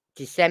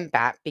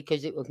December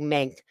because it would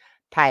meant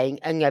paying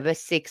another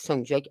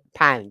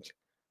 £600.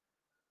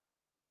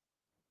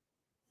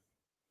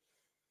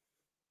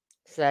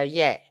 So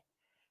yeah,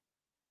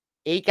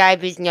 he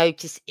gave his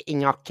notice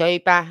in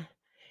October.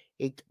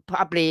 he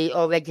probably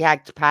already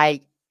had to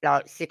pay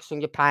like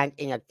 £600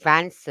 in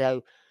advance,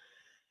 so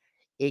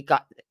he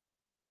got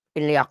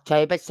in the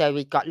October, so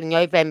he got the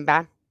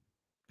November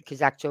because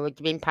that's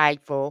already been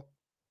paid for.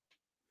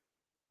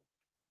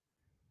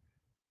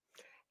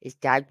 His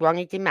dad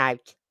wanted him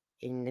out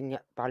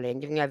by the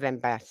end of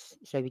November,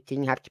 so he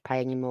didn't have to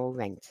pay any more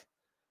rent.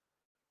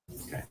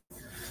 Okay.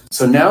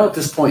 So now at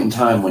this point in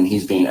time when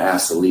he's being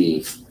asked to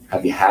leave,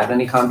 have you had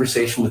any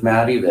conversation with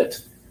Maddie that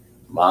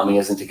mommy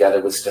isn't together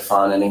with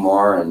Stefan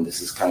anymore and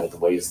this is kind of the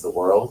ways of the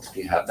world?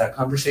 Do you have that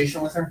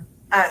conversation with her?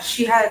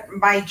 She had,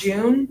 by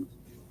June,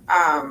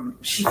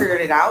 she figured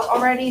it out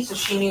already, so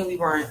she knew we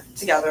weren't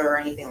together or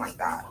anything like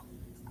that.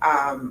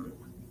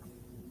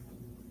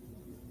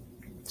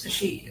 So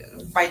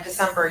by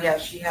December, yeah,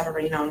 she had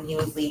already known he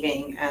was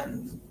leaving,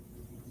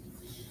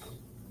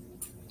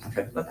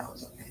 but that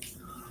was okay.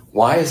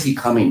 Why is he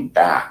coming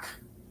back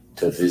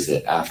to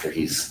visit after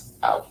he's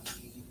out?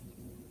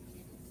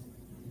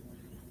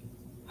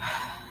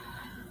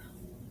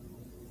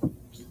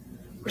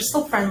 We're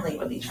still friendly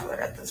with each other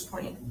at this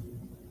point.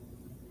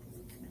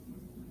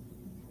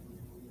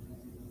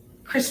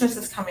 Christmas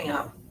is coming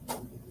up,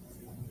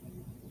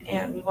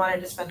 and we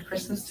wanted to spend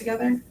Christmas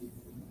together.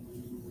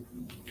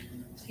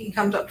 So he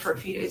comes up for a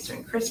few days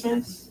during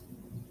Christmas,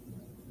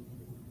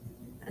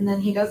 and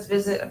then he does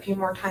visit a few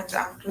more times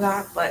after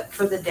that, but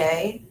for the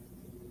day,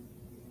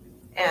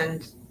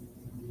 and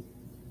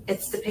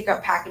it's to pick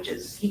up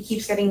packages. He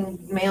keeps getting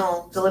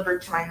mail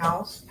delivered to my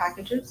house,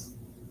 packages,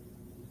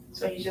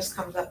 so he just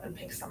comes up and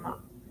picks them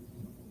up.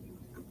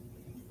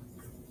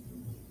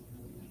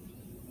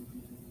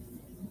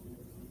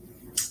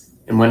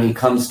 And when he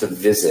comes to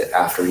visit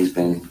after he's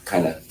been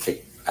kind of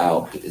kicked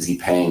out, is he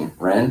paying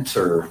rent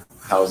or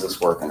how is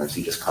this working, or is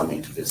he just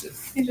coming to visit?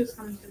 He's just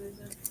coming to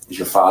visit. Is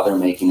your father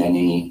making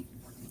any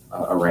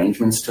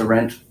arrangements to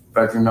rent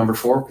bedroom number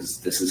 4?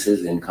 Because this is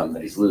his income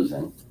that he's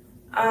losing.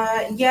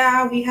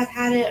 Yeah, we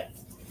had it.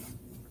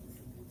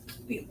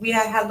 We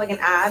had like an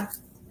ad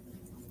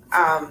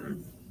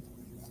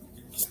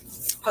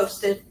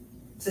posted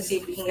to see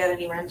if we can get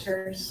any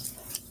renters.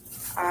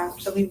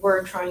 So we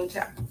were trying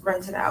to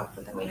rent it out,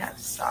 but then we had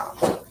to stop.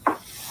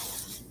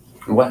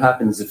 And what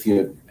happens if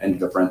you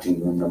ended up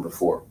renting room number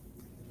 4?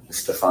 Is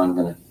Stefan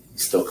going to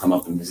still come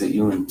up and visit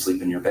you and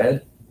sleep in your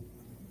bed?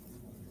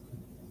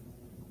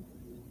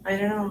 I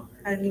don't know.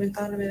 I hadn't even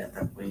thought of it at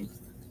that point.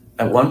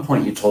 At one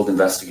point, you told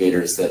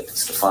investigators that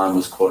Stefan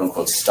was quote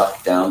unquote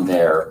stuck down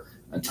there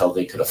until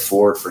they could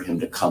afford for him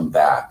to come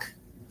back.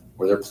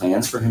 Were there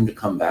plans for him to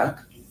come back?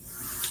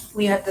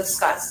 We had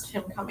discussed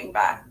him coming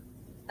back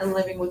and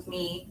living with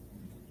me.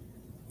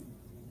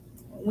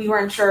 We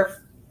weren't sure if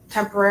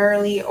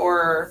temporarily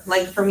or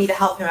like for me to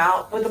help him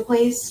out with the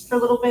place for a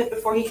little bit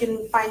before he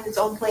can find his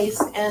own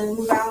place and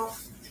move out.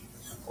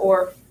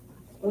 Or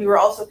we were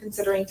also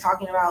considering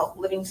talking about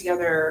living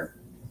together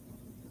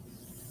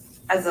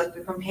as like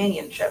a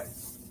companionship.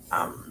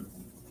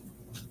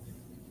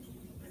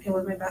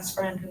 With my best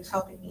friend who's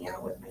helping me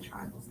out with my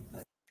child.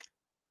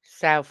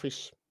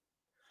 Selfish.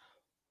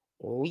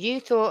 All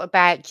you thought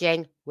about,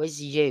 Jen, was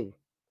you.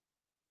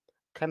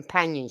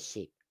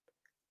 Companionship.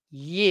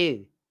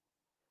 You.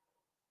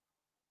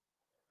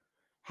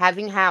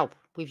 Having help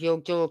with your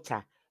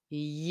daughter.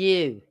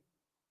 You.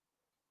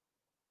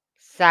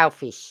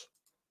 Selfish.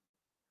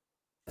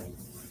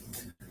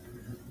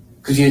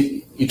 Because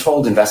you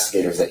told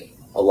investigators that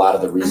a lot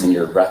of the reason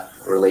your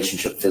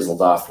relationship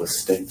fizzled off with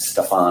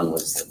Stefan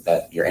was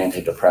that your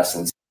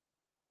antidepressants.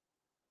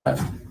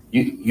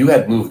 You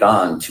had moved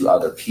on to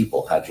other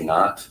people, had you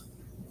not?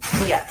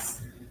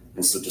 Yes.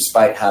 And so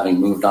despite having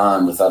moved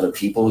on with other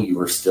people, you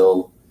were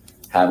still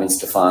having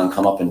Stefan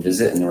come up and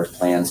visit, and there were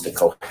plans to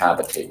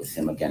cohabitate with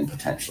him again,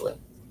 potentially.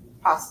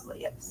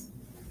 Possibly, yes.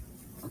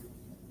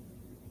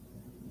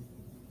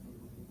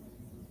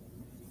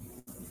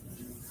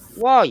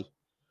 Why?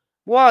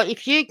 Why?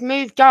 If you'd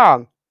moved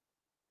on,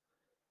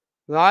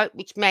 right,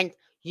 which meant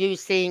you were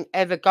seeing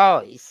other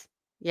guys,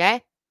 yeah?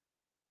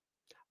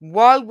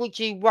 Why would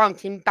you want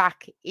him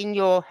back in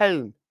your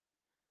home?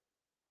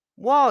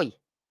 Why?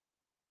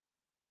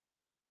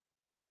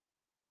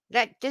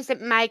 That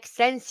doesn't make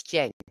sense,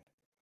 Jen.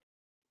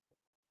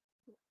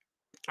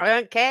 I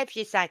don't care if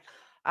you say,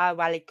 oh,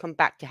 well, he'd come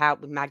back to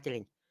help with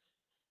Madeline.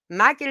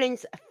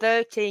 Madeline's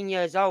 13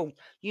 years old.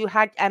 You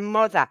had a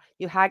mother,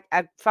 you had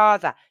a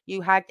father,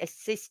 you had a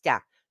sister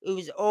who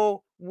was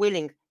all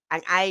willing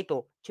and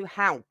able to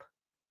help.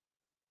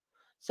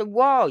 So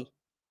why?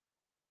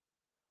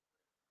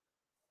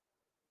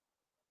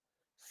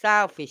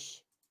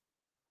 Selfish.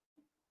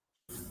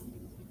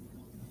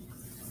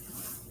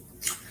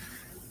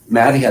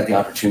 Maddie had the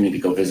opportunity to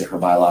go visit her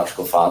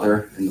biological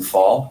father in the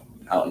fall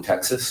out in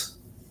Texas.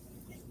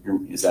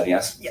 Is that a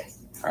yes? Yes.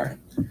 All right.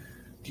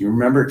 Do you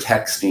remember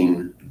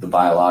texting the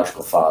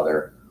biological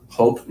father,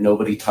 hope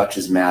nobody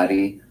touches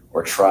Maddie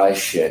or tries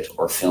shit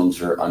or films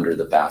her under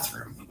the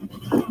bathroom?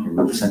 You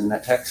remember sending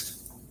that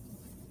text?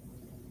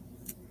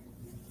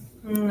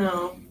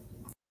 No.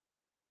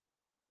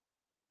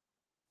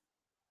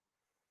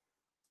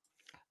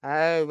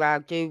 Oh, well,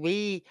 do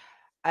we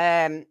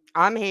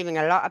I'm hearing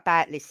a lot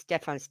about this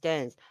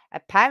stephensterns.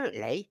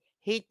 Apparently,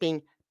 he'd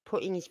been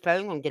putting his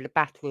phone under the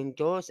bathroom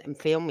doors and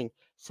filming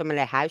some of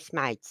their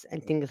housemates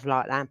and things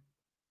like that.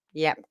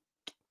 Yep.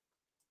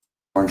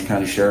 Orange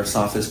County Sheriff's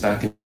Office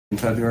back in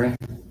February?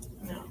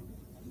 No.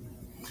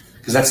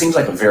 Because that seems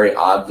like a very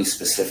oddly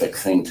specific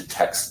thing to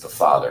text the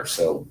father.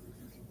 So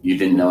you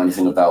didn't know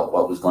anything about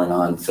what was going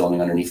on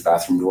filming underneath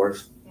bathroom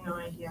doors? No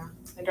idea.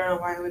 I don't know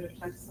why I would have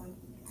texted them.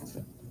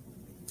 Okay.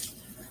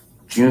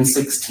 June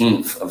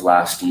 16th of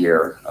last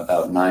year,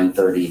 about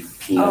 9:30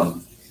 p.m.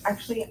 Oh,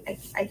 actually,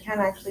 I can't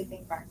actually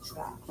think back to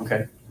that.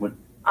 Okay. What?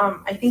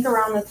 I think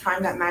around the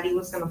time that Maddie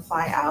was going to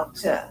fly out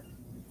to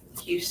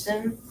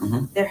Houston,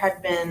 there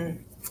had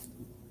been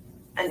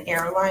an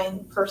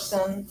airline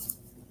person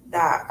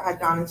that had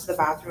gone into the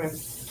bathroom and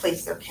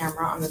placed their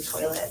camera on the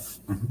toilet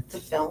to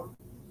film.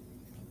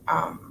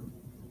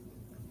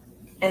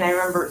 And I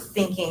remember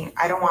thinking,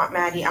 I don't want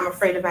Maddie, I'm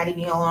afraid of Maddie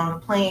being alone on a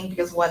plane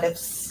because what if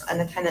an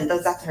attendant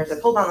does that to her? Said,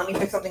 hold on, let me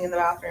fix something in the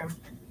bathroom.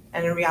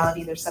 And in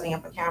reality, they're setting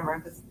up a camera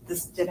because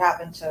this did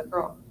happen to a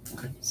girl.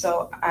 Okay.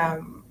 So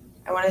I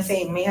want to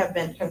say it may have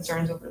been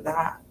concerns over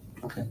that.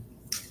 Okay.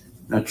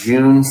 Now,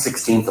 June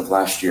 16th of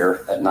last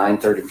year at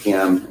 9:30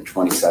 p.m. and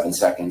 27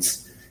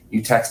 seconds,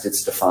 you texted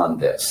Stefan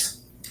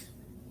this: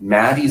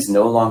 Maddie's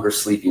no longer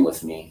sleeping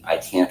with me. I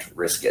can't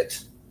risk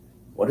it.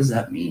 What does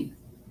that mean?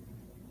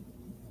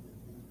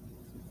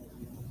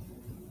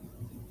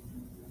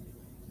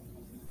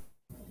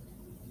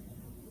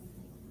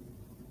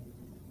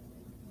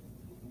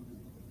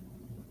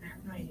 I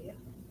have no idea.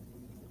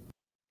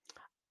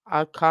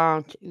 I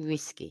can't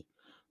risk it.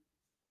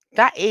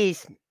 That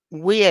is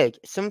weird.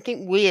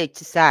 Something weird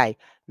to say.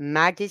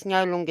 Maddie's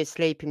no longer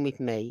sleeping with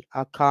me.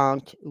 I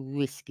can't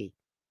risk it.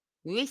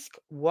 Risk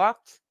what?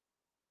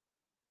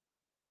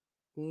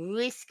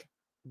 Risk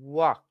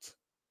what?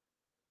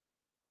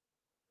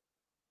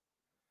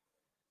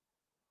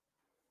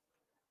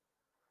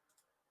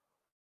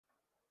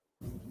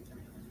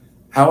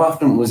 How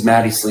often was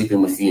Maddie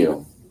sleeping with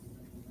you?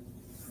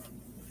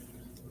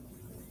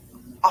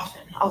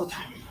 Often, all the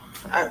time.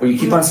 Well, you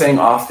keep on saying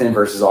often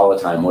versus all the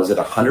time. Was it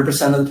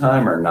 100% of the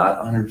time or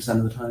not 100%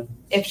 of the time?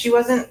 If she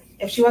wasn't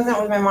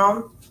with my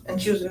mom and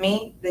she was with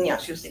me, then yeah,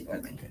 she was sleeping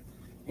with me.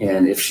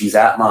 And if she's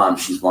at mom,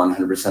 she's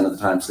 100% of the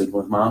time sleeping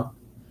with mom?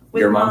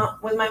 With Your mom?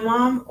 with my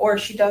mom, or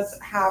she does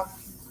have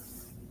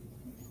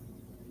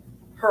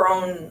her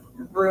own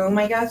room,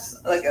 I guess.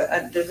 Like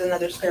there's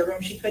another spare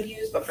room she could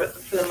use, but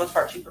for the most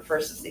part, she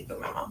prefers to sleep with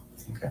my mom.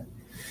 Okay.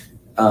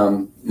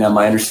 Now,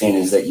 my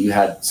understanding is that you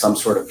had some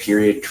sort of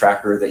period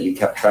tracker that you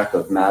kept track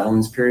of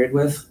Madeline's period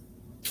with?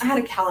 I had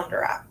a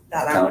calendar app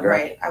that I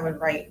would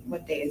write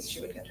what days she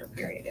would get her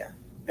period, yeah.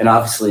 And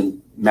obviously,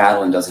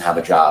 Madeline doesn't have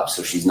a job,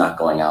 so she's not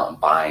going out and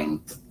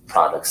buying the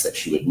products that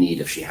she would need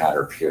if she had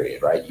her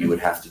period, right? You would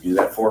have to do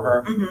that for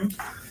her?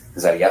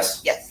 Is that a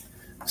yes? Yes.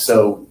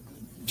 So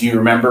do you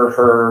remember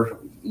her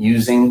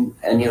using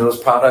any of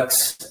those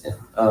products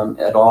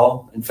at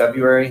all in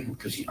February?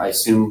 Because I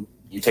assume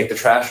you take the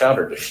trash out,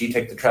 or does she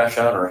take the trash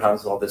out, or how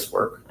does all this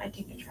work? I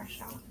take the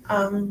trash out.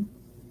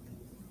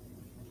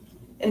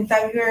 In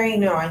February,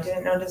 no, I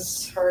didn't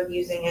notice her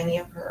using any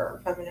of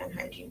her feminine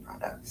hygiene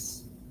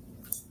products.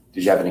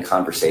 Did you have any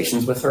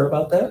conversations with her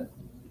about that?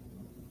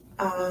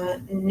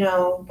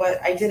 No,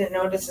 but I didn't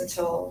notice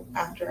until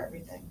after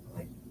everything.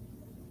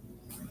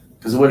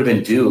 Because it would have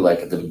been due like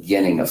at the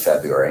beginning of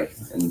February,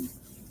 and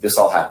this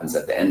all happens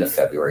at the end of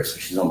February, so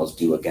she's almost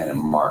due again in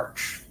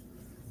March.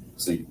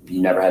 So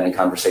you never had any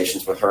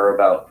conversations with her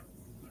about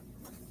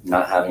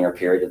not having her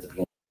period at the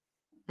beginning?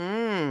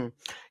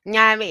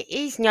 No, it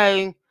is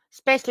known,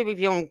 especially with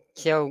young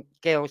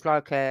girls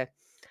like her.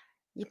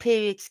 Your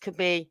periods could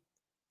be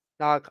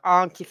like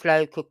Auntie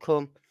Flo could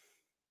come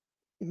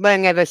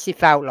whenever she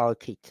felt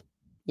like it.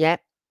 Yeah.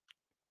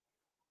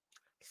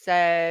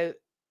 So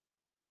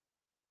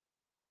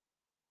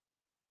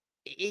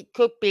it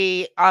could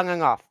be on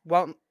and off.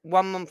 One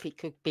month it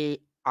could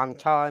be on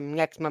time.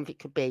 Next month it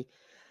could be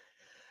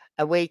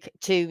a week,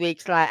 2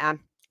 weeks later.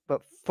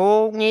 But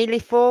nearly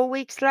 4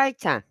 weeks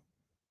later.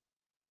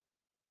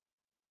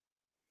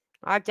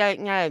 I don't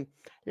know.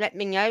 Let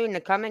me know in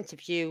the comments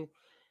if you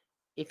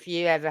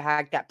ever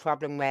had that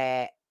problem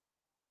where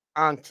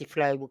Auntie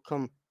Flo would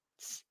come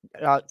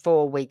like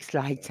 4 weeks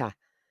later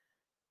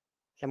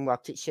than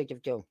what it should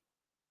have done.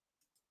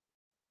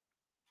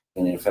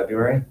 In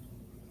February?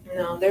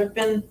 No,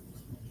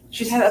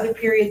 she's had other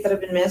periods that have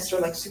been missed or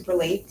like super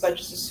late, so I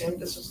just assumed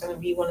this was going to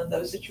be one of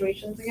those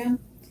situations again.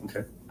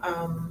 Okay.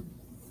 But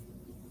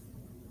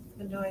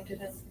no, I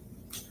didn't.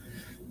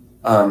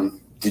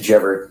 Did you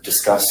ever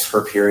discuss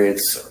her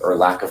periods or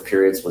lack of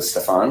periods with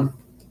Stefan?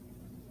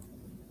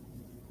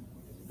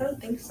 I don't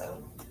think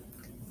so.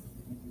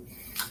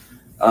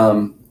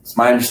 It's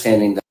my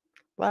understanding that.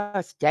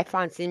 Well,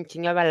 Stefan seemed to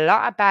know a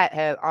lot about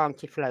her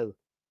Auntie Flo.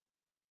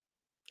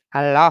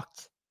 A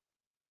lot.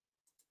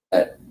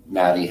 That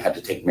Maddie had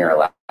to take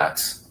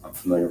Miralax. I'm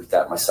familiar with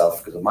that myself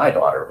because of my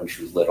daughter when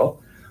she was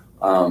little.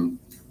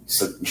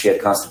 So she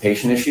had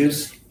constipation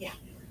issues? Yeah.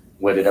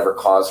 Would it ever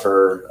cause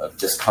her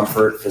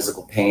discomfort,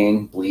 physical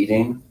pain,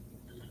 bleeding?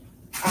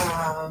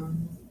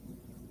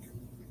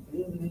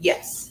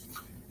 Yes.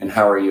 And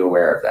how are you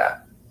aware of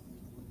that?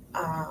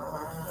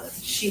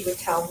 She would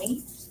tell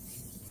me.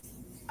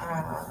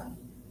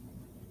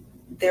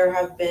 There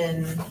have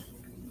been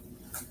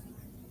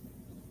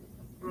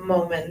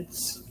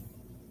moments.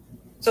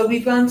 So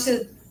we've gone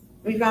to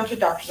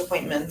doctor's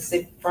appointments.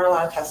 They've run a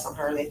lot of tests on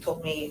her. They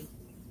told me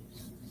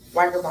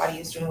why her body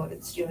is doing what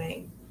it's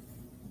doing.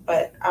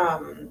 But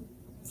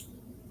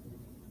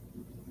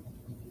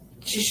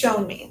she's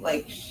shown me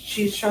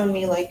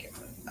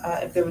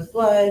if there was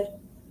blood,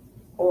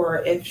 or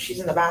if she's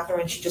in the bathroom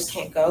and she just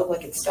can't go,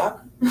 like it's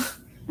stuck.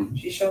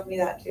 She showed me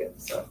that too.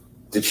 So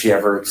did she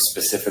ever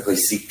specifically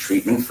seek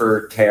treatment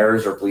for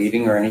tears or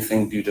bleeding or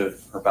anything due to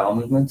her bowel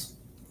movements?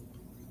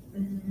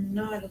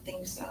 No, I don't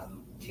think so.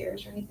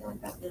 Tears or anything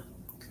like that, no.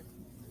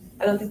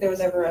 I don't think there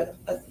was ever a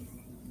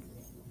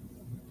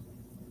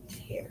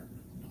tear.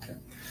 Okay.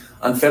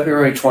 On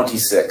February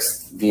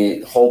 26th,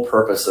 the whole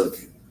purpose of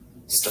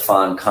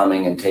Stefan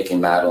coming and taking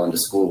Madeline to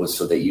school was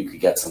so that you could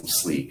get some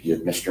sleep. You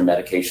had missed your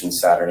medication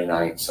Saturday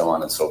night, so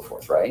on and so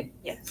forth, right?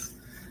 Yes.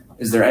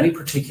 Is there any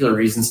particular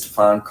reason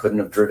Stefan couldn't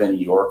have driven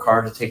your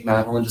car to take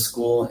Madeline to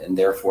school and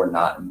therefore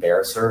not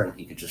embarrass her and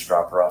he could just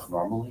drop her off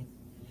normally?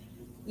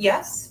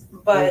 Yes,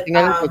 but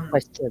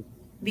question.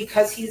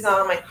 Because he's not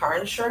on my car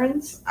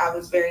insurance, I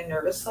was very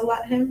nervous to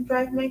let him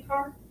drive my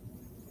car.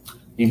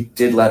 You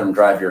did let him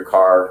drive your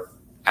car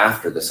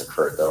after this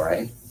occurred though,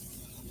 right?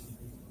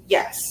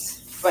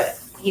 Yes, but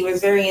he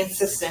was very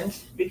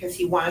insistent because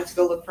he wanted to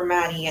go look for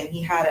Maddie, and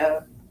he had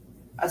a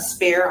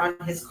spare on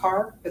his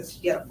car because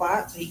he had a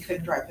flat, so he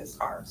couldn't drive his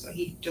car. So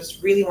he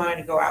just really wanted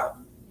to go out.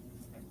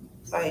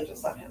 So I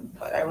just let him,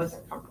 but I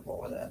wasn't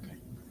comfortable with it.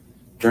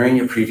 During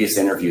your previous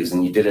interviews,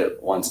 and you did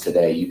it once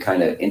today, you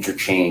kind of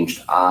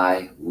interchanged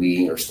I,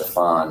 we, or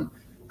Stefan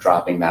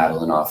dropping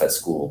Madeline off at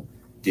school.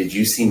 Did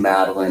you see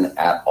Madeline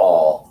at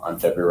all on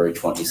February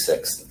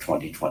 26th of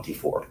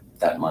 2024,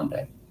 that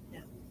Monday?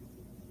 No.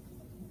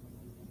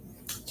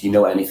 Do you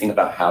know anything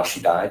about how she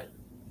died?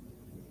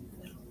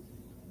 No.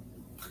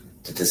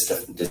 Did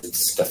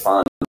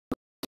Stefan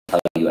tell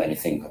you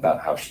anything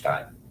about how she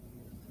died?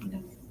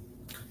 No.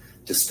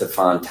 Did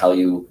Stefan tell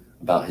you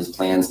about his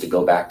plans to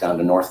go back down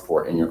to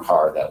Northport in your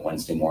car that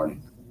Wednesday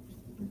morning?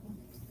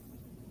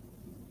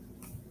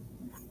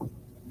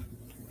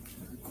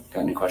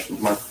 Got any questions,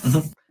 Mark?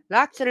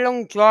 That's a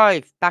long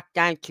drive back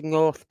down to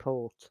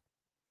Northport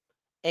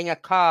in a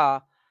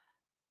car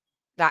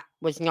that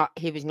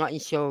he was not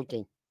insured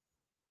in.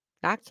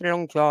 That's a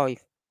long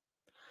drive.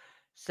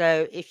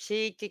 So if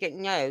she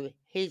didn't know,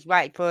 he's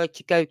waiting for her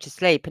to go to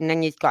sleep, and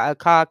then he's got her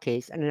car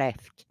keys and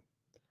left.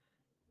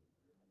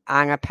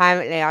 And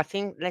apparently, I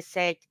think they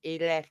said he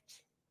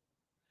left.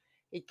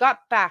 He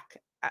got back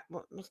at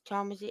what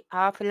time was it?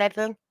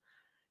 11:30,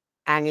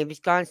 and he was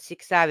gone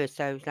 6 hours.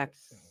 So it was like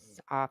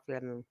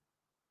 11:30,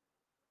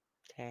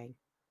 10,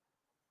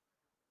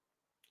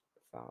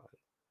 5.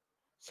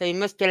 So he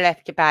must have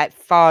left about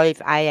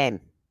 5 a.m.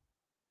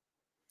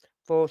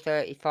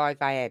 4:35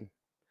 a.m.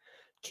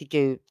 to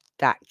do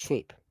that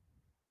trip.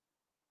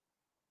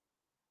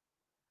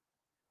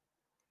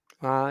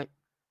 Right.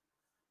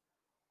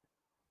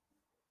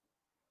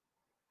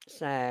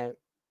 So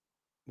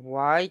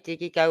why did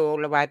he go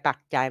all the way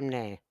back down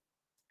there?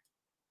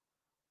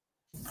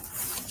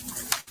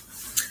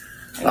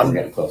 I'm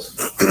getting close.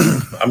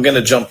 I'm going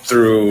to jump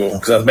through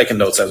because I was making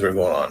notes as we were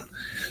going on.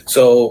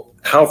 So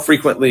how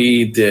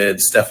frequently did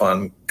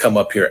Stefan come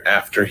up here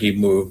after he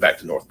moved back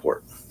to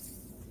Northport?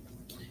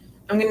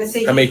 I'm going to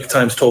say How many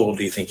times total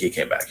do you think he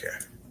came back here?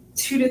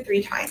 2 to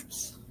 3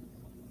 times.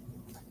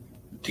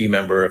 Do you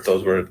remember if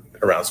those were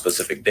around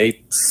specific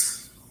dates?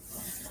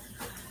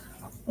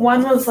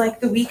 One was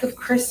like the week of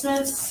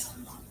Christmas.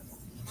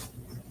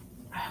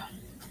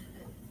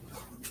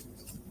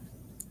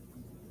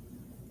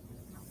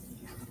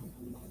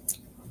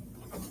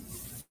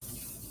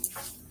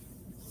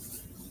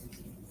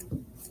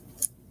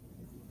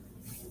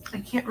 I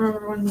can't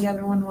remember when the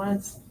other one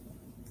was.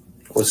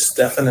 Was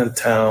Stefan in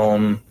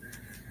town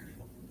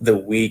the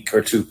week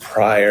or two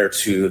prior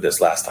to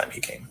this last time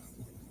he came?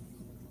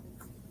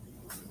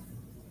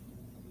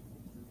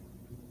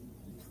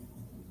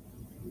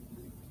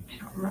 I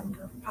don't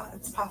remember.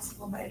 It's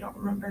possible, but I don't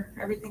remember.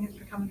 Everything is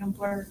becoming a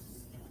blur.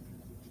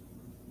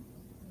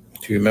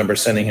 Do you remember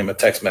sending him a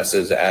text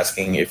message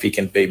asking if he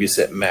can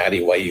babysit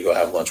Maddie while you go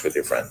have lunch with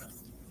your friend?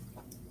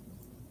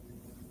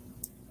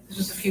 This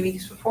was a few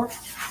weeks before.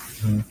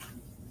 Mm-hmm.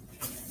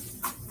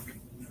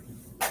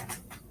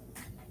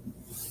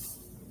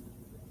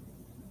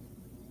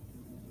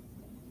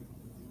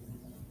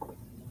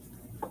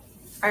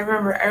 I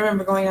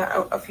remember going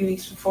out a few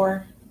weeks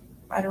before.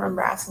 I don't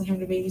remember asking him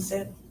to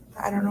babysit.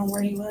 I don't know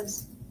where he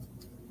was.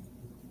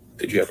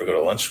 Did you ever go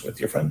to lunch with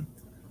your friend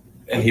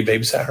and he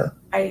babysat her?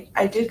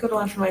 I did go to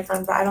lunch with my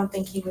friend, but I don't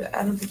think he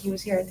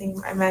was here. I think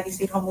Maddie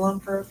stayed home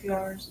alone for a few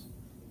hours.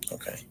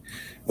 Okay.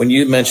 When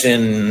you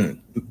mentioned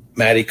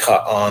Maddie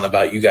caught on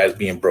about you guys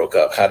being broke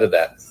up, how did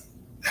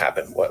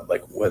happened? What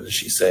did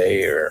she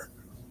say? Or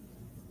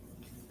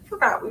I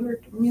forgot.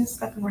 Me and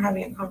Stephen were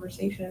having a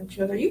conversation, and she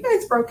goes, "Are you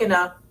guys broken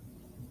up?"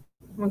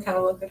 And we kind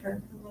of looked at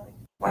her. I'm like,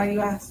 "Why do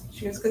you ask?"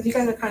 She goes, "Because you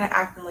guys are kind of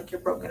acting like you're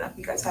broken up.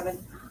 You guys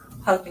haven't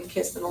hugged and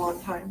kissed in a long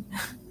time."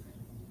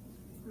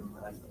 And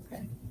we're like,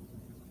 "Okay."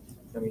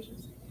 So we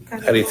just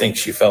kind of. how do you think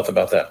she felt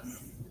about that?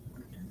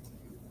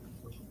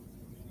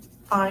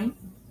 Fine.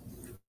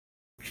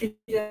 She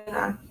didn't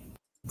act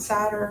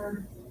sad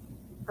or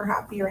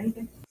happy or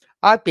anything.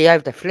 I'd be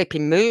over the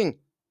flipping moon.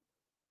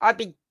 I'd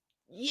be,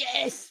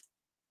 yes,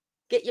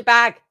 get your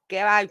bag,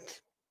 get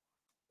out.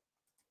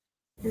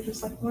 You're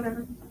just like,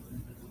 whatever.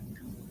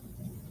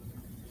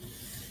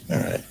 All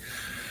right.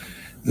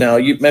 Now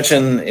you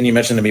mentioned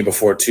to me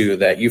before too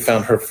that you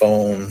found her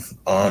phone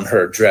on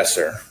her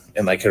dresser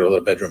in like her little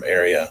bedroom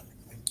area.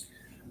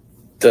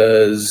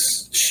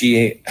 Does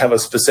she have a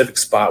specific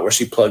spot where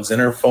she plugs in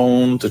her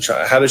phone to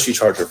charge? How does she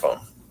charge her phone?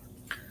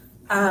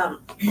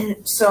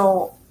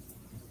 So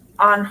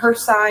on her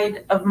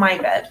side of my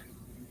bed,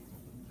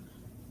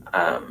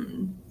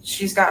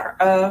 she's got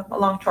a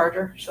long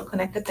charger. She'll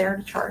connect it there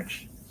to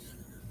charge.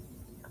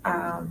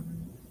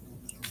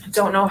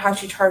 Don't know how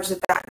she charged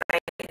it that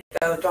night,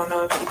 though. Don't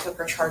know if she took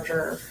her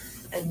charger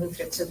and moved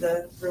it to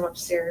the room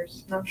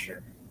upstairs. Not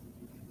sure.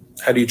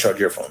 How do you charge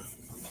your phone?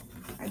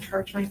 I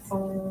charge my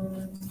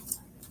phone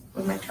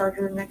with my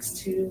charger next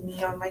to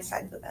me on my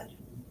side of the bed.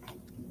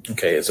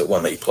 Okay, is it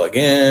one that you plug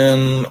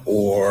in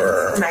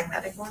or The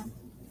magnetic one.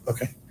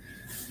 Okay.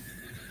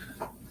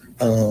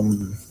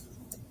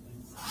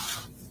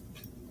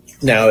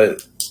 Now,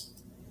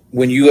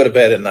 when you go to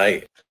bed at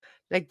night,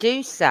 They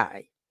do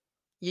say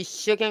you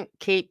shouldn't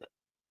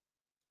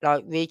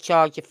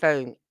recharge your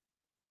phone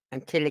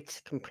until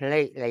it's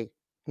completely,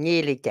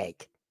 nearly dead.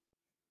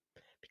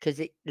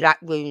 Because that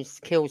room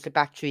kills the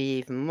battery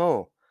even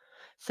more.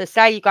 So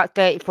say you got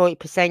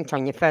 30-40%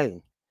 on your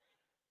phone.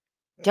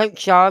 Don't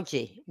charge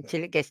it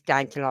until it gets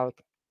down to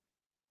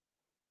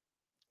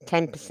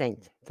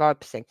 10%,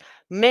 5%.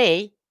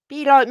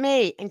 Be like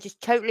me and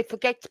just totally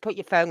forget to put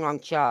your phone on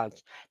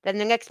charge. Then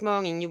the next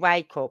morning you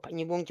wake up and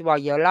you wonder why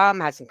your alarm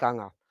hasn't gone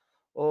off.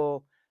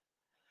 Or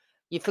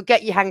you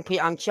forget you hadn't put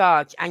it on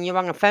charge and you're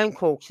on a phone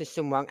call to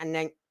someone and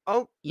then,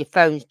 oh, your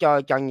phone's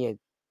died on you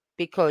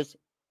because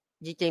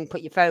you didn't put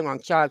your phone on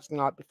charge the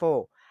night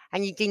before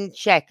and you didn't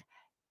check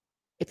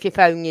if your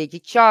phone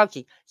needed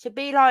charging. So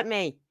be like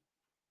me.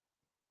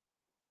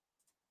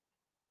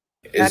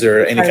 is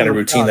there any kind of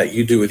routine that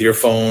you do with your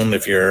phone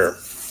if you're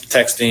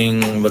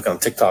texting, look on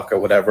TikTok or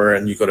whatever,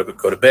 and you go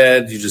to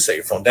bed? You just set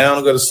your phone down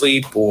and go to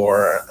sleep,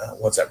 or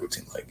what's that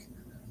routine like?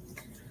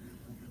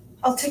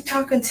 I'll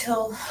TikTok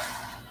until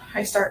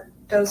I start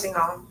dozing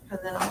off, and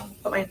then I'll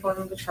put my phone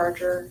on the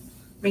charger,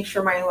 make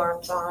sure my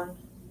alarm's on,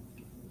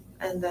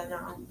 and then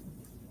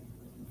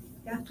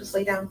just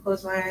lay down,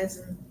 close my eyes,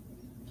 and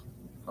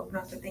hope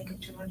not to think of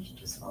too much,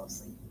 just fall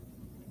asleep.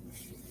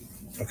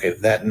 Okay,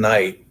 that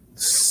night,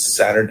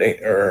 Saturday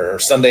or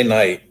Sunday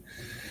night,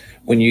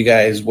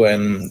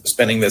 when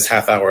spending this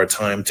half hour of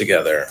time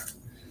together,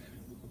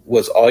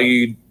 was all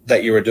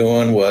that you were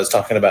doing was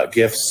talking about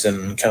gifts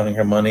and counting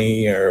her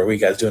money, or were you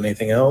guys doing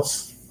anything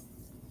else?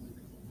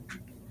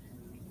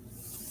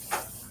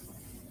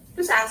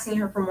 Just asking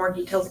her for more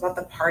details about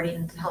the party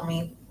and to tell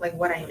me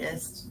what I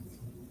missed.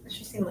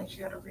 She seemed like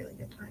she had a really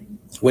good time.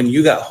 When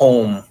you got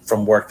home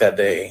from work that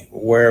day,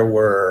 where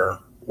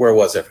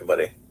was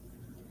everybody?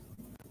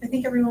 I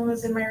think everyone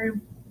was in my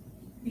room,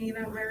 hanging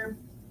out in my room.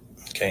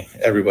 Okay,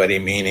 everybody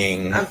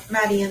meaning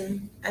Maddie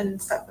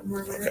and Stephen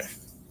were in my room. Okay.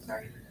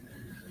 Sorry.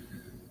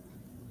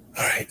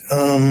 All right.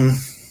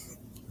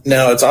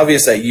 Now it's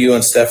obvious that you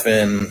and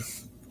Stephen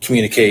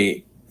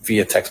communicate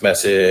via text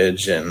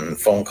message and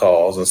phone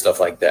calls and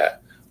stuff like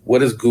that.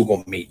 What is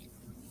Google Meet?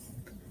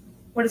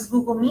 What is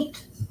Google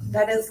Meet?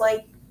 That is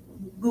like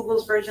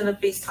Google's version of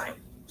FaceTime.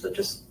 So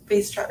just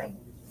face chatting.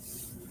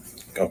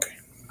 Okay.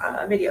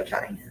 Video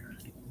chatting.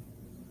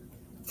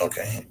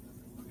 Okay.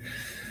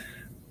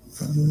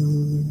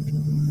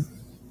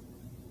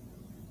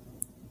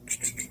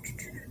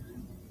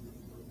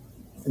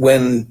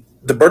 When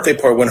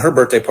her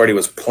birthday party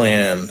was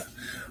planned,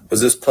 was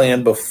this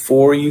planned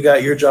before you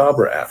got your job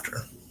or after?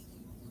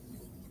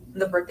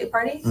 The birthday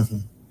party? Mm-hmm.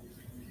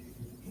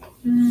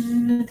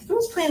 I think it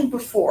was planned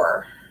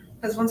before,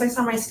 because once I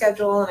saw my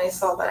schedule and I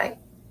saw that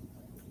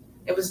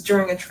it was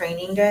during a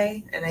training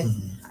day, and I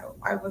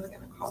wasn't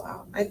going to call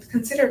out. I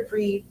considered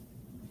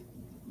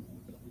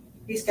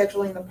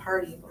rescheduling the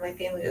party, but my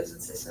family was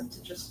insistent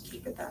to just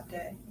keep it that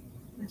day.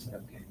 And I said,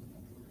 okay.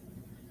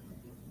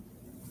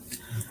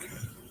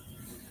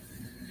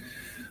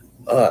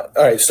 All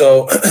right,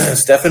 so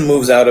Stephen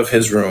moves out of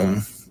his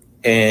room,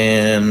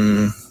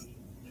 and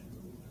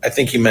I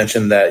think you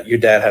mentioned that your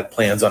dad had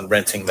plans on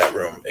renting that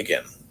room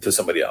again to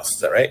somebody else. Is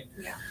that right?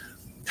 Yeah.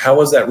 How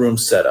was that room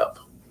set up?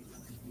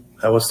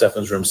 How was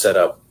Stephen's room set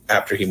up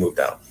after he moved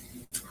out?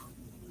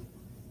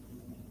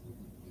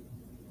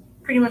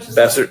 Pretty much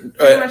the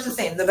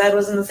same. The bed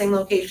was in the same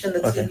location.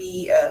 The Okay.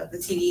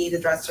 TV, the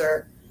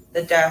dresser,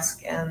 the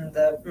desk and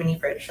the mini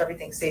fridge,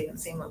 everything stayed in the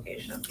same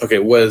location. Okay,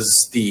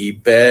 was the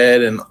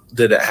bed, and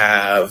did it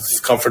have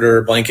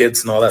comforter,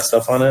 blankets, and all that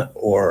stuff on it,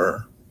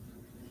 or?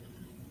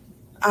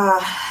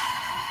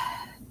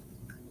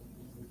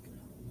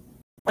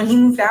 When he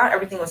moved out,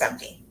 everything was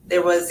empty.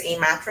 There was a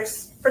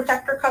mattress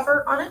protector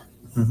cover on it.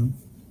 Mm-hmm.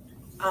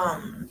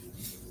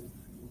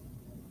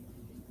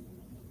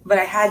 But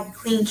I had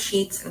clean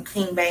sheets and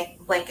clean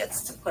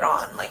blankets to put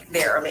on, like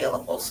they're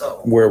available.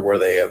 So Where were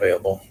they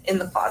available? in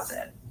the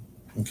closet.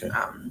 Okay.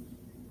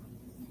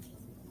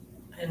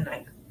 And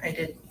I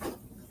did,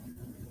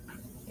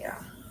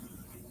 yeah.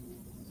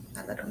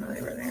 I let him know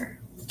they were there.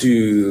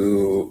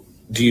 Do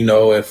you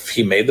know if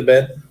he made the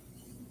bed?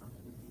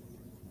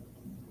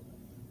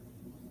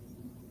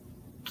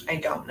 I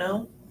don't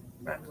know,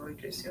 but I'm going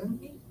to assume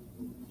he.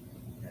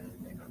 I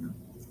don't know.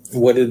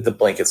 What did the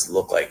blankets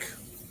look like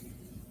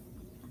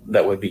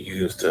that would be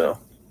used to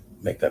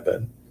make that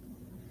bed?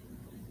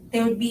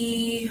 They would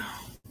be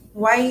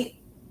white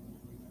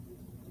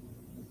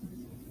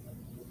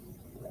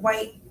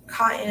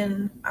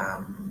cotton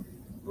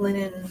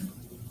linen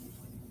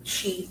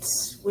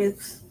sheets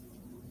with,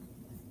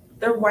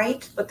 they're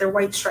white, but they're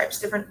white stripes,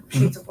 different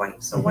shades of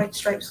white. So white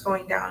stripes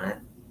going down it.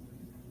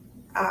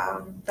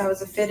 That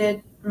was a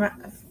fitted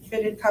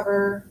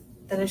cover,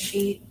 then a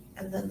sheet,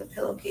 and then the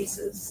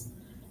pillowcases.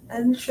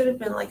 And it should have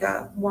been like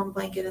a warm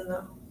blanket in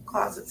the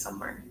closet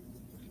somewhere.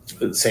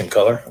 The same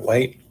color,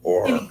 white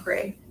or? Maybe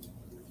gray.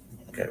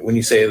 Okay. When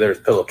you say there's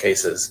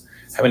pillowcases,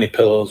 how many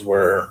pillows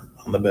were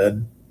on the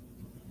bed?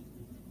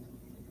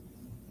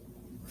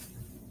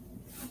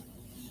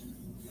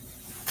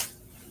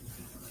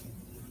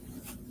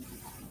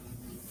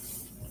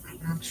 I'm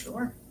not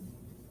sure.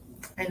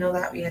 I know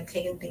that we had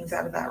taken things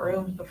out of that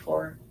room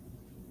before.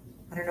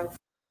 I don't know.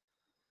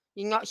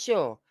 You're not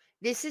sure?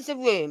 This is a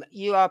room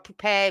you are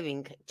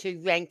preparing to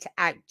rent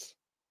out.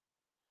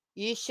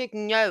 You should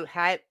know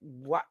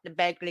what the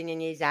bed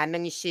linen is, how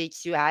many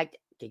sheets you had.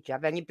 Did you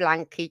have any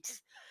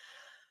blankets?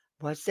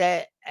 Was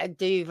there a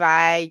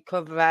duvet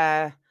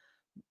cover?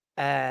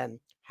 How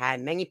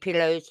many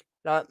pillows?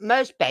 Like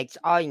most beds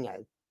I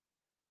know,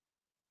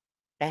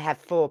 they have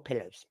 4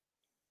 pillows,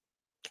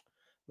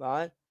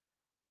 right?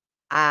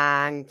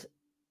 And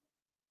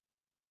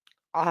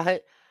I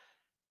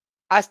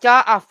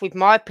start off with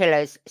my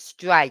pillows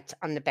straight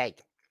on the bed,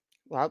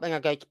 right, when I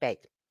go to bed.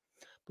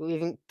 But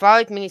within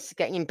 5 minutes of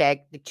getting in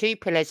bed, the 2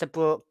 pillows are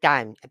brought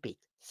down a bit.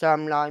 So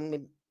I'm lying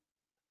with,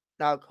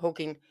 like,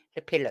 hugging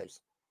the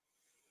pillows.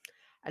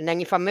 And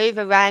then if I move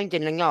around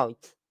in the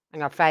night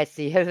and I face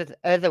the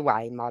other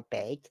way in my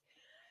bed,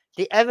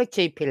 the other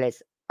 2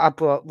 pillows are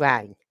brought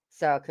round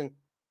so I can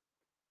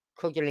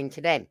cuddle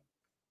into them.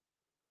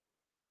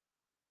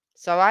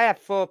 So I have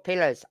 4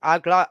 pillows. I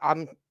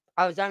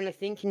was only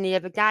thinking the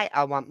other day,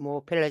 I want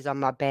more pillows on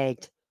my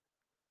bed.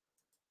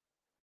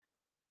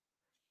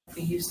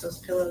 We used those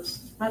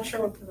pillows. Not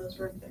sure what pillows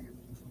were there.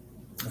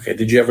 Okay.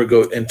 Did you ever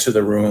go into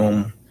the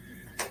room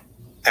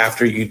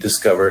after you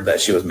discovered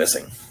that she was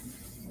missing?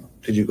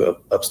 Did you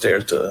go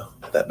upstairs to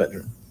that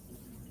bedroom?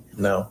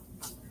 No.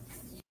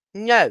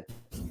 No.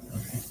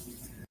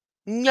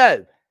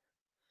 No.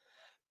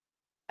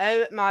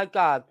 Oh my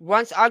God.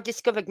 Once I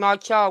discovered my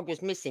child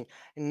was missing,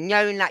 and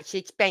knowing that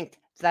she'd spent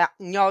that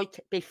night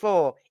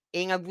before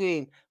in a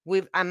room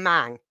with a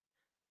man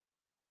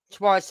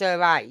twice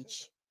her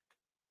age,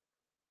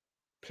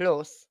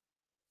 plus,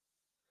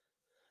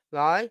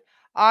 right,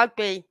 I'd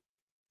be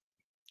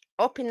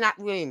up in that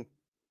room,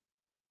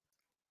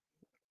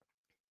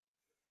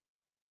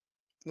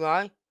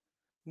 right?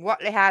 What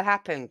the hell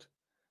happened?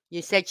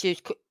 You said she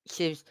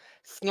was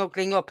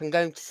snuggling up and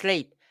going to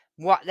sleep.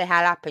 What the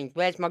hell happened?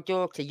 Where's my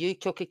daughter? You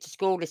took her to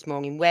school this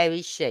morning. Where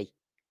is she?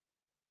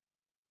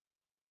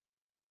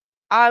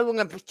 I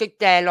wouldn't have stood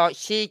there like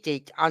she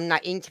did on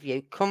that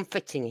interview,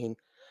 comforting him.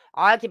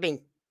 I'd have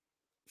been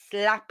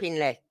slapping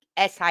the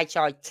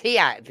shit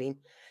out of him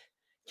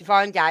to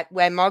find out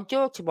where my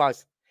daughter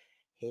was.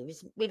 He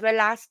was with her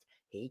last.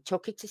 He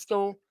took her to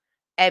school.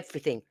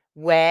 Everything.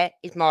 Where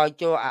is my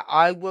daughter?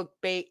 I would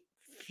be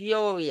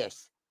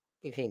furious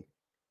with him.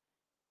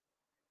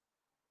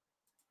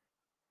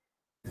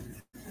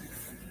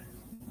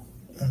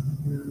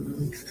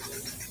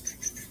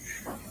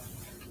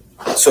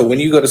 So when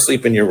you go to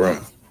sleep in your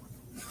room,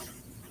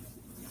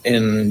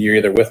 and you're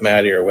either with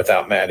Maddie or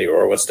without Maddie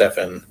or with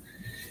Stephen,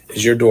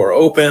 is your door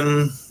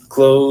open,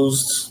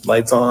 closed,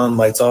 lights on,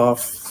 lights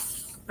off?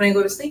 When I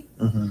go to sleep?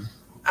 Mm-hmm.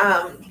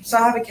 So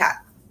I have a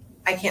cat.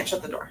 I can't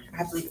shut the door. I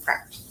have to leave it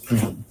cracked.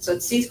 Mm-hmm. So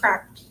it stays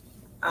cracked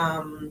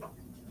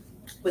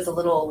with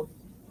a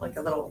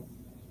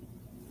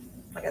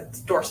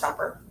door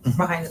stopper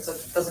behind it so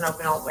it doesn't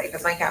open all the way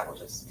because my cat will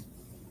just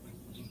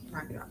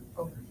knock it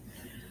over.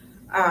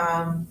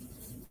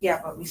 Yeah,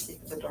 but we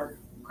sleep with the door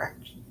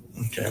cracked.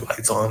 Okay,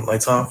 lights on,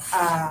 lights off?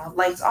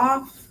 Lights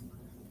off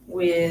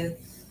with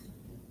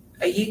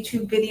a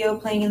YouTube video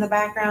playing in the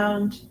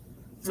background,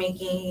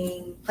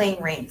 playing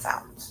rain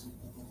sounds.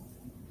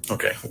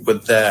 Okay,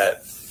 with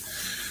that.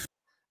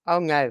 Oh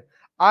no,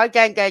 I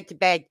don't go to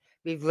bed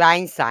with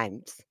rain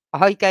sounds.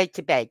 I go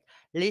to bed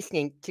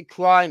listening to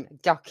crime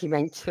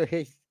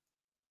documentaries.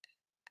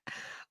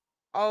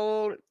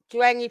 All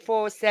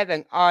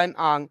 24/7, I'm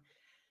on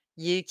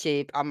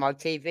YouTube on my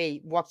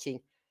TV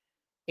watching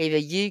either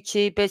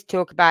YouTubers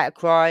talk about a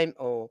crime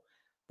or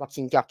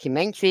watching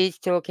documentaries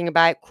talking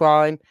about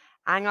crime,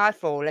 and I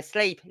fall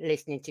asleep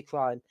listening to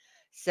crime.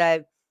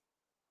 So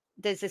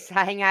there's a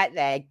saying out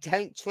there,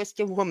 don't trust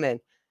a woman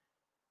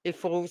who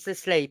falls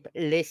asleep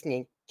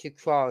listening to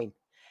crime.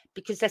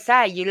 Because they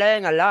say you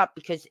learn a lot,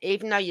 because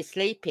even though you're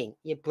sleeping,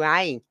 your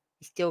brain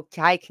is still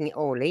taking it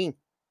all in.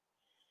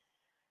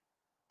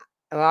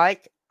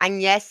 Right?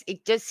 And yes,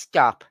 it does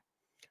stop.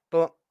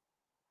 But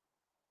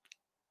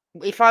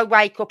if I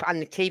wake up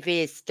and the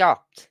TV is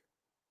stopped,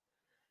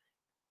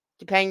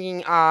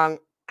 depending on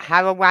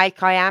how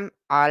awake I am,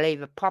 I'll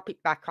either pop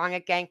it back on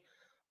again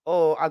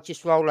or I'll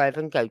just roll over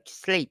and go to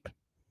sleep.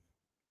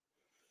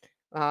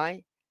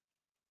 Right?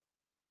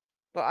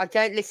 But I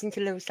don't listen to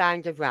the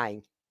sound of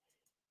rain.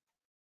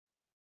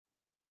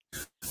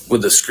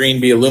 Would the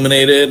screen be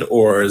illuminated,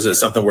 or is it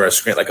something where a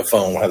screen, like a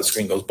phone, where the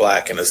screen goes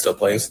black and it still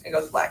plays? It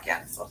goes black,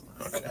 yeah.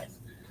 Okay.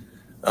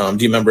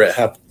 Do you remember it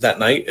happened that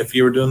night if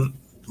you were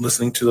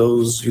listening to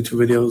those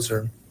YouTube videos,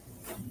 or?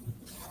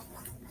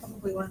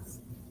 Probably was.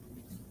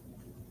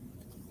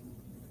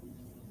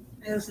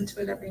 I listen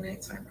to it every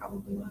night, so I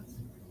probably was.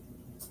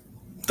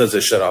 Does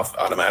it shut off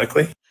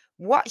automatically?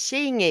 What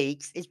she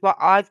needs is what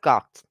I've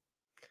got.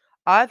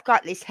 I've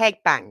got this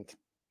headband,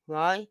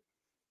 right?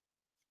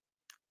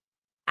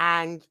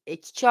 And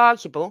it's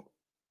chargeable,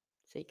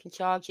 so you can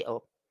charge it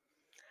up.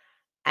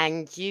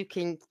 And you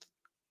can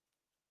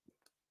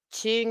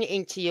tune it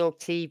into your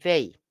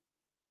TV.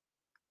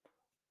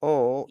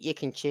 Or you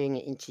can tune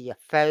it into your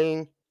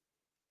phone,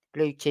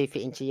 Bluetooth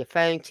it into your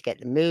phone to get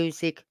the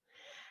music.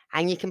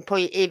 And you can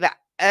put it either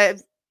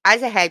as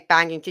a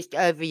headband and just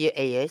over your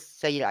ears,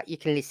 so you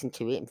can listen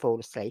to it and fall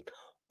asleep.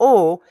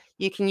 Or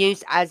you can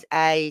use as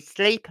a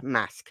sleep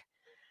mask.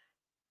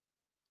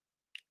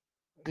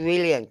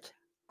 Brilliant.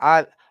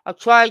 I've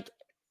tried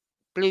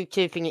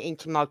Bluetoothing it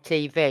into my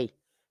TV,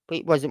 but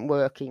it wasn't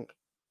working.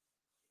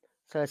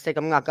 So I said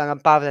I'm not going to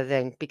bother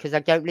then, because I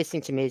don't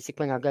listen to music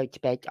when I go to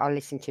bed. I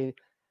listen to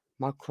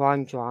my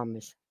crime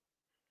dramas.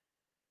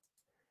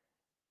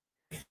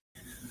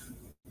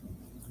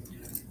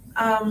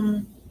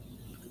 Around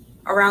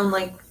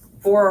like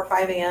 4 or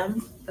 5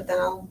 a.m., but then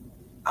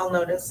I'll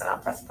notice and I'll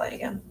press play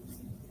again.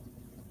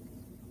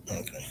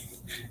 Okay.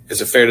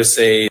 Is it fair to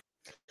say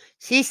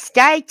She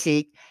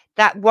stated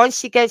that once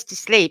she goes to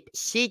sleep,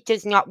 she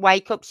does not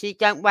wake up. She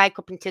don't wake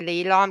up until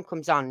the alarm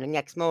comes on the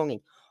next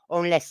morning,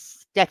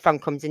 unless Stefan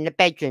comes in the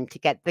bedroom to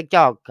get the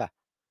dog.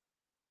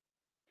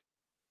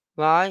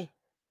 Right?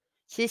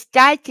 She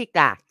stated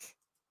that.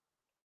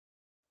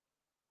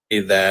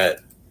 that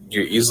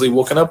you're easily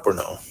woken up, or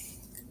no?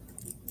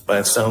 But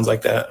it sounds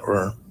like that,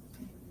 or?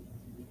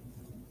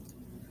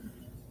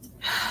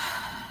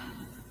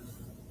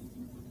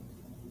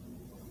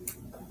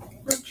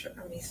 I'm sure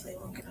I'm easily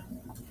woken up.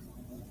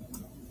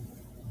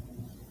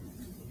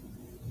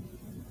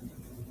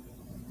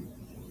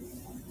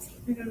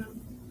 I don't know.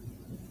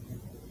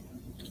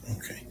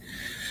 Okay.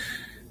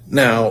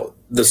 Now,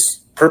 the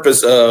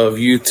purpose of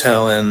you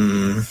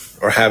telling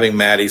or having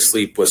Maddie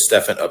sleep with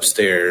Stefan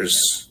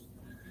upstairs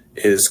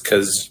is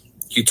because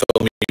you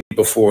told me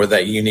before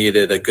that you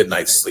needed a good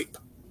night's sleep.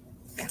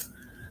 Yeah.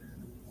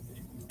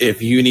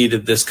 If you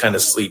needed this kind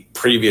of sleep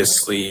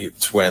previously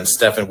to when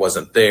Stefan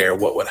wasn't there,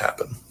 what would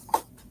happen?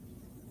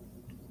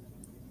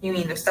 You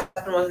mean if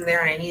Stefan wasn't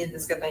there and I needed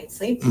this good night's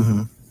sleep?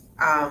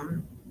 Mm-hmm.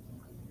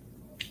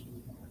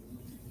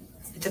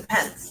 It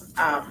depends.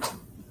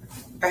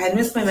 If I had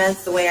missed my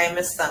meds the way I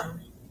missed them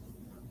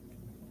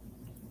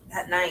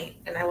that night,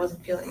 and I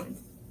wasn't feeling,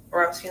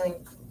 or I was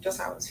feeling just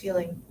how I was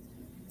feeling,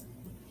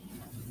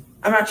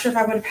 I'm not sure if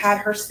I would have had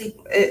her sleep.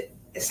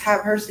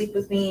 Have her sleep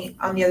with me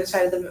on the other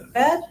side of the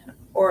bed,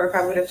 or if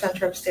I would have sent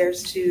her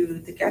upstairs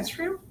to the guest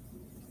room.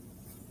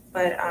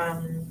 But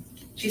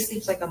she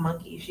sleeps like a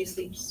monkey. She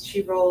sleeps.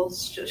 She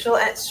rolls.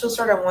 She'll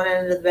start on one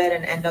end of the bed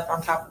and end up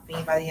on top of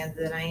me by the end of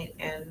the night.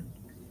 And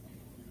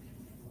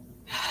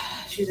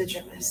she's a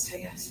gymnast, I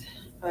guess.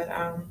 But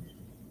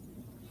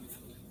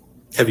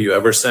have you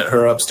ever sent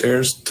her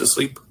upstairs to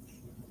sleep?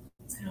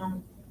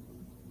 No,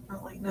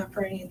 not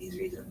for any of these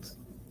reasons.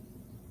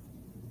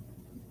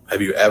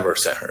 Have you ever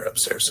sent her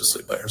upstairs to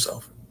sleep by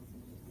herself?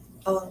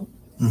 Alone?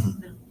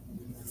 Mm-hmm. No.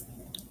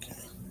 Okay.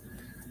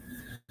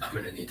 I'm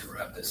going to need to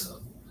wrap this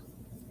up.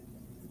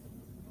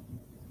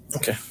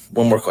 Okay,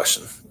 one more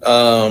question.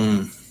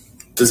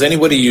 Does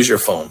anybody use your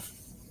phone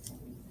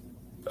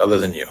other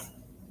than you?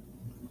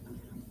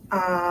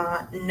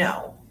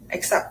 No,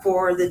 except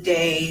for the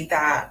day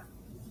that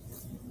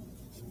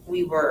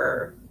we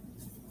were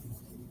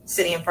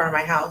sitting in front of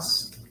my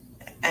house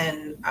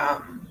and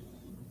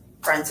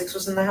forensics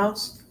was in the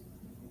house.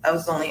 That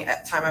was the only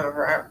time I've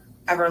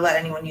ever let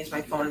anyone use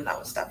my phone, and that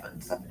was Stefan.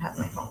 Stefan had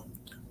my phone.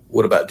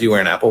 What about, do you wear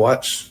an Apple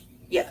Watch?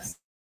 Yes.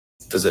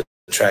 Does it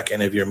track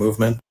any of your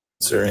movements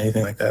or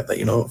anything like that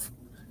you know of?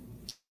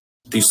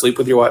 Do you sleep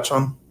with your watch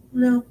on?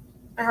 No.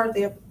 I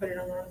hardly ever put it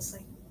on, honestly.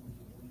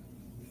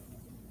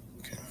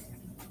 Okay.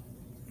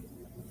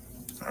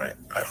 All right.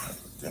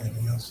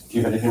 Anything else? Do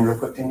you have anything real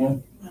quick,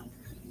 Danielle? No.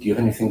 Do you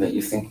have anything that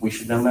you think we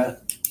should know,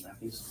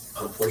 Matthews?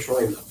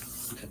 Unfortunately, no.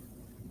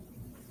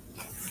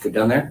 Good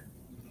down there?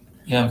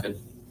 Yeah, I'm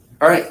good.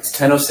 All right, it's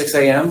 10:06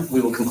 a.m.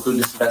 We will conclude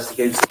this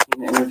investigative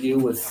subpoena interview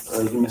with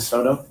you, Ms.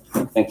 Soto.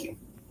 Thank you.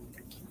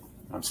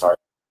 I'm sorry.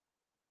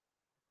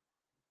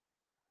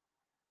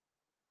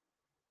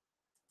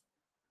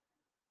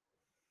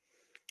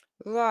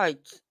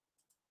 Right.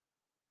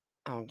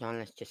 Hold on,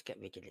 let's just get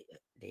rid of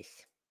this.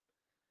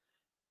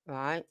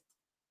 Right.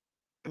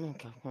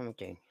 Okay, what am I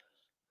doing?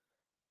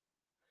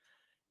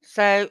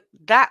 So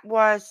that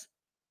was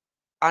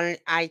on the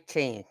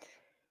 18th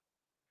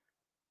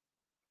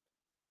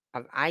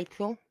of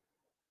April.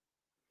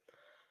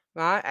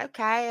 Right,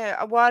 okay,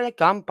 a while had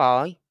gone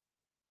by.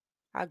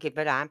 I'll give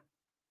it that.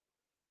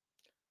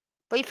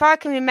 But if I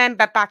can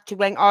remember back to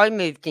when I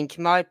moved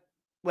into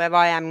where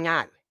I am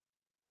now,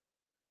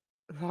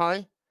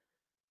 right,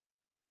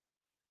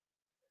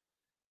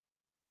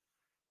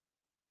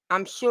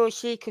 I'm sure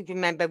she could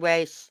remember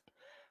where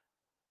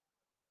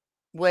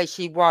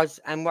she was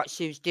and what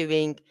she was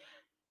doing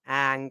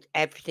and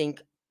everything.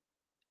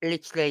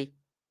 Literally,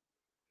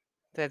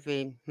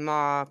 February,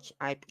 March,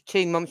 April,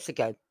 2 months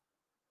ago,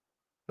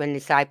 when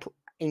this April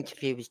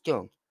interview was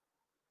done.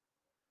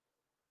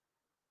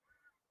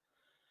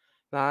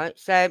 Right,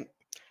 so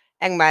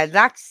anyway,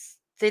 that's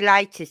the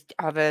latest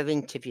of her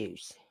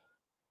interviews.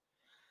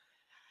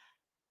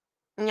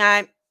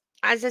 Now,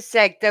 as I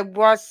said, there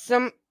was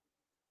some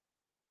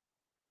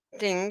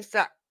things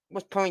that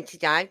was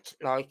pointed out,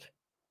 like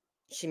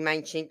she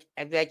mentioned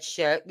a red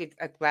shirt with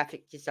a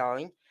graphic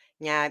design.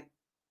 Now,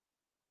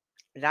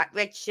 that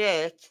red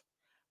shirt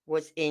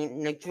was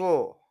in the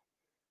drawer.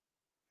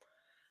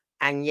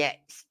 And yet,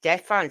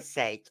 Stefan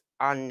said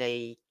on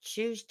the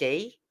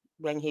Tuesday,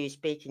 when he was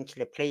speaking to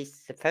the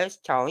police the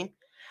first time,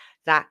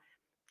 that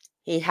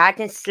he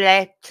hadn't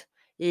slept,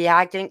 he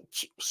hadn't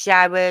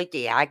showered,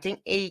 he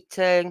hadn't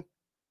eaten.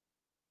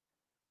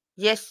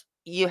 Yes,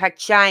 you had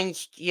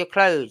changed your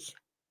clothes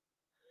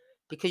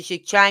because you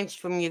changed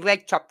from your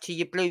red top to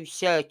your blue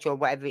shirt or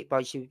whatever it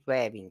was you were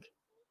wearing.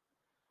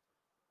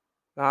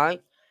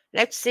 Right?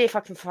 Let's see if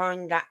I can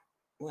find that.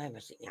 Where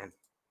was it now?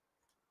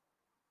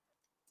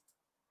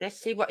 Let's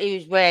see what he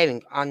was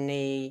wearing on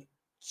the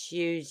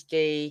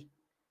Tuesday,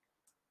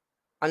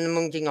 on the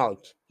Monday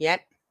night.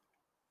 Yep.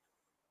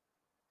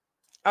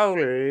 Oh,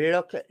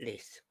 look at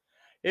this.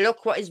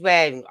 Look what he's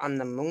wearing on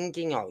the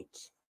Monday night.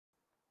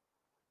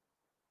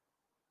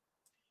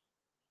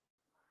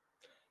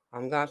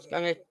 I'm just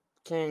going to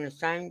turn the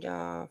sound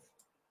off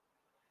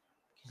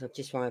because I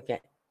just want to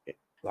get it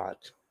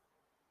right.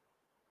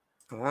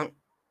 All right.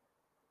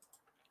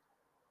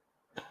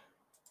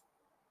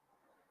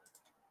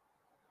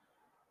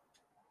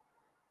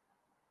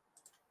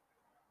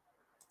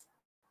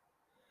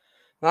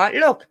 Right,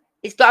 look,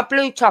 he's got a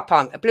blue top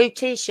on, a blue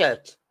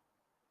t-shirt.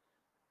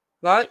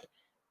 Right?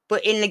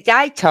 But in the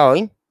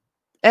daytime,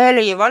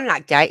 earlier on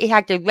that day, he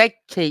had a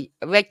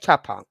red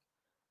top on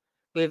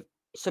with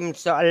some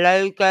sort of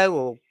logo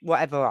or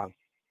whatever on.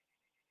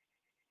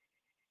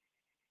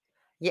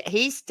 Yet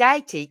he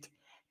stated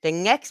the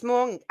next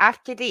morning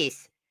after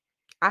this,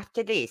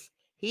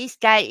 he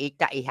stated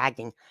that he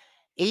hadn't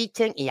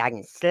eaten, he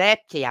hadn't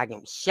slept, he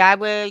hadn't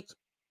showered,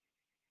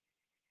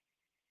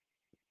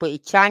 but he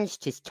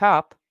changed his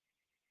top.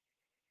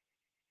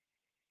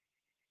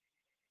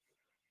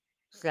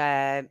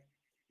 So,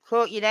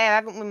 caught you there,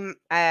 haven't we,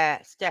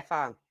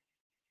 Stefan?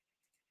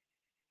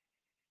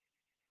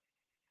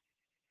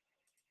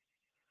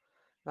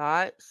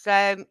 Right,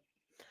 so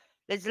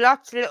there's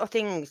lots of little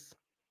things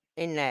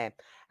in there.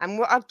 And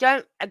what I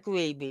don't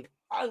agree with,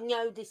 I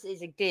know this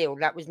is a deal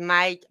that was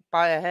made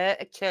by her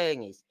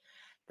attorneys,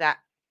 that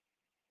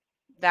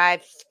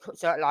they've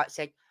sort of like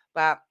said,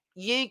 well,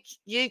 you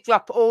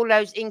drop all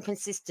those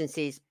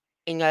inconsistencies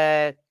in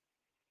her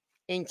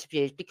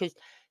interviews because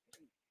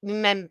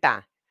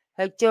remember,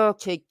 her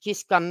daughter had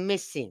just gone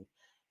missing.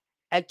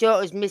 Her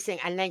daughter's missing,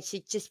 and then she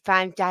just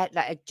found out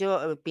that her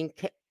daughter had been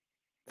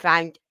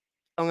found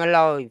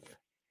unalive.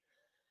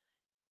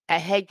 Her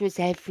head was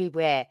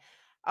everywhere.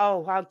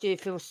 Oh, how do you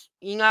feel?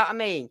 You know what I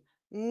mean?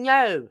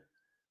 No.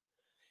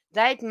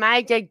 They've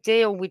made a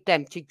deal with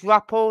them to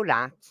drop all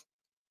that.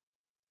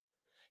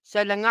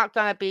 So they're not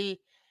going to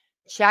be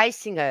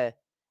chasing her,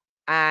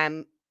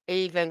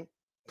 even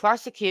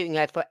prosecuting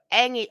her for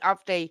any of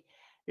the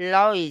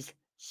lies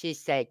she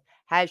said.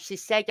 How she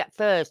said at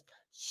first,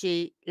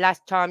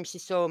 last time she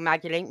saw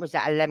Madeline was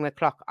at 11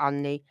 o'clock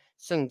on the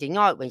Sunday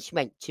night when she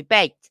went to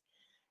bed.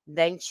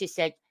 Then she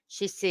said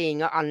she's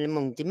seeing her on the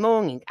Monday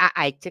morning at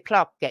 8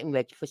 o'clock getting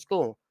ready for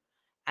school.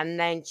 And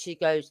then she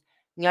goes,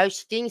 no,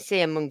 she didn't see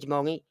her Monday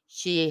morning.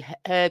 She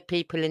heard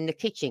people in the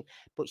kitchen,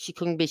 but she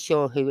couldn't be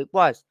sure who it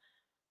was.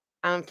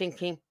 And I'm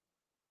thinking,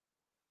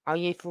 are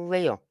you for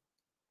real?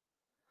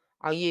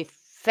 Are you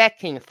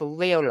fecking for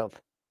real, love?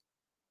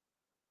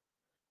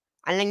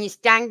 And then you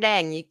stand there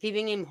and you're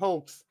giving him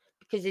hugs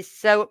because he's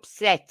so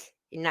upset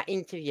in that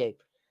interview.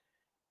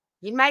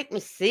 You make me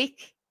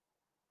sick.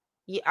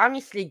 You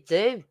honestly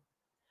do.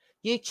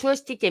 You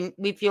trusted him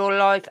with your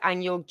life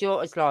and your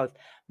daughter's life.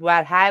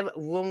 Well, how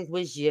wrong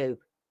was you?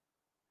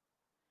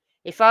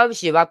 If I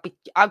was you,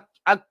 I'd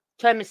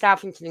turn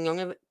myself into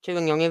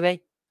a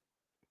nunnery,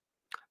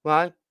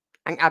 right?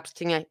 And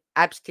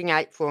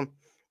abstinate from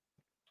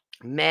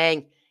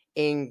men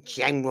in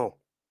general.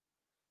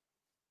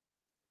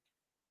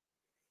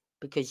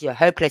 Because you're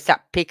hopeless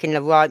at picking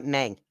the right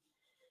men.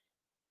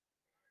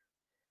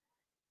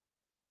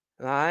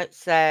 Right,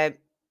 so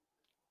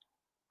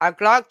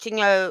I'd like to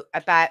know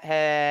about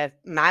her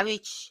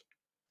marriage.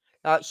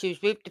 Like, she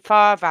was with the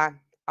father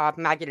of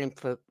Madeline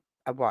for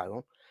a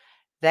while.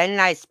 Then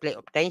they split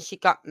up. Then she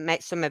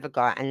met some other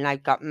guy and they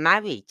got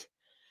married.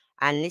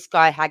 And this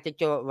guy had a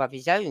daughter of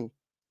his own.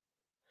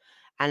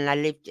 And they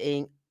lived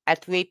in a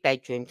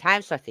 3-bedroom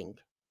house, I think.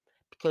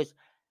 Because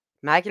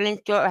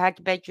Madeline's daughter had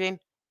a bedroom.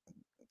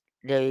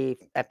 The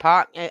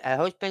partner, her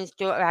husband's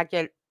daughter had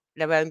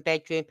their own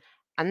bedroom.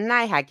 And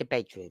they had a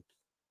bedroom.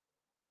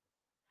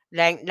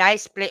 Then they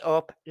split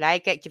up, they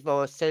get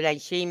divorced, so then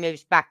she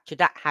moves back to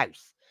that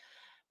house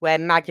where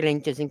Madeline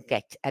doesn't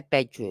get a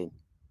bedroom.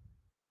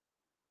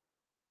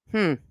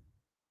 I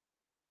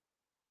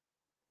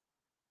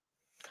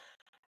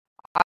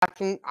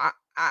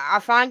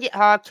find it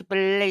hard to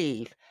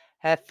believe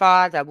her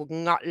father would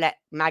not let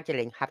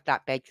Madeline have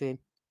that bedroom.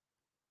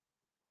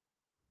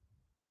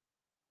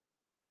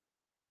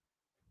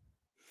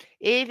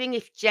 Even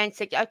if Jen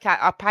said, okay,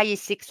 I'll pay you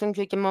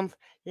 $600 a month,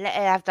 let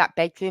her have that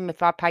bedroom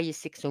if I pay you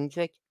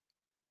 $600.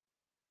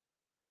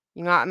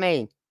 You know what I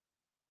mean?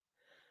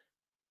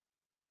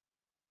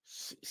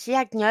 She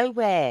had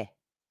nowhere.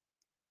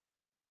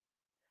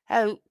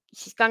 Oh,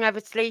 she's going to have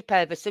a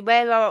sleepover. So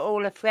where are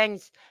all her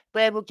friends?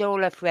 Where would all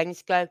her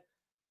friends go?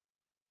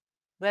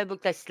 Where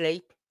would they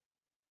sleep?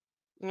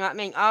 You know what I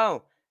mean?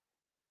 Oh,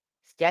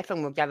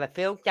 Stephen would have a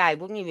field day,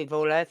 wouldn't he, with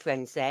all her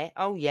friends there?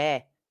 Oh,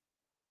 yeah.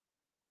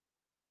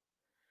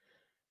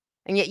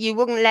 And yet you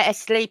wouldn't let her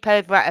sleep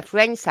over at a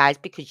friend's house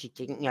because you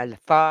didn't know the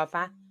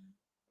father.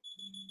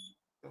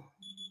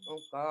 Oh,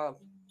 God.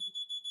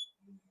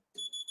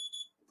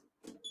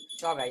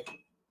 Sorry.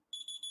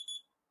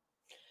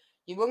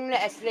 You wouldn't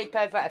let her sleep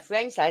over at a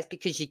friend's house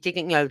because you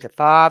didn't know the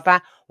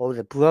father or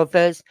the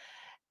brothers,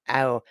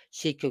 or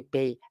she could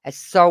be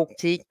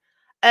assaulted.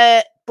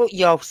 But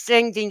you're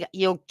sending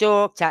your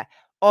daughter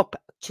up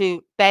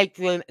to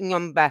bedroom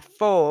number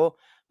 4,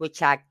 which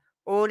had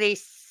all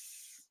these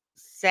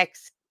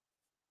sex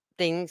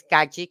things,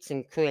 gadgets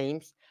and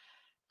creams,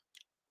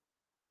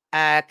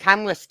 a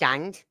camera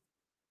stand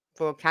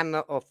for a camera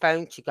or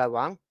phone to go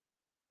on,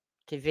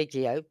 to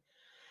video,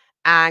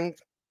 and,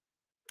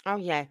 oh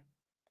yeah,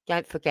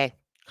 don't forget,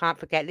 can't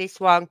forget this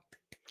one,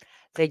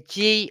 the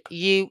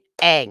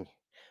GUN,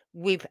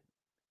 with,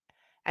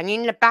 and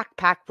in the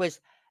backpack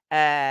was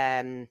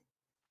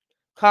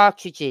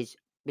cartridges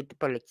with the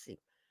bullets in.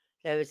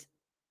 There was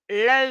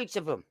loads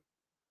of them.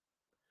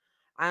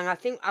 And I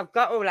think I've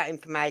got all that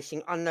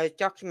information on those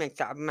documents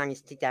that I've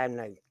managed to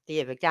download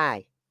the other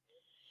day.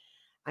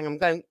 And I'm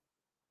going to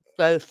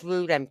go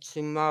through them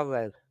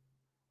tomorrow.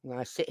 I'm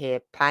going to sit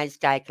here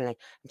painstakingly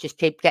and just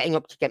keep getting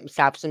up to get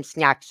myself some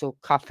snacks or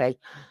coffee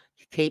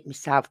to keep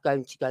myself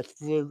going to go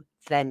through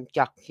them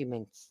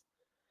documents.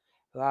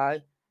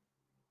 Right?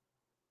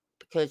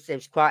 Because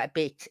there's quite a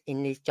bit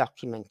in these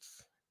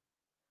documents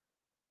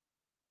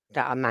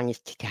that I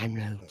managed to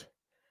download.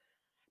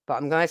 But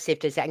I'm going to see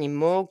if there's any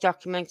more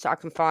documents I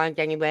can find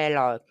anywhere,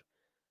 like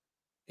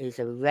his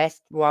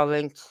arrest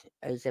warrant,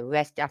 his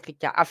arrest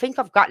affidavit. I think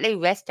I've got the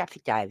arrest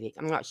affidavit.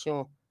 I'm not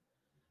sure.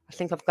 I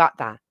think I've got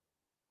that.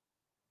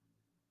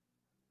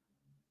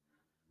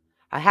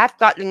 I have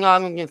got the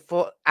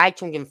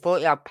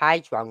 840 odd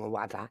page one or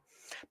whatever,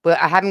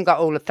 but I haven't got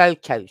all the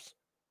photos.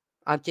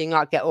 I do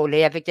not get all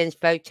the evidence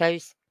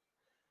photos.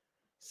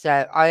 So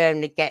I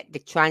only get the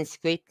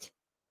transcript.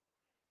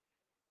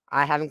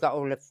 I haven't got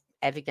all the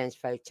evidence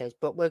photos,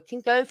 but we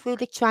can go through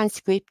the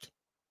transcript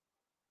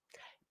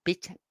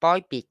bit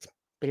by bit,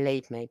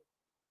 believe me.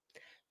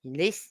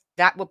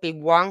 That will be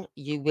one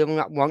you will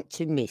not want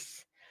to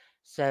miss.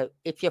 So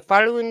if you're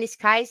following this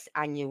case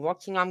and you're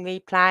watching on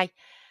replay,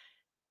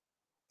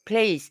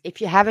 please, if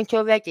you haven't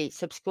already,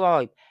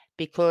 subscribe,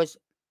 because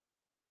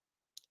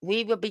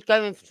we will be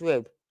going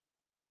through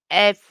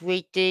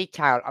every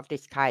detail of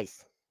this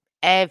case.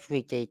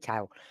 Every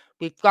detail.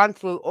 We've gone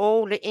through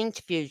all the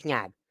interviews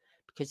now,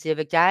 because the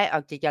other day I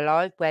did a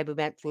live where we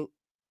went through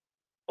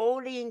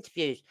all the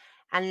interviews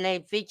and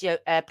the video,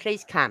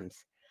 police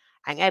cams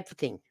and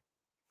everything.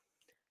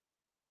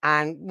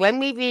 And when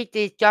we read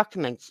these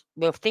documents,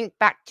 we'll think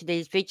back to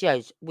these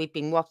videos we've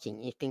been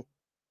watching. You think,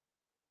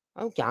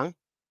 hold on,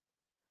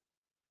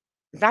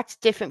 that's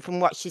different from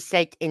what she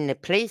said in the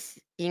police.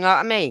 You know what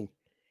I mean?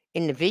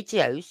 In the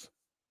videos.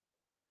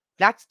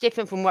 That's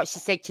different from what she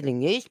said to the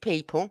news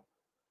people.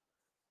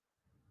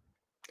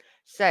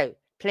 So,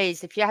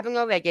 please, if you haven't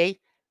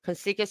already,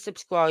 consider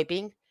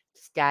subscribing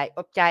to stay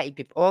updated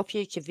with all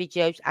future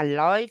videos and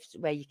lives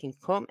where you can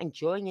come and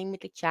join in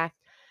with the chat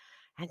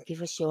and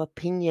give us your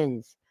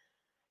opinions,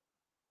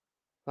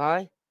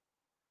 right?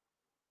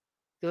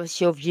 Give us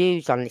your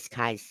views on this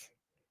case.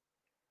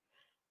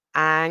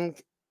 And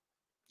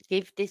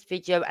give this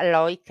video a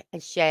like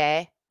and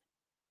share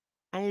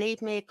and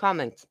leave me a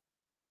comment,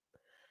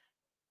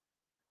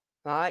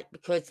 right?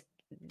 Because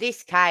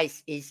this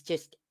case is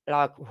just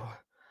like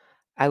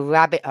a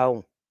rabbit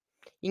hole.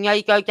 You know,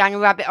 you go down a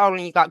rabbit hole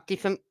and you got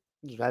different,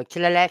 you go to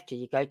the left or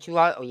you go to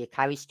right or you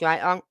carry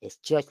straight on. It's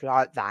just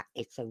like that.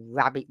 It's a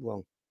rabbit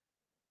hole.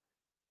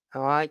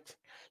 All right.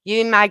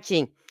 You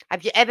imagine,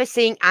 have you ever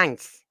seen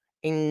ants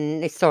in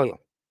the soil,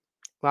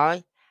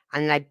 right?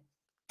 And they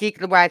dig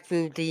the way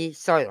through the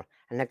soil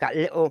and they've got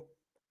little,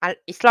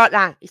 it's like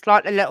that. It's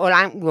like the little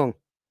ant run.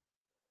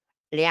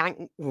 The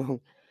ant run.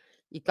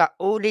 You've got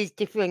all these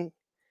different,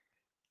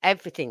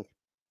 everything.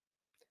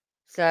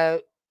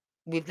 So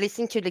we've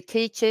listened to the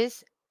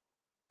teachers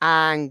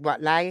and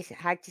what they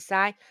had to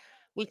say,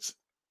 which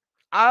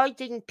I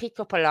didn't pick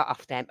up a lot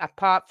of them,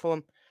 apart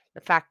from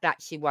the fact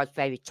that she was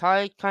very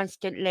tired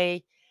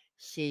constantly.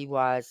 She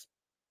was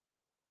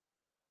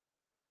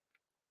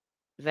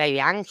very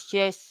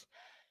anxious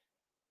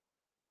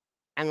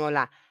and all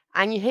that.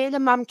 And you hear the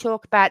mum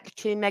talk about the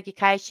 2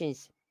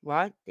 medications,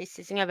 right? This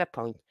is another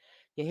point.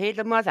 You hear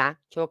the mother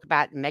talk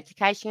about the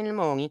medication in the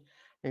morning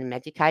and the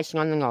medication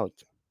on the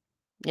night.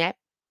 Yep.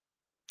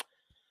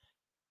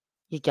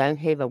 You don't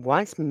hear her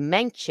once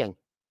mention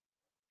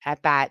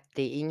about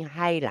the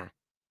inhaler.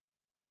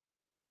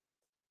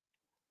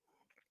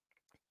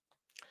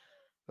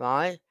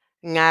 Right?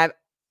 Now,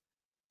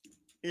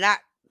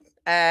 that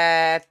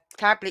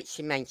tablet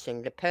she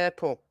mentioned, the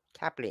purple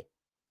tablet.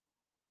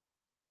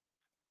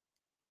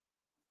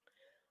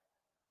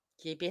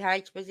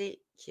 GBH, was it?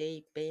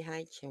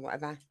 GBH or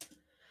whatever.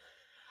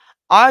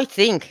 I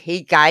think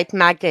he gave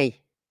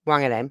Maggie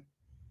one of them.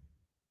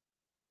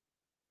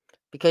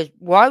 Because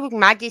why would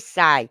Maggie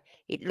say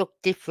it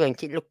looked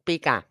different, it looked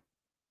bigger?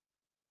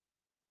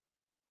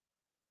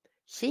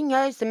 She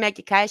knows the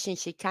medication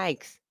she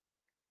takes.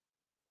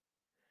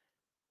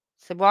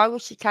 So why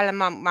would she tell her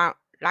mum, well,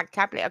 that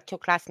tablet I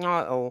took last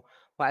night or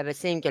whatever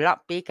seemed a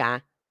lot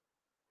bigger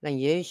than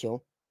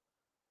usual?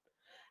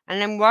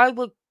 And then why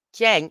would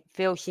Jen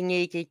feel she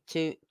needed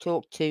to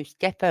talk to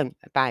Stephen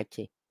about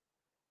it?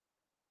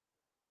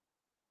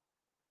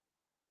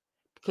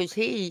 Because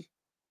he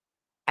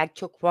had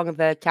took one of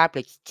her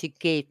tablets to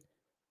give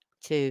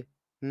to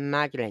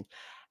Madeline.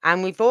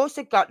 And we've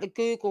also got the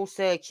Google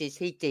searches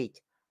he did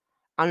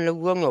on the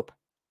run-up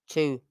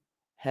to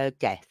her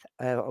death,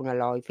 her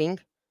unaliving.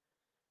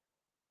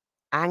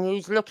 And he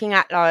was looking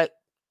at, like,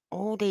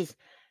 all these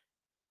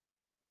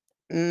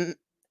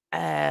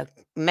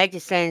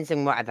medicines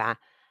and whatever.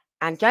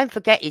 And don't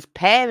forget, his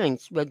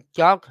parents were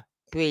dog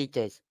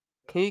breeders,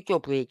 poodle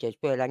breeders,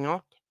 were they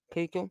not?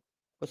 Poodle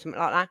or something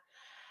like that.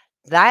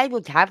 They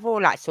would have all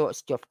that sort of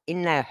stuff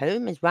in their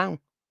home as well.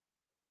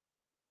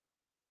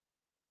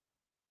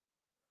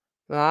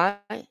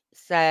 Right?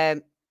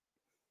 So,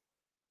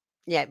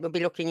 yeah, we'll be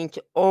looking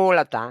into all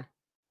of that.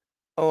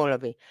 All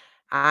of it.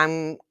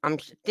 I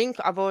think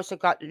I've also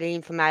got the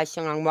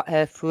information on what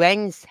her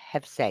friends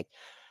have said.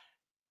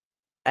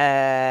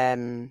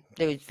 There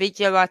was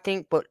video, I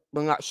think, but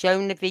we're not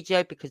showing the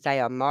video because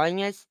they are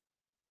minors.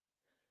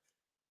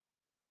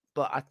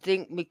 But I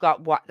think we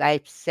got what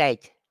they've said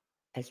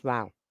as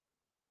well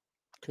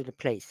to the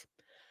police.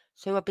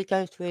 So I'll be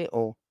going through it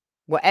all.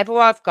 Whatever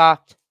I've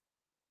got,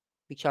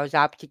 which I was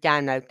able to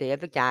download the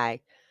other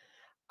day,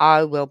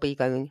 I will be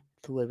going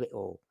through it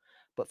all.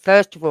 But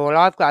first of all,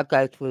 I've got to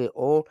go through it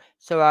all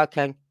so I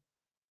can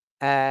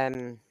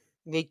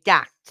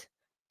redact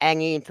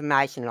any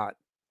information like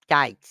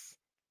dates,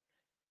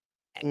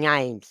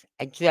 names,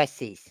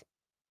 addresses,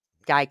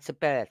 dates of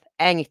birth,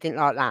 anything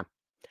like that,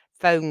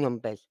 phone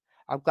numbers.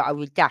 I've got to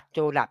redact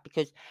all that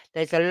because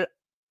there's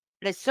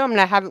some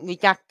that I haven't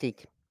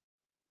redacted.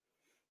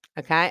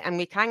 Okay, and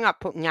we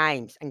cannot put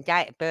names and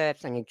date of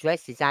births and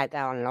addresses out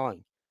there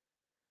online.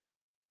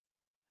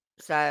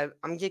 So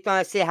I'm just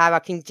going to see how I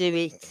can do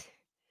it.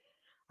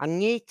 I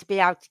need to be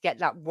able to get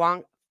that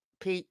one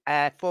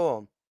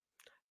form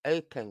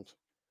opened.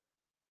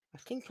 I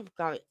think I've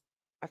got it.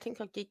 I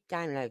think I did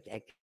download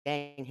it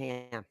again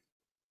here.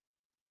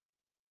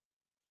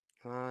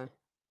 Right.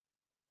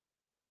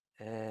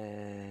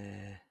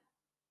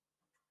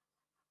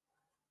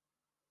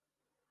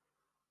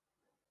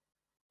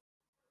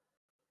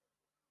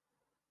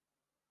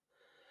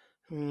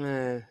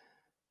 No.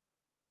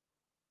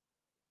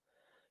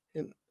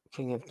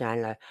 King of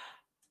download.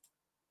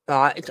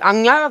 Right. I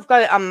know I've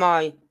got it on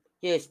my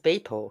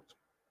USB port.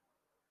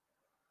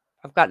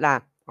 I've got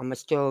that on my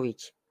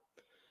storage.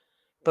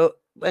 But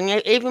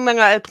even when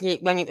I opened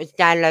it, when it was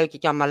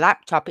downloaded on my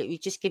laptop, it was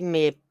just giving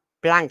me a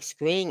blank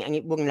screen and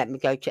it wouldn't let me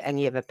go to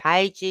any other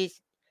pages.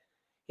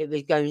 It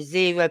was going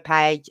 0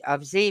 page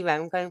of 0.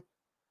 I'm going,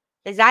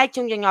 there's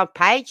 800 odd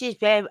pages.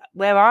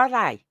 Where are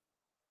they?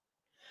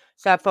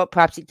 So I thought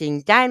perhaps it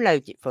didn't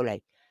download it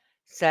fully.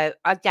 So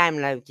I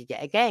downloaded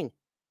it again.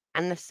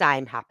 And the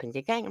same happened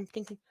again. I'm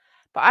thinking,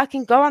 but I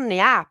can go on the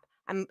app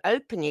and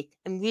open it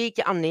and read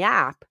it on the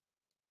app,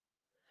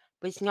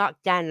 but it's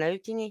not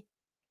downloading it.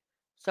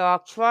 So I'll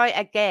try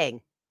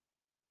again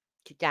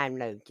to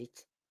download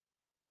it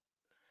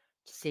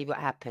to see what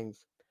happens.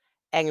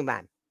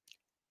 Anyway,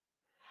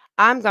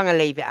 I'm going to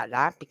leave it at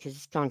that because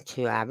it's gone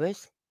 2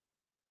 hours.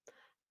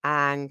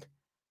 And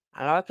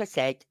like I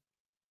said,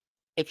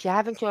 if you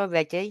haven't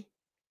already,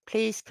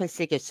 please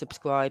consider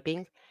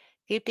subscribing.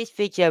 Give this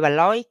video a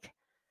like.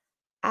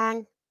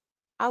 And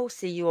I will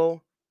see you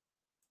all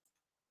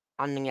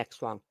on the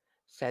next one.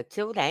 So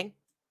till then,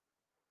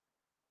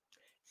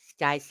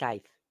 stay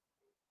safe.